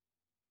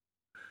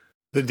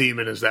 The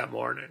Demon is that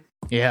morning.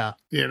 Yeah.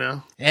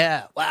 Yeah.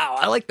 Wow.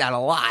 I like that a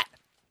lot.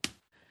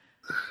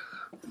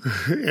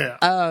 Yeah.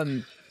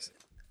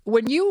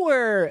 When you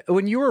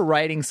were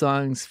writing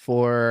songs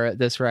for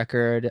this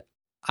record,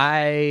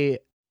 I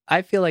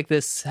feel like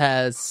this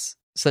has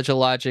such a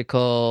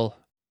logical,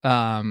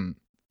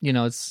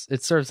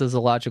 it serves as a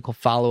logical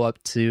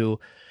follow-up to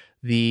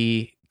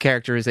the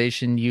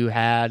characterization you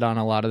had on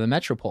a lot of the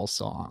Metropole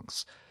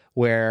songs,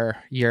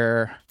 where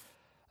you're,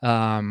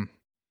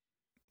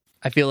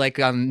 I feel like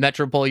on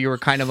Metropole you were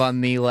kind of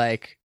on you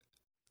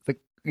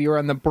were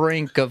on the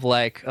brink of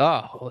like,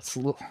 oh, it's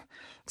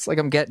like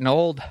I'm getting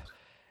old.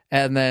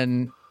 And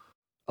then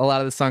a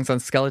lot of the songs on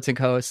Skeleton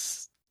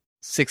Coast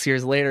 6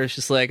 years later, it's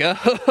just like,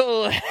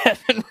 oh, I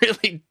haven't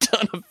really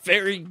done a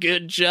very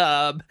good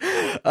job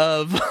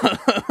of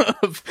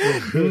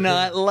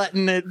not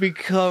letting it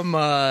become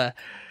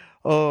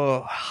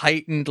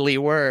heightenedly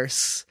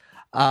worse.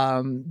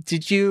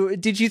 Did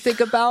you think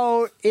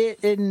about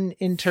it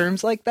in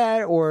terms like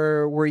that,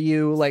 or were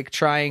you like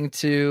trying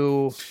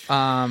to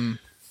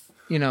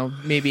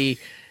maybe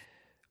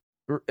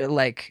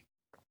like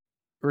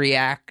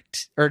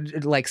react or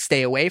like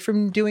stay away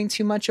from doing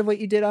too much of what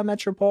you did on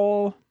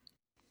Metropole?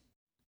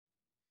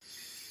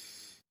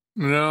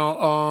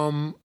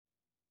 No,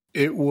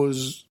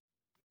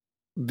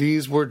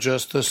 these were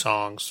just the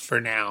songs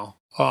for now.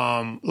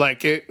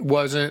 Like it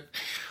wasn't,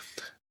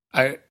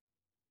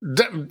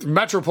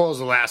 Metropole is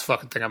the last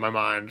fucking thing on my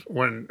mind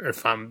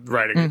if I'm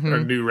writing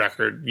a new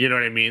record. You know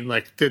what I mean?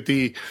 Like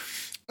this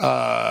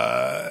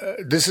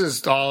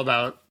is all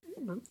about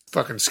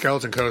fucking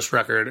Skeleton Coast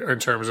record in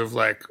terms of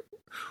like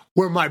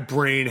where my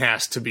brain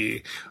has to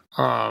be.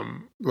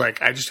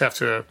 Like I just have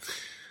to,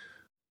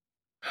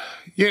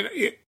 you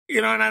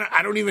know, and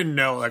I don't even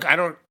know. Like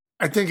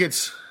I think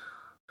it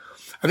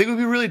would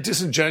be really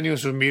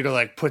disingenuous of me to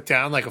like put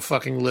down like a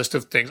fucking list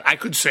of things. I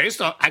could say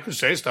stuff.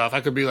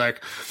 I could be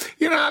like,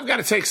 you know, I've got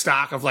to take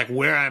stock of like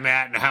where I'm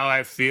at and how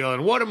I feel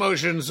and what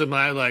emotions am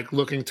I like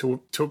looking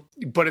to,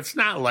 but it's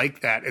not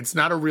like that. It's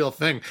not a real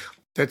thing.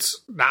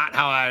 That's not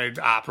how I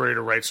operate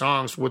or write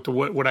songs.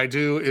 What I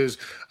do is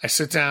I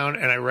sit down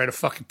and I write a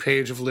fucking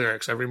page of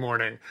lyrics every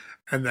morning.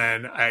 And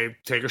then I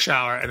take a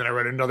shower and then I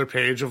write another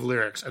page of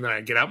lyrics. And then I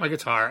get out my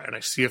guitar and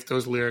I see if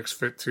those lyrics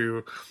fit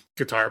to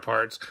guitar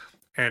parts.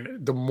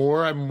 And the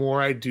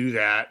more I do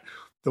that,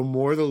 the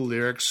more the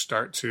lyrics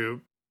start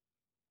to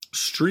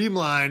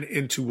streamline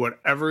into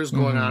whatever is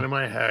going on in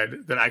my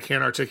head that I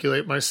can't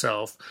articulate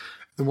myself.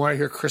 The more I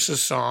hear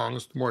Chris's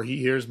songs, the more he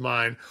hears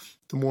mine,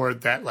 the more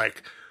that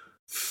like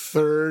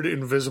third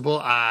invisible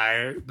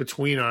eye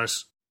between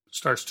us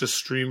starts to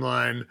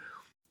streamline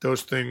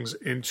those things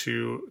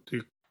into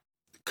the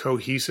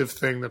cohesive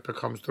thing that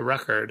becomes the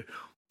record.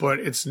 But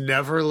it's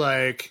never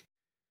like,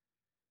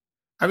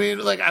 I mean,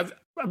 like I've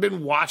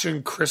been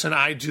watching Chris and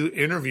I do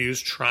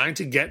interviews trying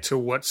to get to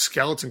what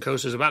Skeleton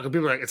Coast is about. Because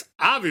people are like, it's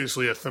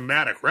obviously a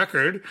thematic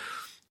record.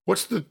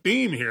 What's the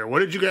theme here? What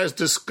did you guys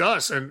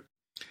discuss? And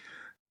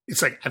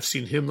it's like, I've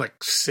seen him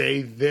like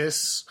say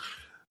this,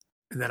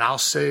 and then I'll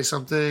say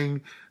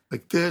something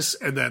like this.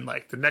 And then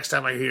like the next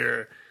time I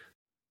hear,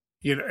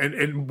 you know,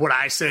 and what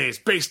I say is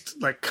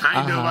based like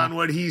kind of on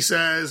what he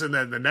says. And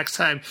then the next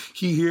time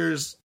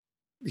he's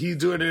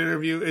doing an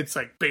interview, it's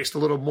like based a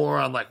little more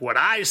on like what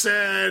I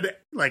said,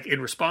 like in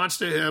response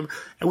to him.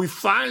 And we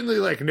finally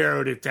like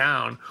narrowed it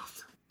down.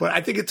 But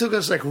I think it took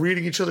us like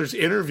reading each other's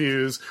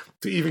interviews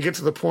to even get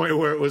to the point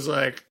where it was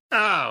like,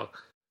 oh,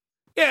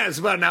 yeah, it's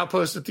about an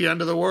outpost at the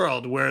end of the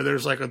world where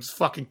there's like a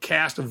fucking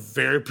cast of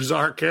very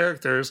bizarre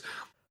characters,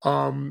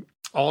 all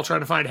trying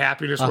to find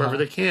happiness wherever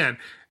they can.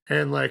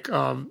 And like,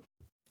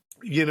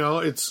 you know,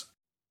 it's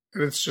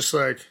just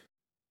like,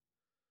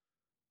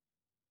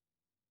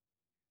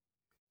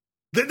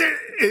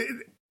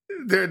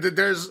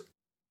 there's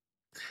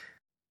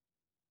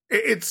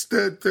it's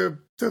the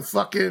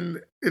fucking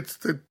it's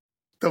the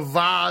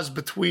vase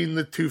between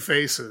the two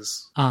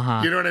faces. You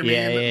know what I mean?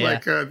 Yeah.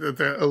 Like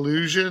the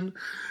illusion.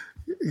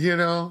 You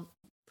know,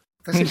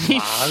 that's a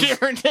vase.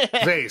 Sure did.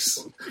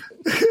 Vase.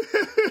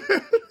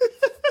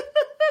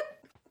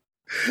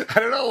 I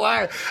don't know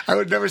why I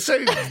would never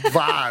say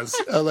vase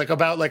like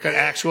about like an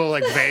actual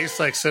like vase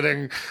like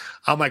sitting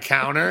on my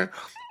counter.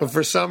 But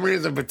for some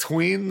reason,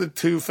 between the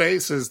two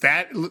faces,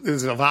 that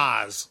is a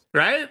vase,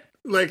 right?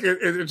 Like,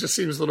 it just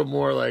seems a little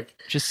more like...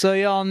 Just so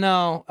y'all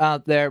know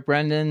out there,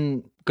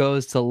 Brendan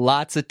goes to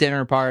lots of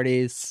dinner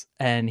parties,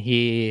 and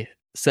he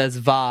says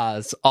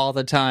vase all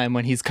the time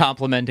when he's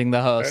complimenting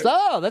the host.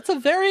 Right? Oh, that's a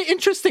very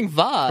interesting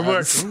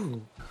vase.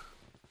 I'm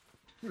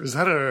like, is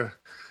that a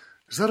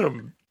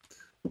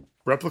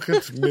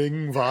replicant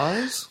Ming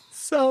vase?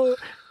 So...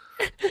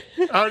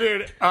 Oh,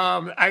 dude,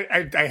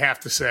 I have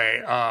to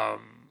say...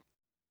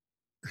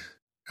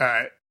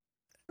 I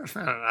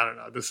don't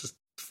know. This is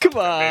come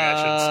on. Maybe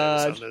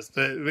I shouldn't say this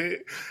on this.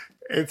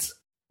 It's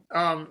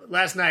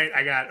last night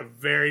I got a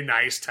very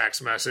nice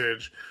text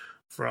message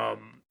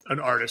from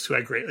an artist who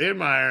I greatly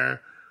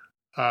admire,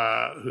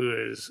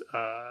 who is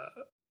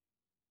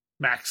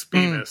Max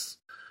Bemis,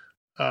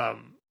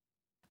 from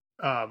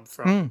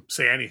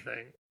Say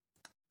Anything,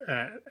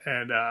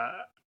 and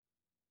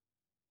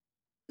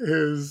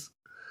his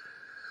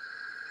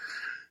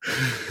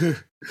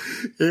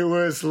it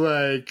was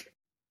like.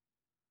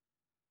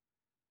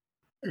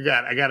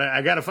 I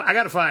gotta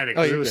find it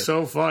because it was good.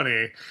 So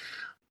funny.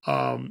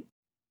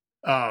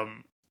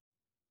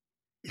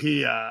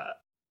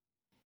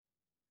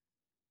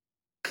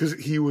 Because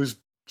he was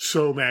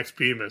so Max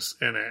Bemis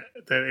in it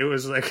that it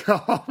was like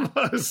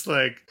almost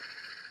like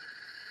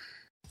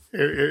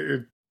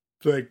it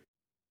like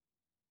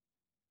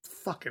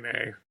fucking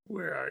A.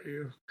 Where are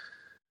you?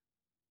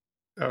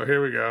 Oh,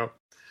 here we go.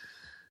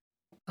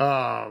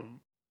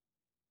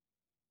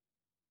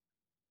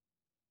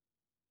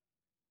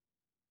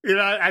 You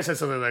know, I said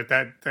something like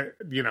that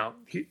you know,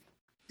 he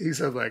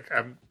said, like,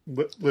 I'm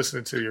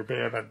listening to your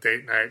band on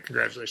date night.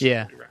 Congratulations.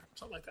 Yeah.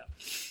 Something like that.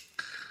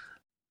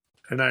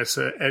 And I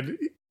said,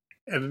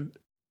 and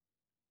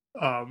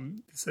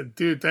he said,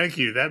 dude, thank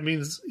you. That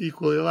means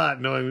equally a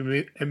lot. Knowing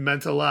it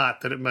meant a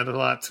lot, that it meant a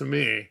lot to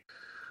me.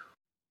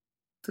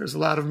 There's a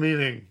lot of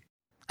meaning.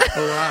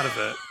 A lot of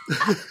it.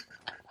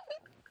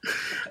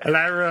 And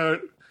I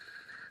wrote,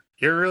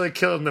 you're really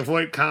killing the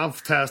Voight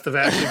Kampf test of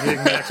actually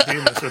being Max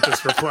Bemis with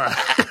this reply.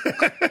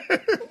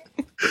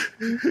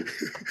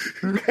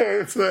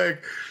 It's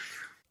like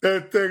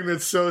that thing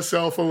that's so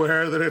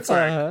self-aware that it's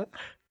like,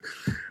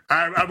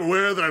 I'm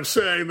aware that I'm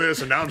saying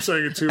this, and now I'm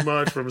saying it too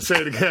much, but I'm going to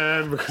say it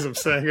again because I'm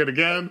saying it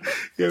again.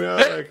 You know,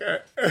 like...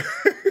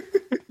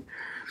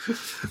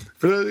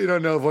 For those who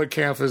don't know, Voight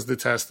Kampff is the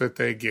test that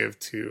they give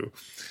to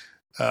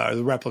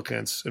the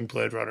replicants in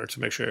Blade Runner to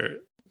make sure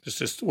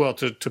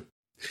to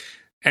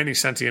any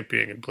sentient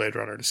being in Blade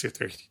Runner to see if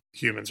they're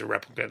humans or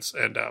replicants.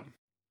 And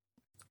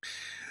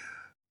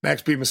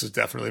Max Bemis is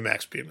definitely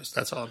Max Bemis.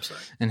 That's all I'm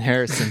saying. And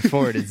Harrison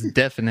Ford is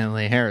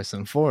definitely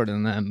Harrison Ford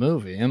in that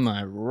movie. Am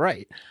I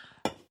right?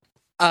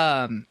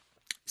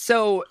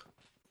 So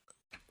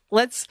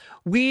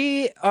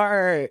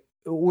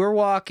we're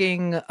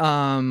walking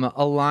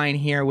a line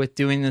here with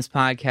doing this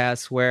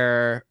podcast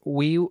where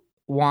we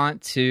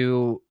want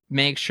to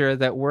make sure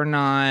that we're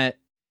not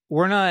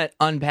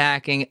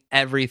unpacking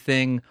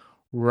everything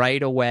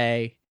right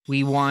away.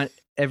 We want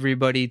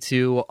everybody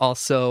to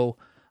also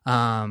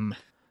and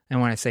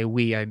when I say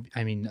we, I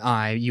mean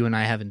you and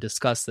I haven't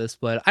discussed this,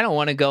 but I don't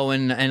want to go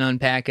and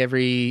unpack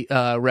every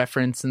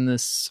reference in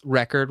this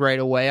record right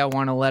away. I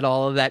want to let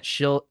all of that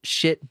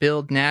shit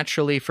build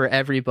naturally for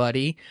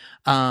everybody.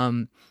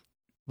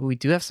 We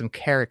do have some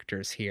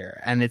characters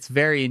here, and it's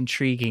very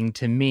intriguing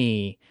to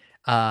me,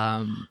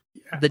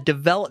 the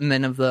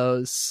development of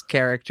those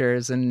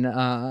characters, and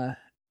anything.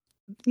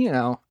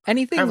 I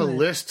have a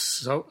list.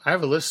 So I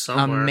have a list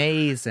somewhere.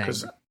 Amazing.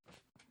 'Cause,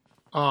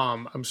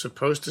 I'm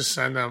supposed to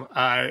send them.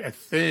 I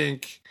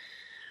think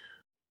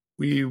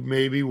we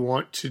maybe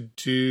want to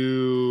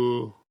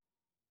do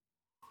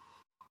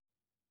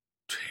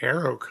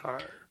tarot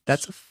cards.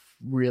 That's a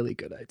really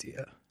good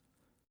idea.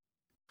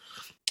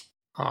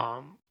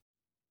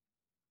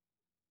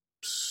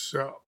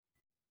 So,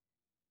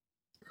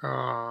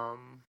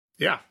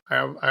 yeah,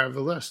 I have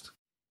the list.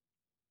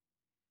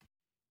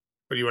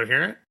 But you want to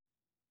hear it?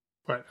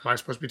 What, am I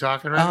supposed to be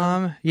talking right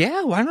now?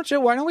 Yeah. Why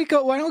don't we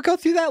go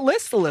through that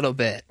list a little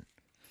bit?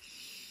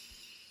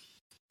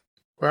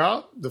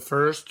 Well, the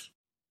first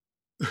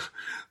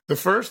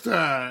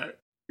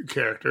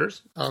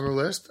characters on the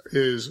list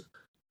is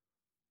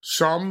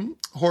some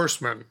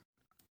horseman.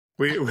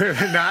 We're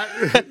not.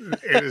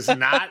 It is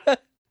not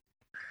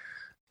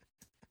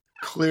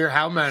clear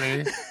how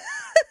many.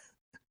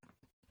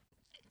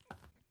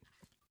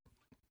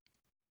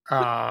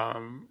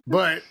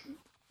 But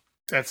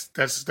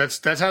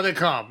that's how they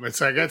come.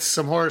 It's like it's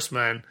some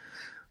horsemen,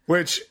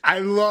 which I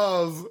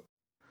love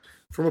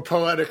from a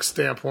poetic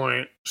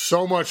standpoint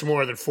so much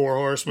more than four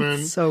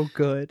horsemen. It's so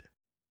good.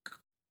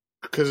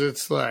 Because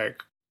it's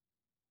like,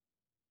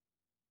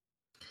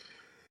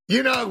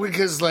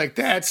 because like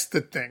that's the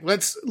thing.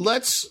 Let's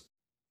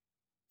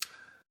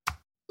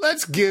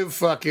give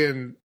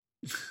fucking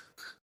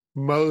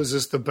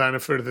Moses the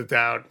benefit of the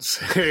doubt and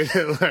say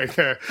that like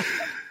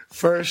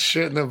first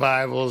shit in the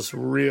Bible is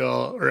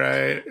real,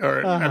 right?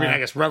 Or I mean, I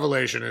guess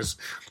Revelation is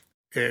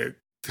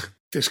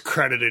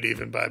discredited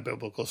even by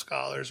biblical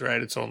scholars,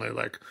 right? It's only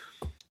like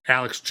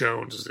Alex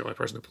Jones is the only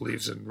person that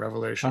believes in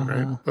Revelation,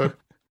 right? But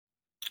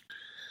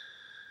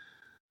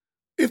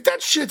if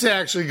that shit's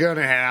actually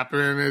gonna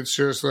happen, it's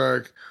just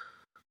like,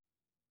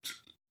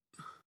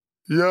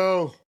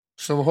 yo,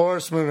 some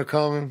horsemen are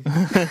coming.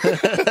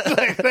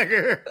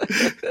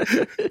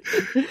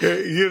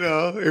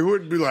 It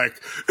wouldn't be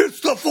like,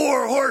 it's the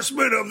four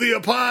horsemen of the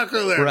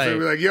apocalypse. Right. It'd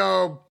be like,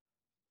 yo,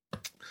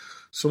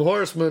 some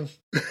horsemen.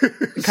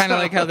 Kind of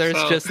like how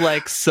there's just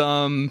like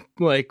some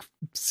like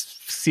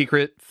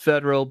secret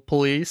federal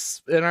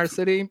police in our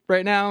city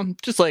right now.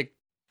 Just like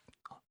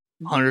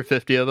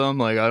 150 of them.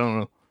 Like, I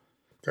don't know.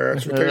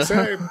 That's what they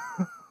say.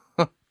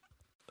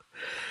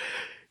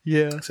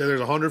 Yeah. So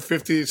there's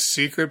 150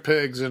 secret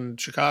pigs in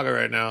Chicago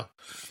right now.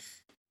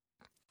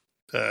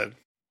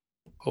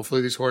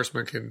 Hopefully these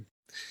horsemen can.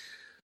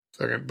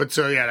 But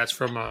so yeah, that's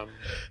from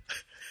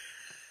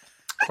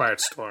Quiet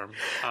Storm,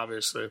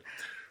 obviously.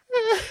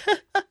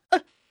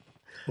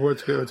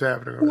 What's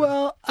happening?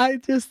 Well, I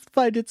just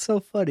find it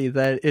so funny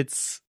that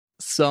it's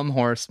some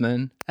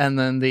horsemen, and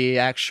then the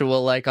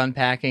actual like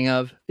unpacking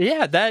of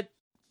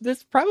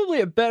that's probably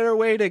a better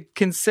way to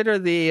consider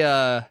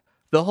the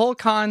whole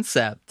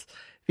concept.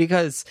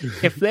 Because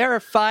if there are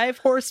 5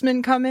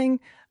 horsemen coming,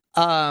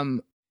 I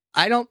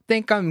don't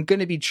think I'm going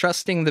to be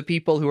trusting the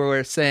people who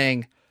are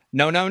saying,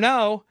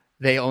 no,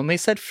 they only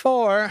said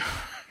 4.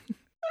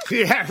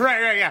 Yeah,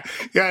 right, yeah.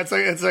 Yeah,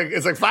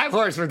 it's like 5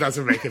 horsemen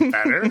doesn't make it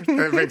better.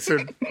 It makes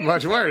it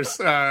much worse.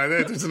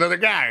 There's another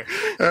guy.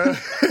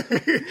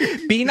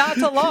 Be not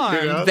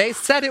alarmed. They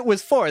said it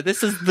was 4.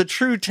 This is the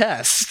true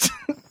test.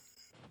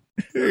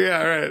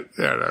 Yeah, right.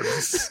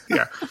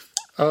 Yeah.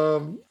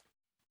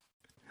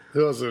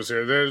 Who else is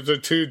here? There's the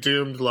 2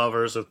 doomed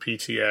lovers of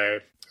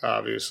PTA,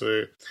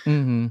 obviously.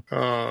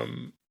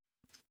 Mm-hmm.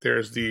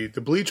 There's the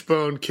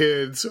Bleachbone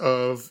kids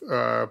of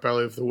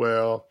Belly of the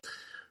Whale,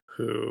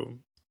 who,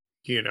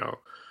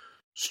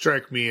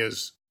 strike me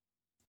as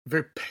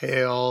very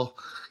pale,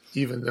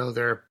 even though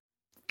they're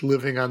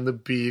living on the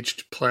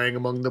beach, playing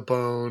among the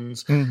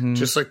bones. Mm-hmm.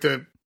 Just like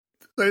they're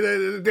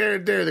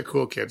the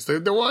cool kids. They're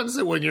the ones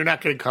that when you're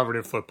not getting covered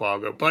in football,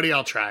 go, buddy,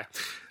 I'll try.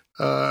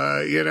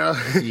 You know?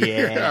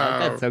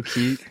 Yeah, that's so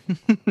cute.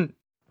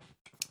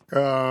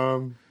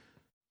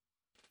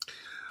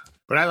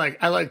 But I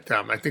like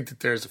them. I think that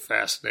there's a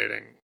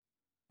fascinating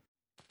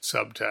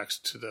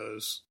subtext to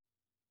those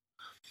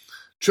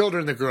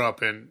children that grew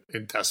up in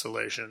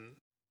desolation.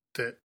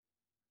 That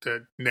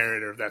the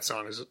narrator of that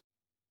song is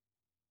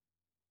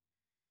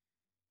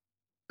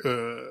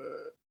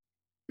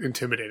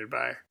intimidated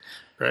by,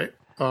 right?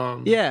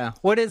 Yeah.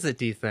 What is it,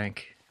 do you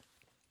think?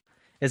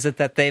 Is it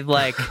that they've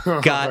like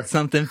got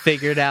something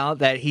figured out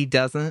that he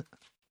doesn't?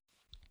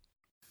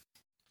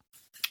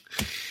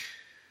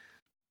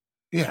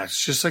 Yeah,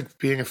 it's just like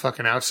being a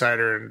fucking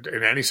outsider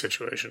in any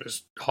situation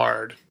is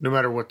hard, no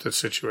matter what the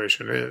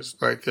situation is.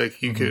 Like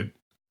you could,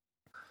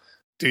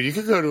 dude, you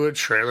could go to a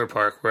trailer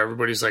park where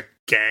everybody's like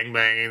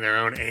gangbanging their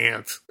own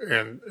aunt,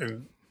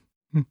 and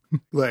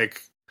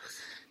like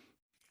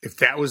if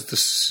that was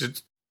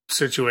the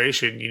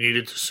situation you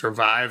needed to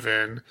survive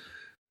in,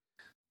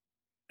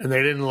 and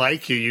they didn't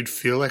like you, you'd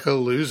feel like a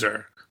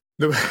loser.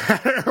 No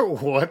matter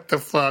what the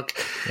fuck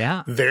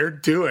they're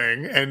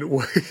doing, and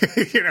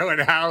you know,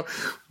 and how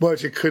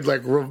much it could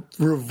like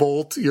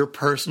revolt your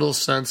personal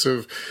sense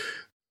of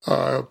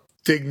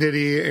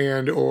dignity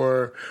and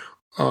or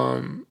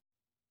you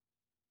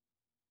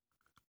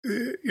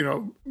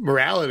know,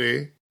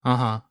 morality.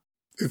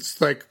 It's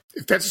like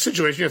if that's a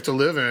situation you have to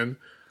live in,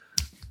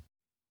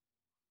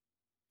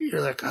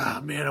 you're like,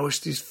 oh man, I wish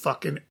these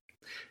fucking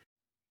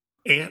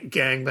ant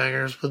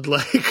gangbangers would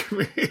like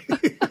me.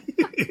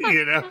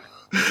 You know,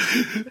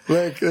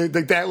 like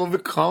that will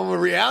become a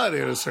reality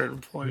at a certain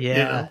point. Yeah,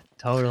 you know?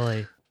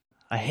 Totally.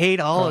 I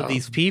hate all of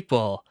these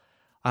people.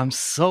 I'm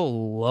so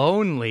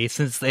lonely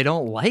since they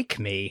don't like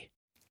me.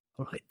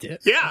 What do I do?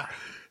 Yeah.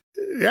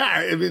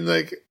 I mean,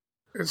 like,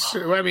 it's.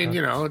 I mean,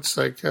 you know, it's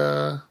like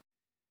we're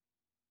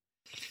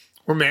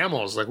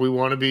mammals. Like, we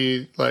want to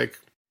be like,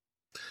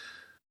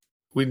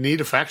 we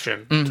need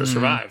affection to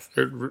survive.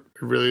 It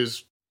really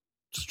is.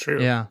 It's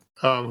true. Yeah.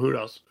 Who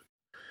else?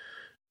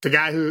 The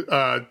guy who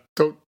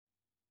the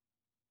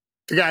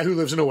guy who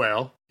lives in a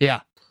whale.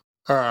 Yeah.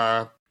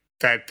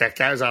 That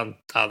guy's on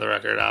the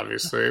record,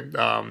 obviously.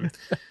 And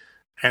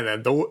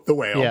then the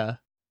whale.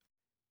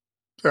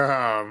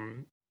 Yeah.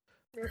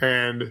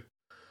 And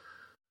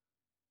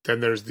then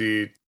there's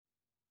the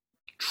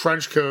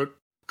trench coat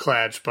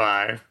clad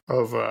spy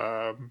of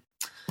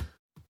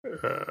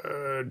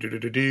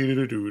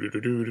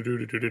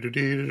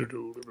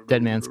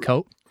Dead Man's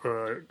Coat.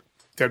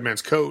 Dead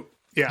Man's Coat.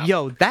 Yeah.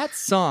 Yo, that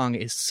song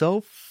is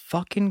so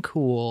fucking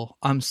cool.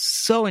 I'm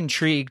so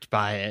intrigued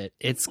by it.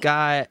 It's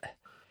got,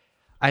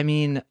 I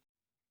mean,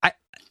 I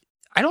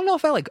don't know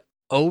if I like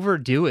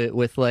overdo it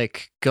with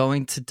like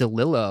going to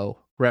DeLillo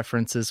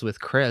references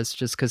with Chris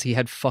just because he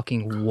had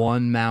fucking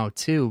one mouth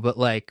too. But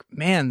like,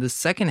 man, the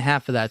second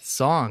half of that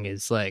song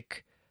is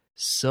like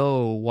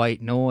so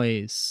white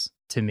noise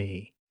to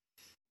me.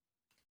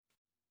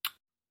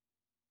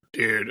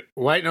 Dude,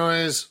 White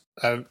Noise,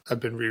 I've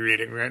been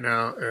rereading right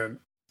now, and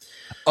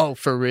oh,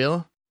 for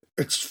real?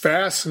 it's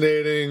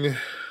fascinating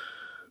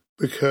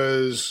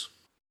because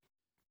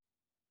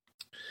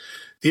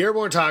the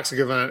airborne toxic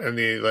event and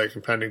the like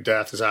impending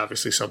death is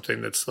obviously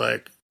something that's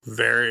like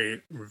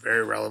very,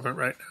 very relevant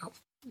right now.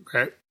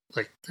 Right?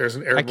 Like there's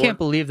an airborne. I can't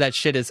believe that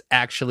shit is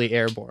actually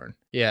airborne.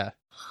 Yeah.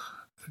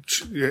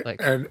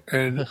 Like,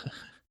 and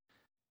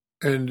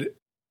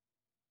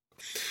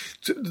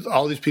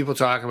all these people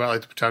talking about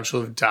like the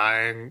potential of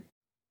dying.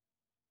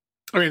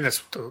 I mean, that's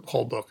what the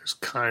whole book is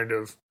kind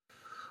of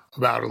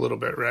about a little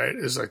bit, right?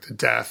 Is like the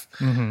death,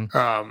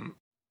 the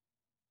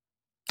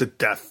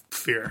death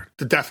fear,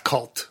 the death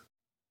cult,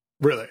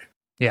 really.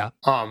 Yeah.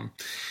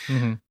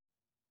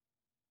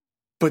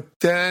 But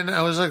then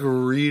I was like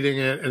reading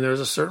it, and there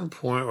was a certain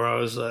point where I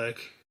was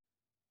like,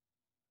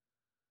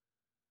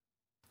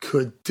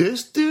 could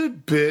this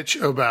dude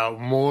bitch about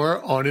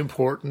more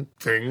unimportant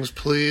things,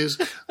 please?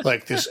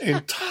 Like this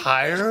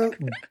entire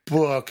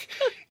book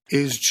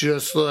is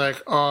just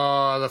like,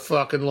 oh, the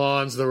fucking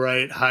lawn's the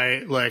right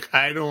height. Like,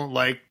 I don't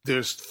like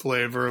this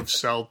flavor of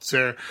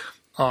seltzer.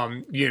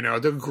 You know,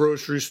 the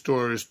grocery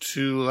store is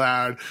too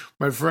loud.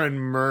 My friend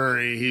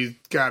Murray, he's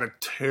got a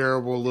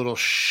terrible little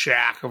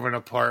shack of an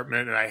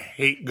apartment, and I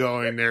hate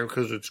going there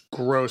because it's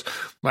gross.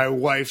 My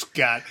wife's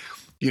got,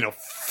 you know,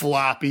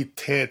 floppy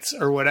tits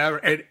or whatever.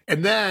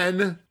 And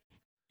then,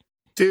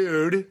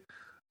 dude,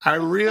 I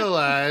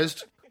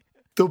realized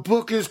the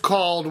book is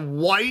called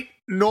White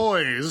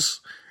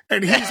Noise,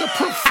 and he's a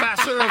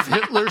professor of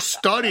Hitler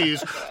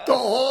studies. The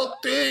whole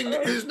thing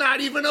is not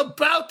even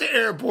about the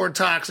airborne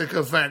toxic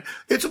event.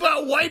 It's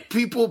about white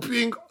people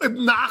being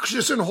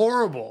obnoxious and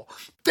horrible.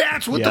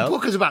 That's what the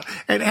book is about.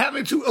 And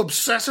having to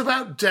obsess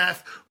about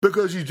death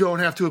because you don't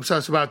have to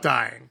obsess about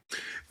dying.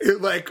 You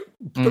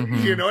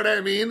know what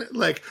I mean?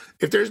 Like,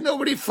 if there's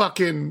nobody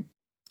fucking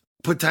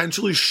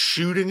potentially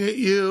shooting at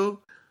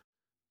you,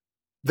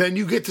 then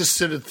you get to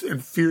sit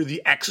and fear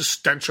the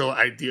existential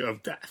idea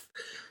of death.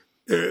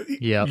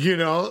 You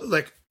know,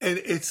 like, and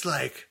it's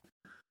like,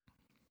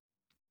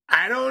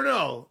 I don't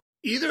know.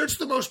 either it's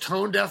the most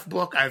tone deaf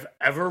book I've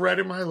ever read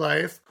in my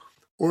life,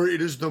 or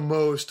it is the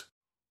most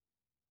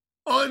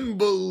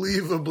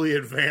unbelievably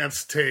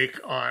advanced take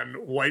on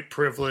white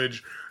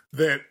privilege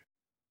that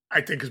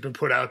I think has been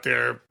put out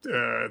there,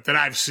 that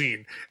I've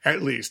seen,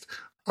 at least,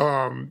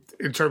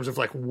 in terms of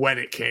like when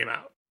it came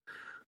out.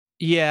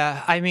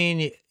 Yeah, I mean,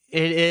 it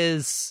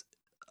is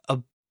a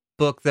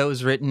book that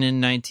was written in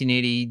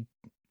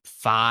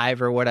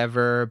 1985 or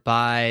whatever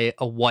by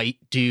a white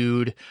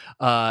dude,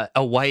 a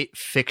white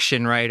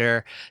fiction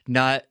writer.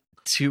 Not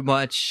too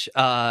much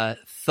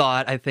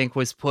thought, I think,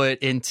 was put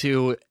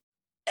into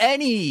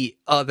any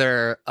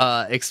other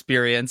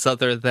experience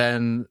other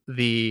than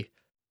the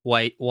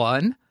white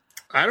one.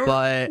 I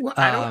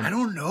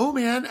don't know,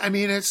 man. I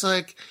mean, it's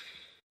like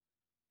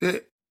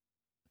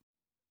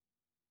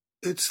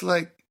it's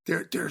like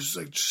there's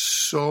like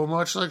so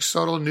much like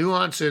subtle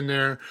nuance in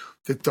there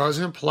that does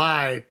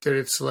imply that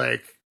it's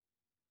like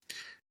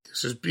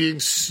this is being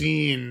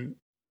seen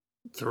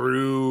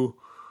through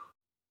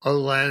a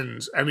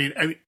lens. I mean,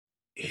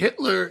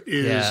 Hitler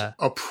is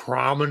a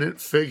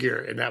prominent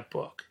figure in that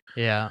book.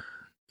 Yeah.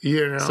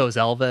 You know? So is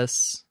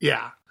Elvis.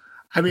 Yeah.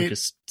 I mean, he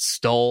just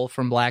stole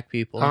from black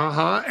people.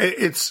 I'm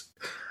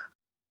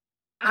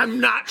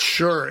not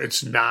sure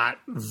it's not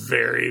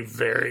very,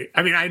 very,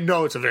 I mean, I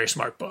know it's a very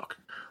smart book.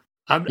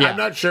 I'm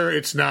not sure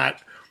it's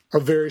not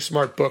a very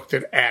smart book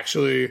that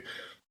actually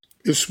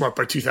is smart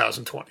by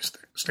 2020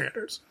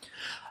 standards.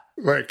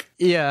 Like,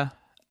 yeah.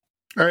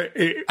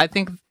 I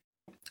think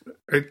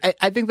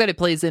that it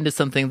plays into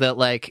something that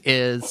like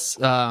is,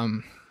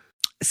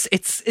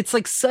 it's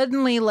like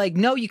suddenly like,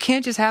 no, you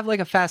can't just have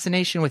like a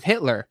fascination with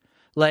Hitler.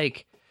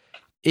 Like,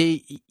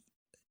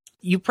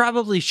 you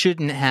probably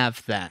shouldn't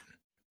have that,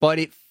 but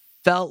it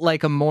felt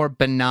like a more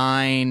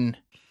benign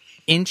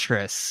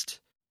interest.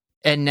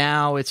 And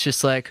now it's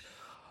just like,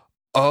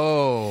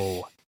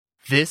 oh,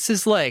 this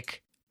is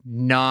like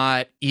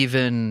not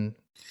even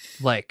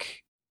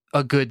like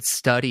a good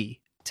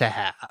study to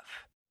have.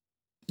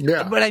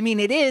 Yeah. But I mean,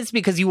 it is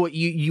because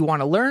you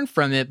want to learn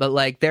from it. But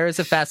like, there is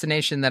a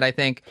fascination that I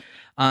think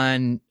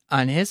on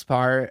his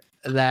part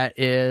that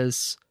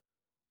is,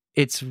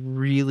 it's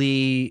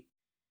really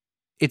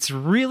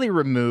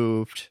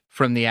removed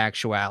from the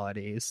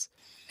actualities.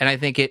 And I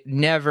think it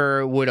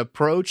never would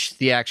approach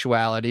the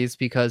actualities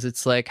because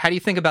it's like, how do you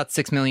think about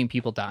 6 million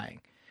people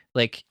dying?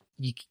 Like,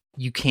 you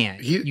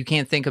can't. You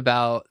can't think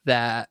about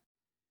that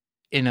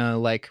in a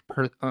like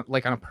on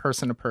a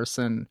person to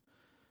person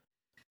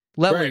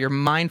level. Right. Your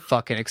mind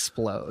fucking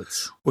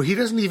explodes. Well, he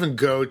doesn't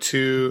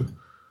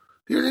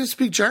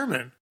speak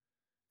German.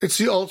 It's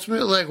the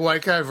ultimate like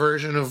white guy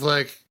version of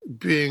like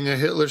being a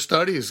Hitler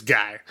studies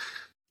guy.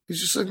 He's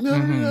just like, no,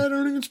 I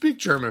don't even speak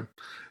German.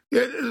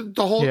 Yeah,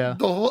 the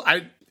whole.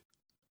 I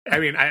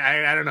mean,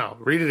 I don't know.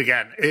 Read it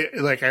again.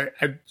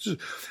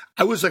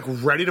 I was like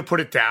ready to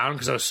put it down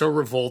because I was so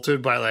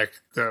revolted by like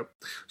the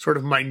sort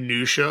of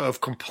minutia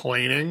of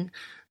complaining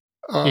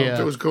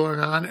that was going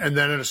on, and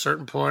then at a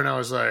certain point, I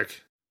was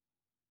like,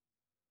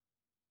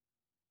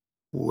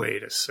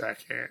 wait a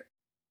second.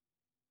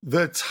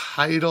 The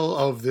title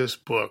of this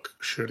book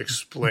should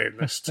explain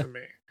this to me.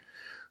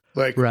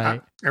 Like,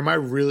 right. Am I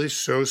really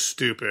so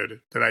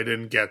stupid that I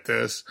didn't get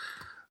this?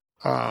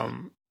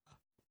 And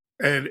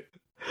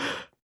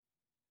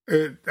I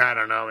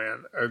don't know,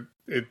 man.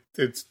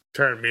 It's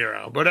turned me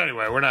around. But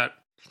anyway,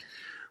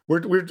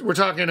 we're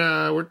talking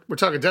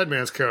Dead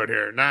Man's Code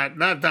here, not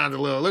Don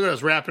DeLillo. Look at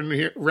us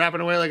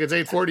rapping away like it's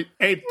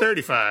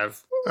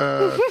 8:35.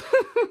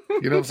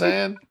 You know what I'm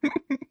saying?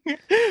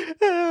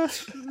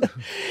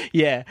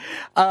 Yeah.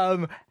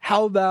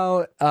 How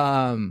about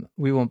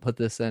we won't put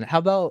this in. How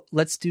about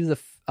let's do the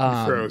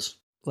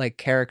like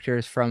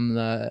characters from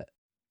the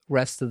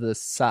rest of the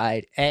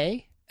side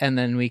A, and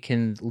then we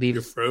can leave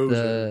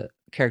the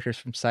characters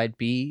from side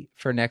B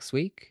for next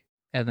week.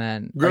 And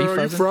then Girl,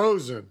 you're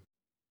frozen.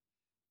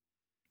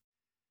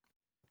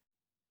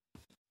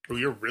 Oh,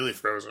 you're really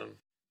frozen.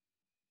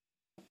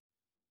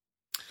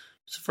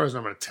 So frozen,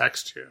 I'm going to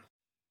text you.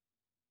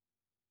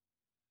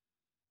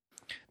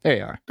 There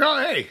you are. Oh,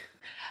 hey.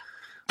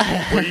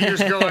 Were you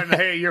just going,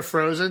 hey, you're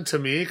frozen to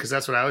me? Because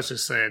that's what I was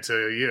just saying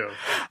to you.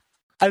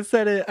 I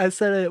said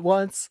it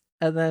once,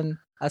 and then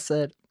I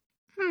said,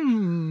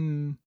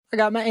 I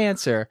got my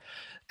answer.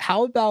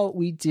 How about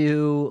we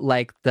do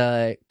like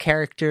the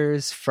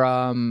characters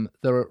from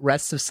the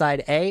rest of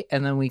side A,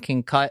 and then we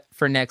can cut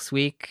for next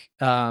week.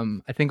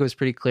 I think it was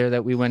pretty clear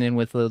that we went in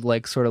with a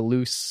like sort of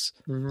loose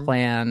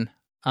plan,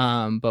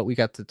 but we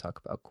got to talk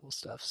about cool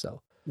stuff.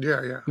 So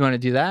yeah. You want to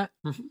do that?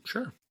 Mm-hmm.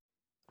 Sure.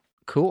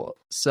 Cool.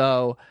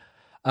 So,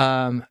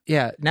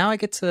 now I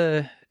get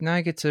to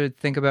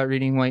think about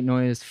reading White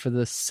Noise for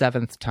the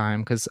 7th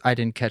time because I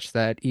didn't catch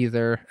that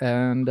either.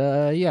 And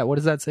what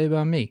does that say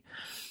about me?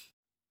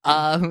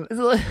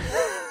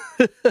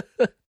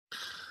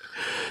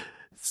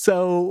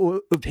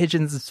 So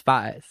pigeons and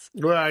spies.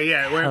 Well,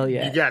 yeah,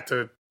 you got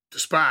the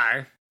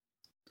spy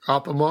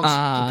up amongst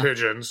the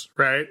pigeons,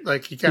 right?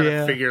 Like you kind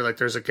of figure like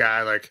there's a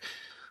guy like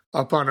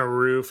up on a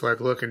roof,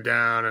 like looking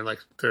down, and like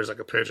there's like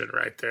a pigeon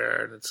right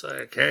there, and it's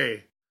like,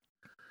 hey,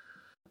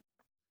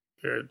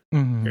 you're,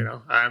 you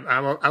know,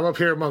 I'm up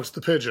here amongst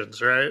the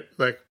pigeons, right?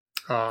 Like,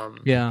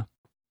 Yeah.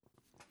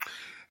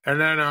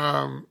 and then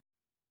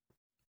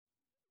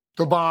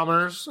the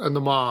bombers and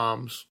the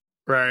moms,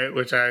 right,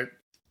 which I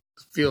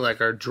feel like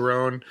are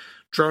drone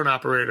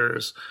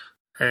operators,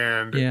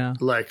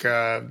 and like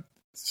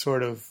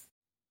sort of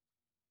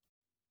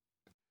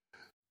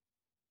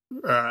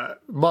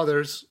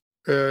mothers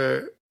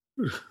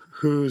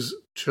whose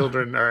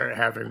children are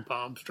having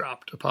bombs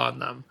dropped upon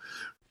them,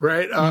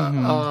 right?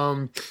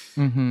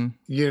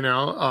 You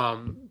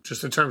know,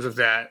 just in terms of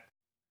that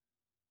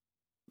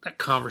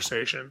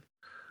conversation,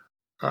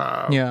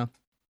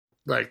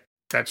 like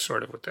that's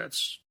sort of what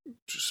that's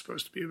just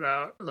supposed to be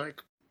about.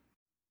 Like,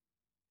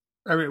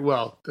 I mean,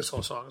 well, this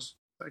whole song is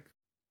like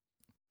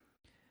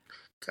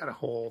got a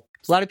whole.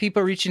 A lot of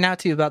people reaching out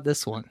to you about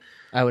this one,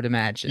 I would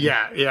imagine.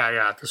 Yeah.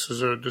 This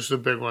is a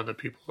big one that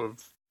people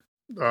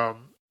have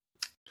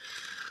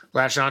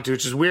latched onto,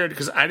 which is weird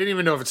because I didn't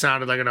even know if it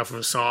sounded like enough of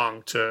a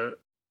song to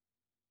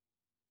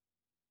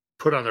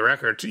put on the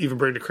record to even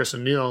bring to Chris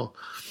and Neil.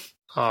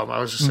 I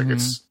was just like,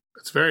 it's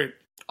very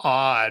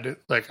odd.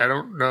 Like, I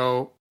don't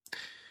know.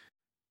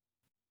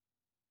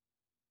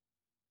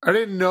 I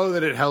didn't know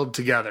that it held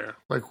together,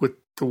 like with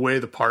the way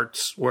the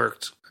parts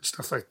worked and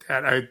stuff like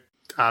that. I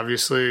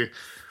obviously,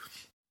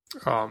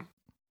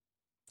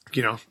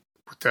 you know,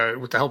 with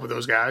the help of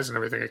those guys and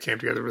everything, it came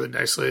together really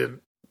nicely, and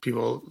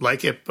people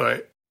like it.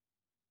 But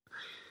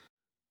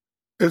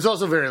it's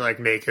also very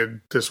like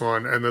naked, this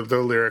one, and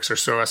the lyrics are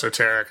so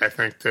esoteric. I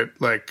think that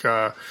like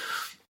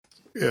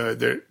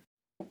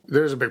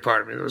there's a big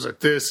part of me that was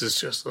like, this is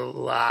just a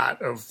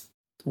lot of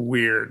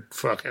weird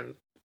fucking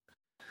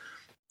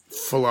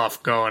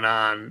fluff going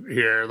on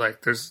here.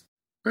 Like there's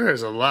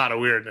a lot of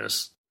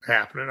weirdness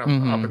happening up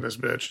in this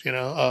bitch, you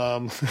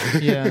know.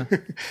 Yeah.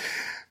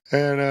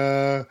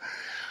 And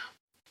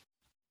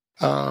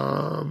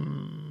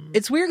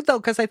it's weird though,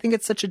 because I think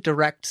it's such a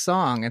direct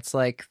song. It's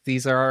like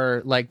these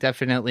are like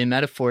definitely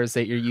metaphors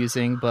that you're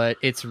using, but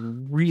it's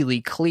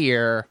really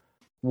clear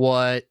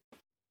what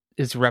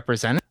is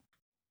represented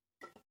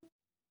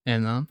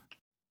in them.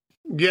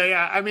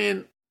 Yeah. I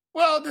mean,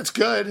 well, that's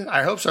good.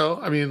 I hope so.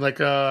 I mean,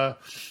 like I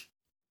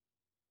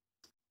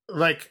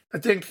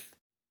think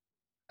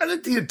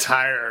the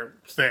entire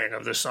thing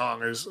of this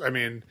song is, I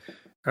mean,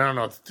 I don't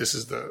know if this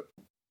is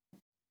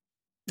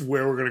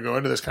where we're going to go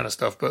into this kind of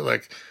stuff, but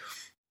like,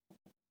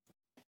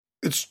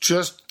 it's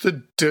just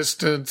the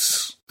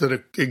distance that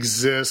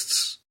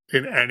exists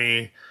in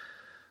any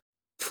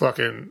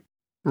fucking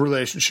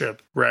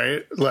relationship,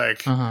 right?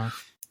 Like, you know,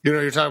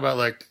 you're talking about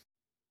like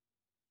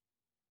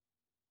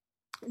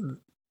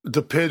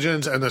the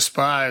pigeons and the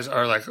spies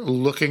are like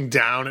looking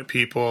down at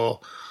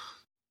people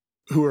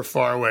who are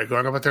far away,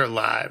 going about their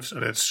lives.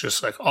 And it's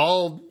just like,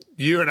 all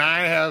you and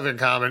I have in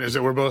common is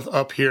that we're both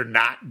up here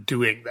not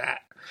doing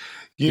that.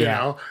 You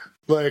know,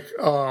 like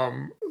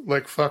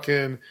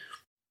fucking,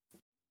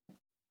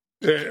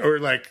 or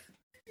like,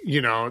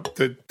 you know,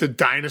 the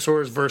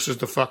dinosaurs versus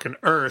the fucking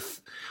earth,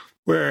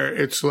 where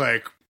it's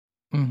like,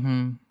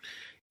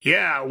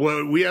 yeah,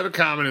 what we have in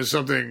common is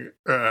something,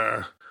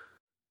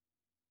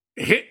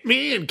 hit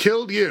me and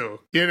killed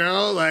you, you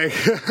know, like,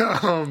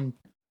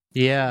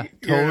 yeah,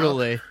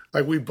 totally. You know,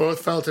 like we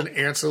both felt an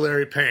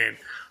ancillary pain,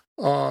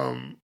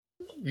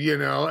 you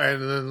know,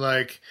 and then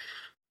like,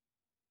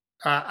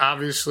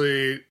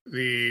 obviously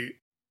the,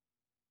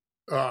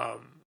 I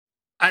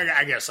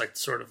guess like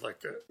sort of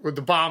like with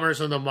the bombers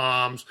and the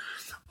moms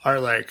are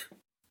like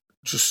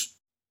just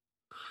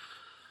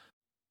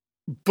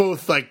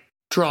both like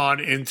drawn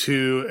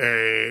into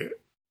a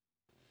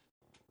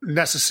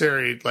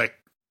necessary like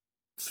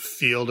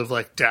field of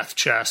like death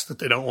chess that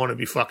they don't want to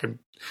be fucking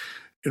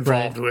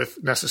involved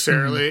with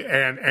necessarily.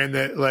 And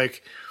that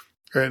like,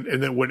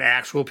 and that when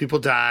actual people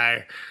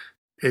die,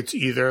 it's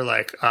either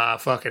like a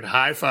fucking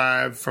high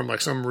five from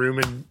like some room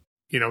in,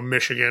 you know,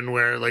 Michigan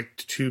where like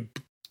two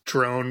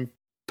drone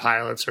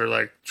pilots are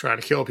like trying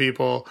to kill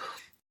people,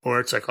 or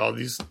it's like all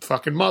these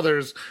fucking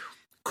mothers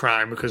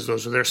crying because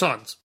those are their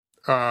sons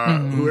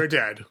who are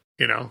dead,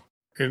 you know,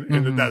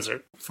 in the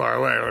desert far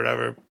away or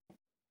whatever.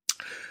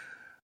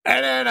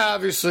 And then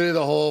obviously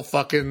the whole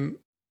fucking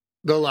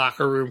the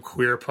locker room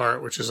queer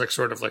part, which is like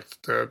sort of like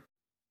the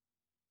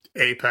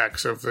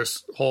apex of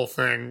this whole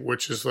thing,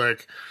 which is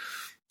like,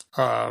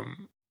 you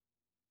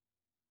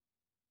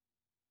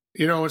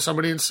know, when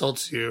somebody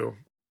insults you,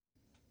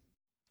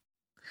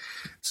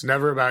 it's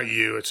never about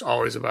you. It's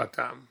always about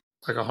them,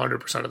 like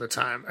 100% of the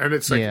time. And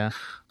it's like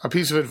a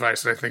piece of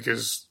advice that I think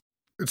is,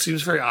 it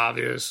seems very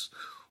obvious,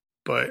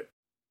 but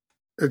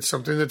it's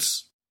something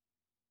it's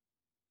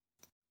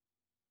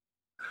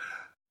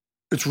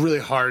really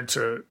hard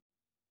to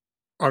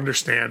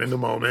understand in the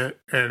moment.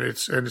 And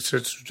it's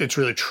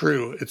really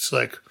true. It's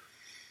like,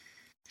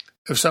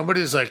 if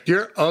somebody's like,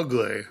 you're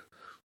ugly,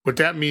 what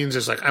that means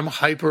is like, I'm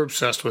hyper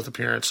obsessed with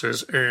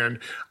appearances and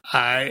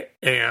I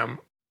am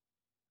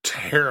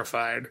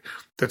terrified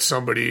that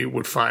somebody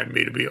would find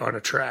me to be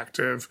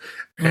unattractive.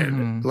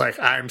 And like,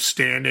 I'm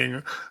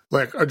standing,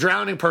 like a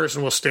drowning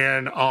person will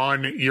stand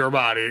on your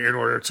body in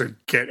order to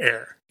get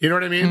air. You know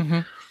what I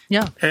mean?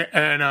 Yeah.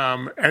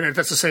 And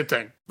that's the same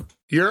thing.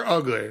 You're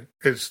ugly.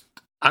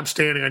 I'm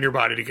standing on your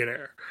body to get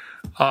air.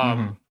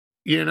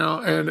 You know,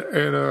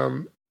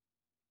 and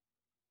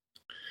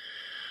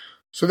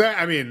so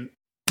that, I mean,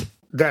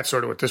 that's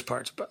sort of what this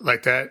part's about.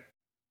 Like that,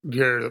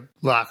 you're the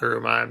locker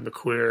room, I'm the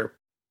queer.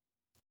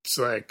 It's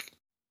like,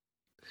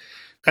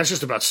 that's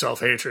just about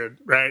self-hatred,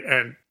 right?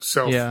 And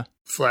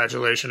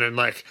self-flagellation. And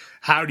like,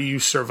 how do you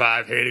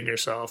survive hating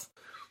yourself?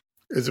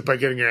 Is it by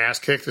getting your ass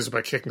kicked? Is it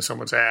by kicking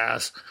someone's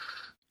ass?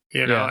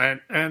 You know,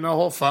 and the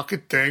whole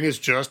fucking thing is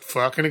just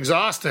fucking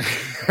exhausting.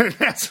 And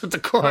that's what the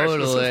chorus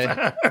is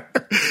about.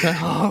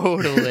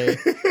 Totally.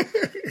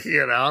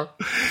 You know?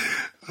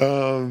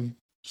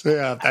 So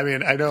yeah, I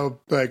mean, I know,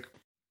 like,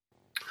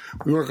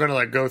 we weren't going to,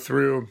 like, go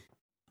through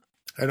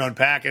and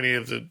unpack any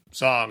of the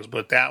songs,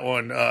 but that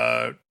one,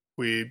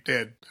 we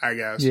did, I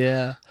guess.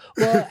 Yeah.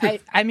 Well,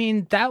 I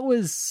mean, that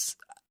was,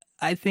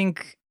 I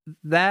think,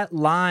 that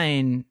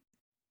line,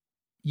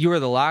 "You are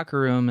the locker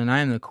room and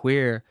I'm the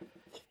queer,"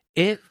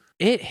 it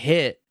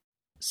hit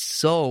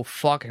so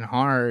fucking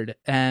hard.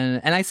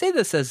 And I say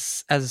this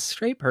as a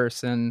straight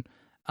person,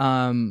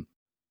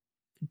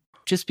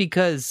 just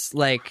because,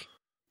 like,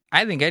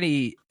 I think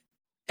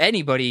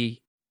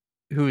anybody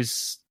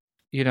who's,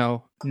 you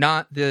know,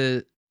 not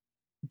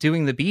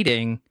doing the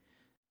beating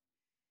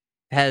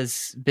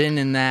has been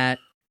in that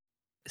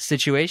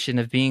situation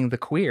of being the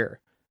queer,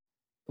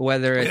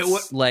 whether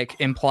it's like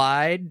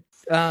implied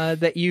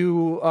that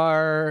you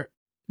are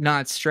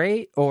not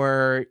straight,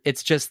 or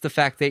it's just the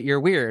fact that you're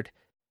weird.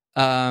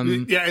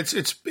 Yeah,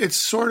 it's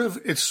sort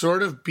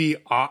of be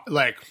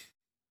like,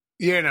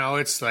 you know,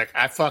 it's like,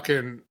 I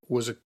fucking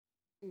was a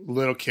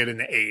little kid in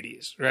the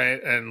 80s,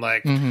 right? And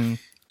like,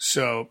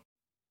 so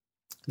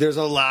there's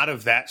a lot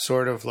of that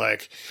sort of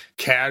like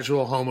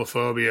casual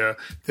homophobia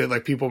that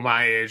like people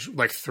my age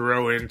like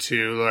throw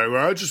into, like,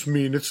 well, I just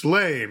mean it's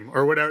lame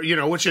or whatever, you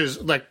know, which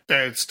is like,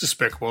 it's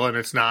despicable, and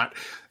it's not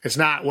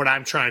what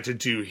I'm trying to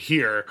do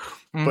here.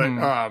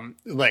 But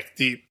like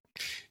the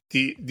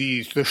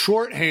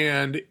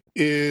shorthand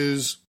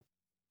is,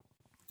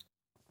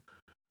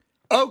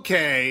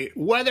 okay,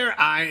 whether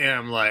I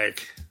am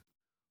like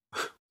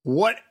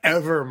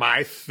whatever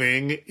my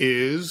thing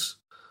is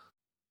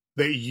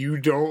that you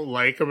don't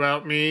like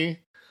about me,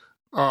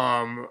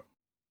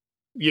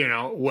 you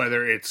know,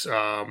 whether it's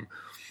a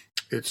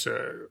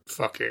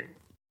fucking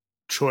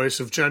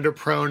choice of gender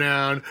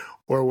pronoun,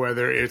 or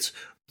whether it's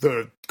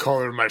the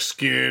color of my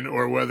skin,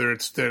 or whether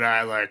it's that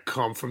I like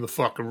come from the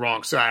fucking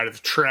wrong side of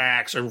the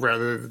tracks, or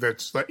whether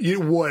that's like, you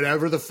know,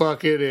 whatever the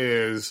fuck it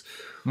is,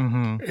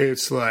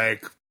 it's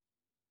like,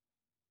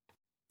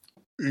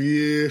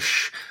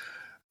 yeesh,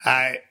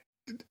 I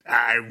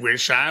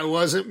wish I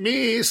wasn't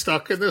me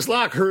stuck in this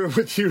locker room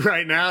with you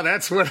right now.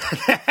 That's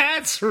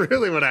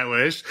really what I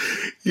wish,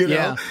 you know?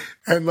 Yeah.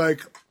 And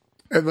like,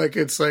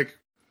 it's like,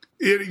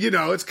 you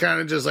know, it's kind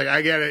of just like,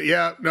 I get it.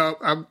 Yeah, no,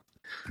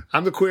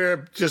 I'm the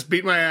queer, just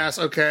beat my ass.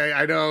 Okay.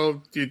 I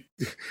know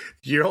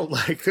you don't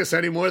like this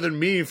any more than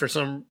me for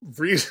some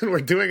reason. We're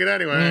doing it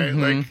anyway.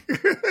 Like,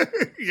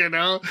 you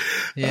know?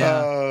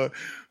 Yeah.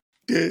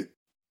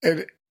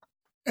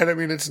 And I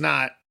mean, it's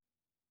not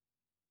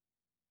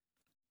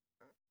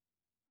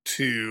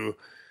to,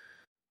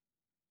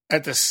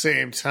 at the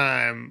same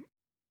time,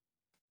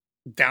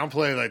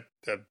 downplay like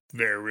the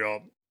very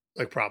real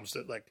like problems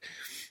that like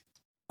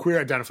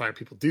queer identifying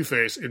people do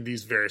face in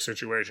these various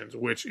situations,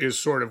 which is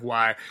sort of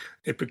why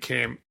it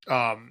became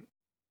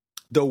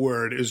the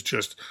word is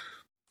just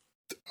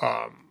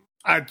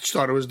I just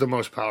thought it was the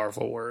most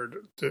powerful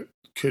word that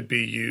could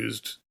be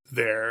used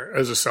there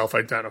as a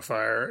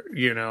self-identifier,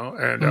 you know,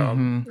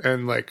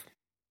 and like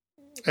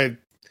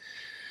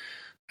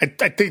I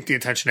think the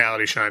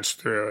intentionality shines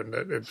through, and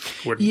it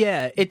would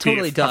it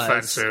totally does.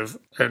 Offensive,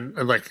 and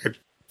like it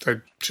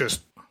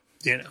just,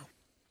 you know.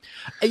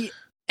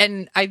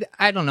 And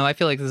I don't know. I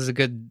feel like this is a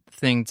good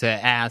thing to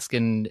ask,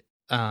 and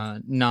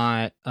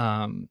not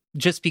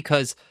just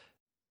because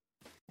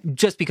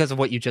of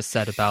what you just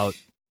said about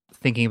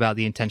thinking about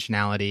the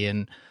intentionality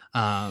and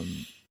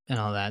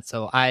all that.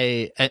 So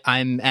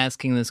I'm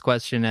asking this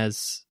question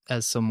as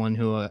someone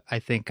who I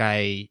think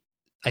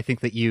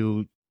that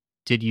you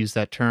did use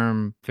that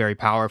term very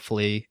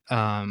powerfully.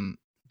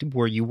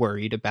 Were you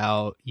worried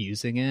about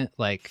using it,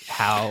 like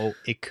how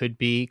it could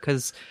be?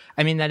 Because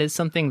I mean, that is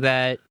something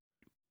that,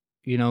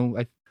 you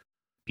know,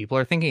 people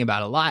are thinking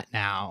about a lot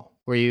now.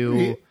 Were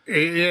you?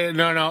 Yeah,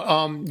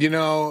 no. You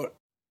know,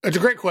 it's a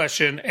great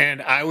question,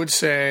 and I would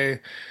say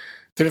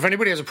that if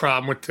anybody has a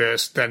problem with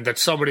this, then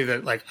that's somebody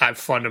that like I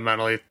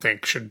fundamentally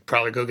think should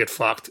probably go get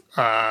fucked.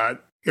 As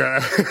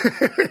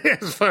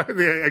far,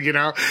 you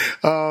know,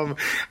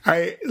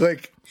 I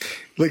like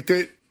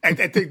that. I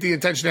think the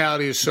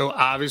intentionality is so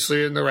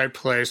obviously in the right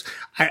place.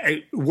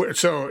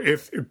 So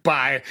if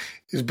by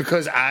is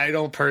because I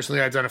don't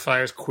personally identify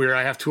as queer,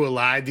 I have to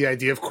elide the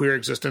idea of queer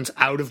existence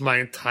out of my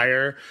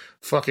entire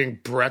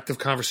fucking breadth of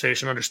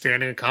conversation,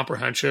 understanding, and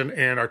comprehension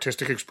and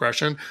artistic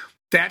expression.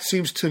 That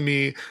seems to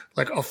me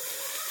like a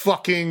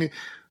fucking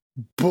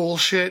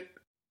bullshit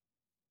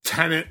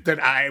tenet that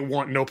I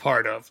want no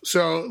part of.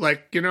 So,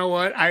 like, you know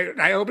what? I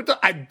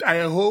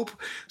hope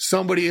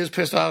somebody is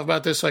pissed off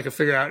about this so I can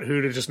figure out who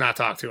to just not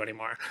talk to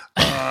anymore.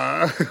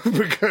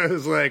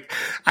 Because, like,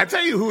 I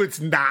tell you who it's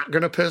not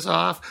going to piss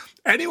off.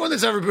 Anyone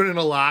that's ever been in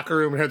a locker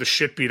room and had the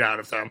shit beat out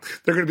of them,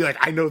 they're going to be like,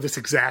 I know this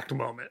exact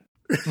moment.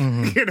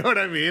 Mm-hmm. You know what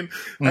I mean?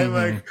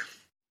 Mm-hmm.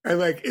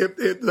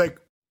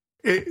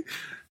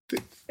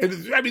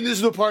 I mean, this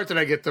is the part that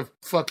I get the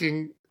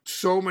fucking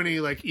so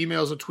many like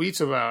emails and tweets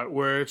about,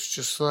 where it's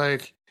just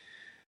like,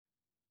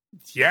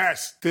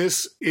 yes,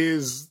 this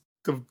is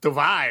the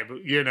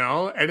vibe, you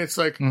know? And it's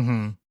like,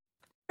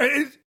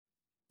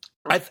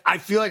 I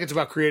feel like it's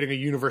about creating a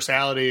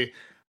universality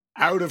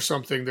out of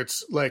something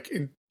that's like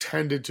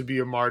intended to be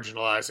a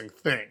marginalizing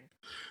thing,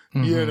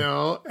 you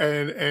know?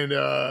 And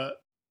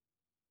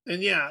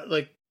yeah,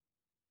 like,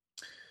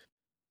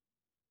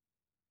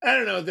 I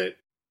don't know, that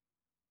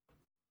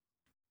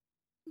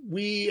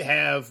we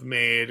have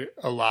made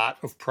a lot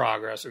of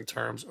progress in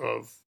terms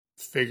of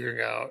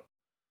figuring out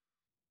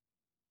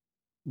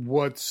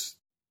what's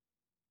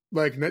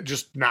like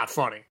just not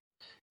funny,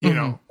 you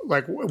know,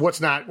 like what's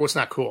not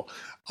cool.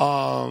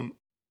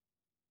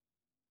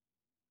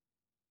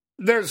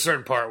 There's a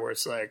certain part where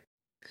it's like,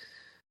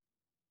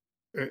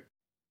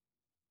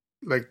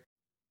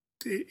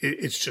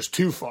 it's just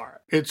too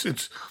far.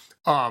 It's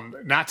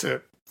not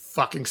to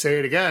fucking say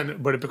it again,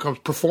 but it becomes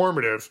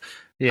performative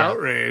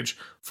outrage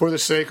for the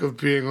sake of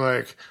being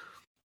like,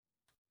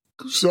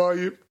 saw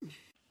you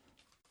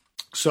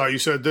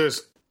said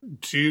this.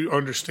 Do you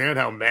understand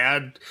how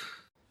mad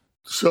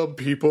some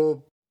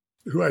people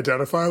who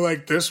identify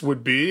like this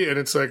would be? And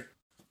it's like,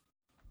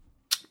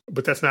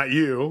 but that's not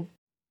you.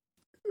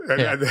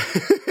 And,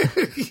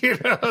 you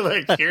know,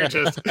 like you're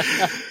just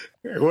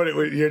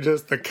you're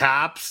just the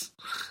cops.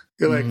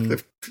 You're like,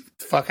 the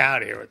fuck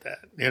out of here with that,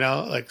 you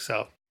know? Like,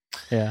 so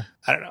yeah,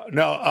 I don't know.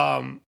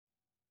 No,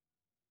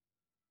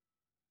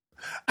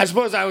 I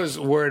suppose I was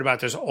worried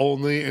about this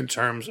only in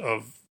terms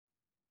of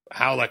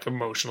how like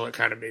emotional it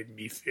kind of made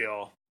me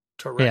feel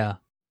to write. Yeah.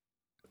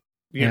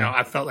 You know,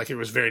 I felt like it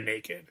was very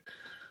naked.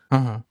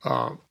 And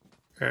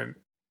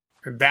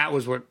that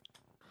was what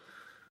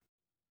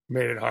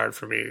made it hard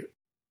for me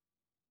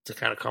to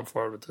kind of come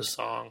forward with this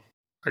song,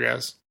 I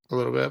guess, a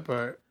little bit,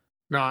 but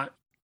not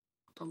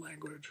the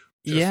language.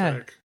 Just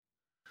like,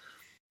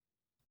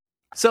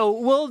 so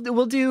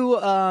we'll do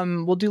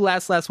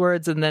last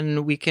words, and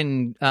then we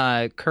can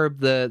curb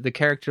the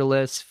character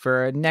list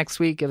for next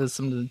week. Give us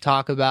something to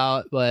talk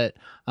about. But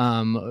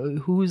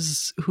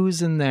who's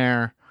in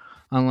there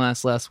on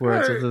last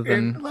words other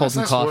than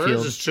Holden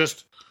Caulfield? It's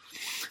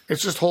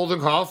just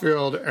Holden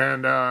Caulfield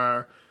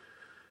and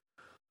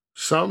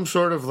some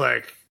sort of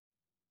like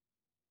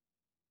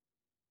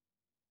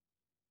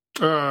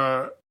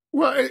well,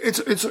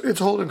 it's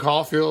Holden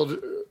Caulfield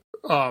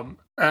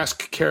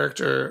esque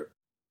character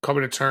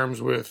coming to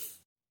terms with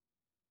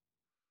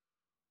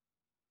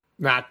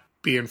not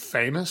being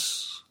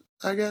famous,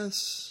 I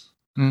guess.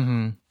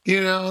 You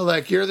know,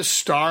 like you're the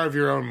star of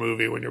your own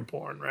movie when you're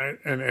born, right?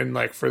 And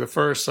like for the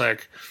first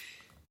like,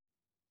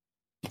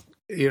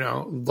 you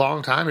know,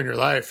 long time in your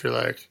life, you're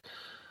like,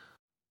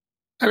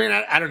 I mean,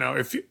 I don't know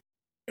if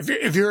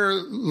you're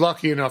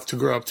lucky enough to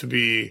grow up to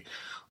be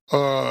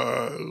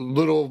a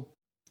little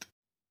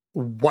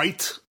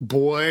white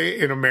boy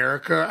in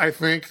America, I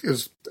think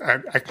is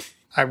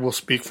I will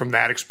speak from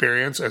that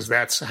experience, as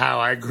that's how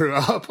I grew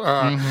up.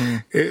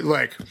 It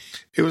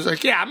was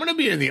like, yeah, I'm going to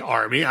be in the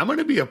army. I'm going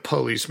to be a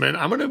policeman.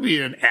 I'm going to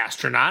be an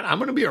astronaut. I'm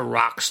going to be a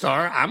rock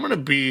star. I'm going to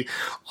be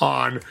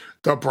on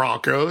the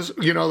Broncos.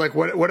 You know, like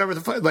whatever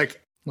the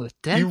like. The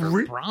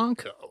Denver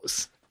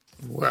Broncos.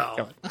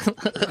 Well,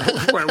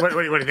 what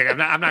do you think?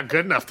 I'm not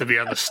good enough to be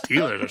on the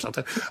Steelers or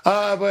something.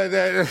 But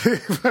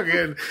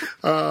fucking,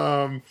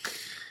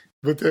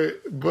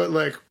 but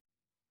like,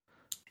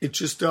 it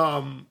just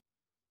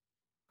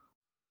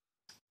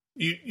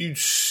you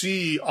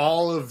see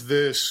all of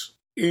this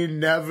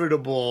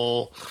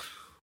inevitable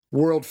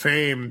world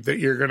fame that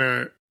you're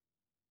gonna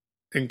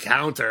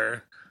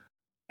encounter,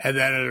 and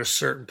then at a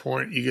certain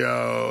point you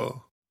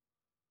go,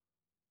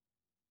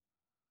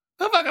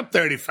 oh, fuck, I'm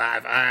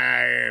 35.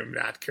 I am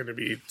not going to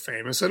be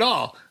famous at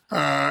all.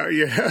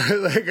 In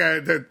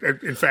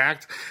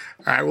fact,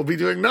 I will be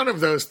doing none of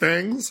those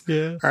things.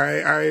 Yeah.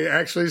 I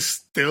actually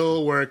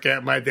still work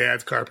at my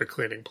dad's carpet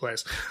cleaning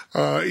place,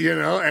 you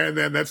know, and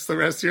then that's the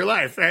rest of your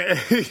life,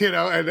 you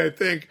know. And I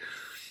think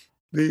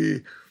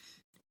the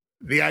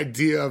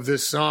idea of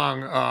this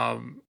song,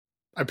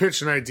 I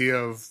pitched an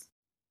idea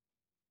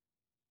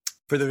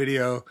for the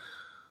video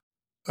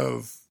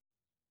of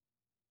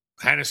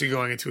Hennessy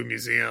going into a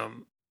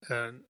museum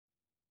and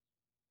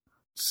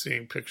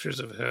seeing pictures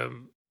of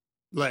him,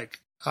 like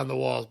on the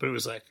walls, but it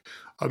was like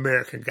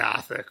American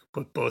Gothic,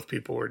 but both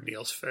people were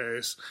Neil's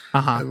face.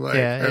 Uh-huh.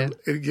 And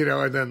you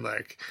know, and then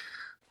like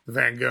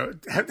Van Gogh.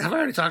 Have I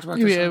already talked about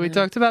this? Yeah, we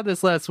talked about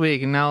this last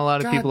week, and now a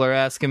lot of people are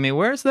asking me,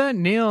 "Where's that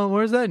Neil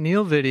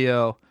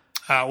video?"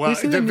 Well,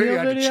 the video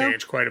had to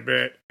change quite a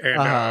bit,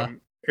 and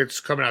it's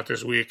coming out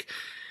this week.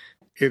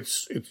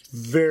 It's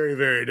very,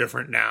 very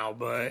different now,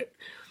 but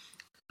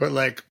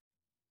the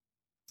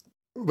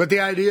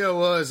idea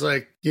was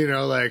like, you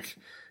know, like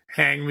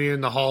hang me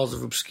in the halls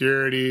of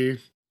obscurity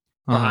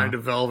behind a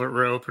velvet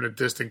rope in a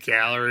distant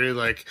gallery.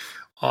 Like,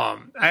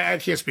 I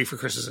can't speak for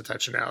Chris's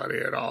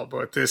intentionality at all,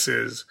 but this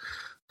is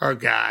a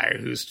guy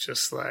who's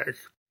just like,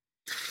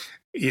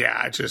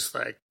 yeah, just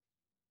like,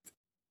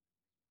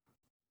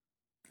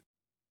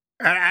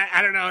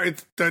 I don't know.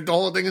 It's the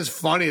whole thing is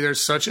funny. There's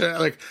such a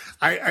like.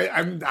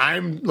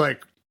 I'm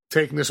like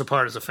taking this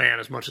apart as a fan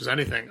as much as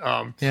anything.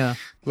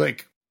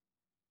 Like,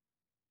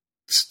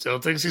 still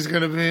thinks he's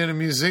gonna be in a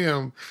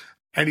museum,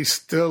 and he's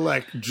still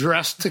like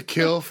dressed to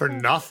kill for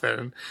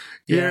nothing.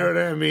 You know what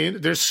I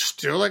mean? There's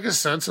still like a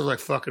sense of like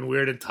fucking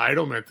weird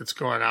entitlement that's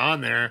going on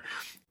there,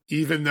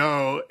 even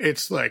though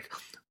it's like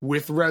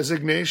with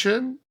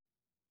resignation.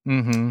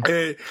 Mm-hmm.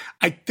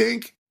 I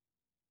think.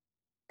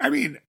 I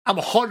mean, I'm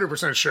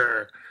 100%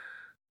 sure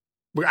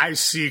I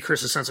see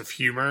Chris's sense of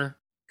humor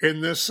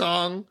in this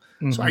song.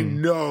 Mm-hmm. So I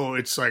know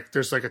it's like,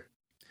 there's like a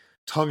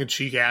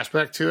tongue-in-cheek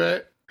aspect to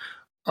it.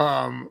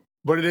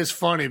 But it is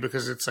funny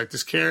because it's like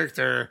this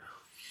character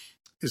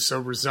is so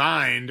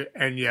resigned,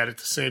 and yet at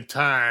the same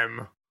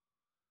time,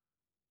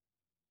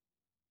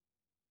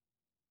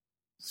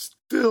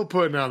 still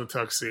putting on the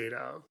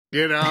tuxedo,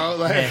 you know?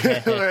 like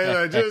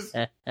just...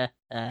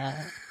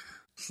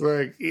 It's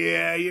like,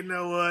 yeah, you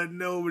know what?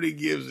 Nobody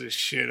gives a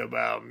shit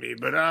about me,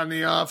 but on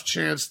the off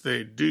chance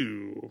they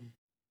do,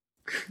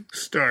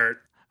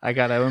 I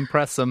gotta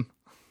impress them.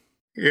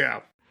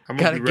 Yeah,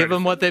 gotta give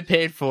them what they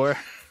paid for.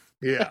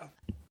 Yeah.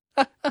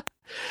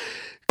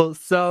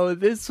 So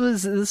this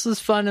was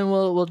fun, and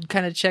we'll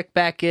kind of check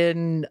back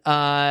in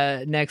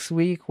next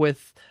week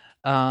with,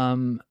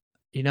 you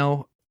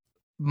know,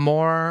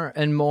 more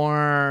and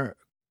more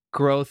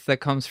growth that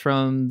comes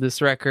from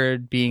this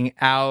record being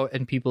out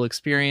and people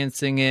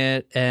experiencing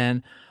it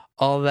and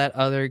all that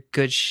other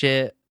good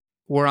shit.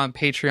 We're on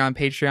Patreon,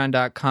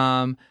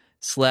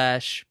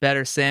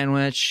 patreon.com/Better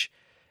Sandwich.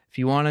 If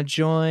you want to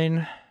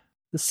join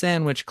the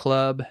Sandwich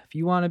Club, if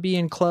you want to be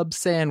in Club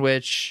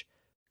Sandwich,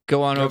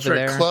 go on over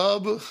there.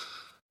 Club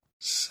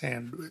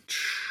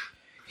Sandwich.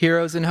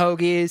 Heroes and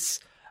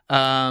Hoagies.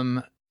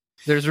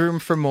 There's room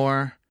for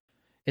more.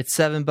 It's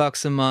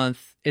 $7 a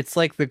month. It's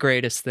like the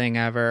greatest thing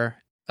ever.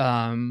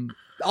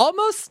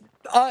 Almost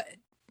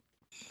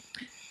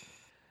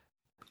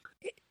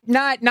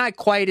not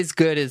quite as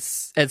good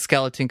as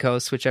Skeleton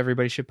Coast, which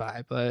everybody should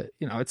buy, but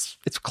you know, it's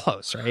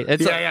close, right?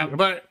 It's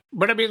but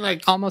I mean,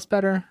 like, almost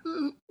better.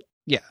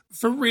 Yeah,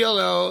 for real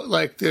though,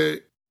 like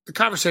the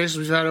conversations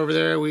we've had over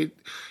there, we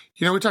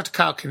talked to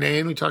Kyle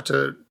Kinane, we talked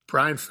to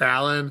Brian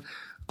Fallon,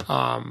 we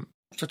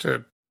talked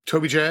to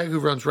Toby Jag, who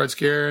runs Red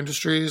Scare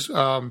Industries,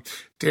 Dan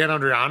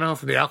Andriano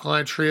from the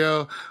Alkaline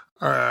Trio,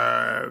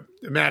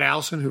 Matt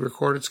Allison, who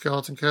recorded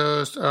Skeleton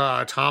Coast,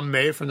 Tom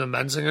May from the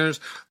Menzingers.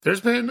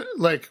 There's been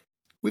like,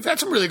 we've had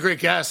some really great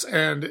guests,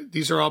 and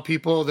these are all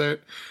people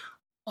that,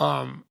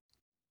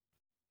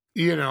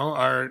 you know,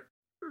 are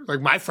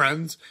like my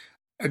friends.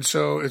 And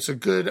so it's a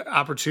good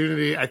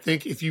opportunity. I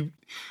think if you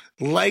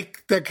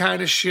like that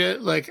kind of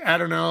shit, like, I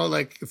don't know,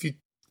 like if you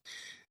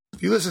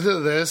listen to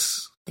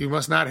this, you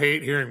must not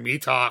hate hearing me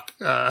talk.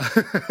 I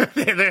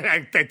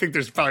think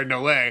there's probably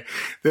no way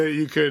that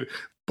you could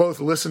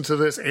both listen to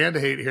this and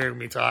hate hearing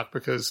me talk,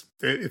 because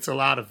it's a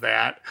lot of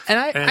that. And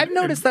I've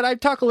noticed that I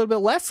talk a little bit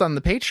less on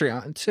the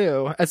Patreon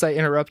too, as I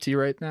interrupt you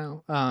right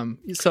now.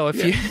 So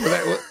if you...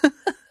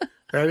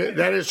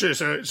 that is true.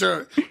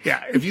 So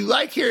yeah, if you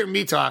like hearing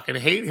me talk and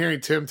hate hearing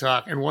Tim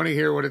talk and want to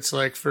hear what it's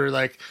like for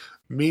like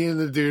me and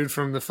the dude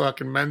from the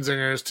fucking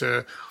Menzingers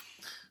to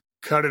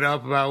cut it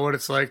up about what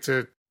it's like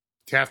to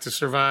have to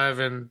survive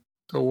in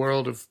the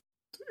world of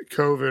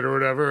COVID or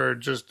whatever, or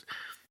just,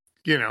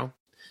 you know,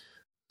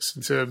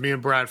 listen to me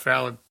and Brian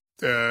Fallon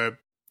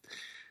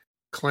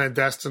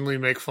clandestinely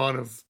make fun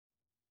of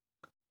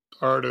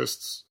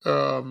artists.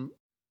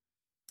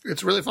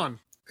 It's really fun.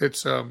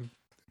 It's a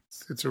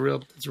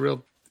real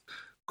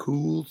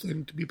cool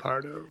thing to be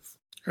part of,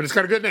 and it's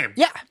got a good name.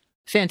 Yeah,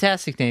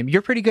 fantastic name.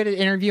 You're pretty good at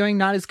interviewing,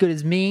 not as good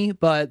as me,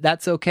 but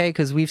that's okay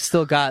because we've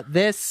still got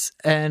this,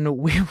 and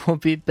we will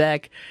be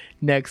back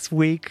next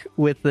week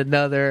with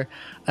another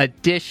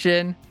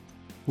edition.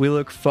 We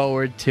look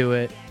forward to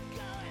it.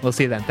 We'll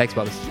see you then. Thanks,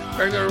 brothers.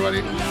 Thanks,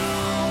 everybody.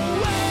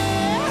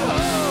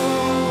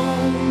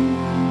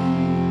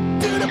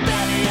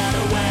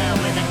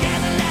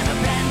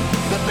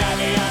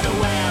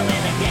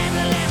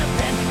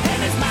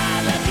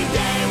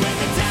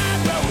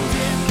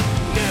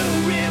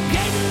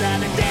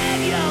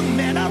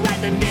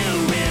 New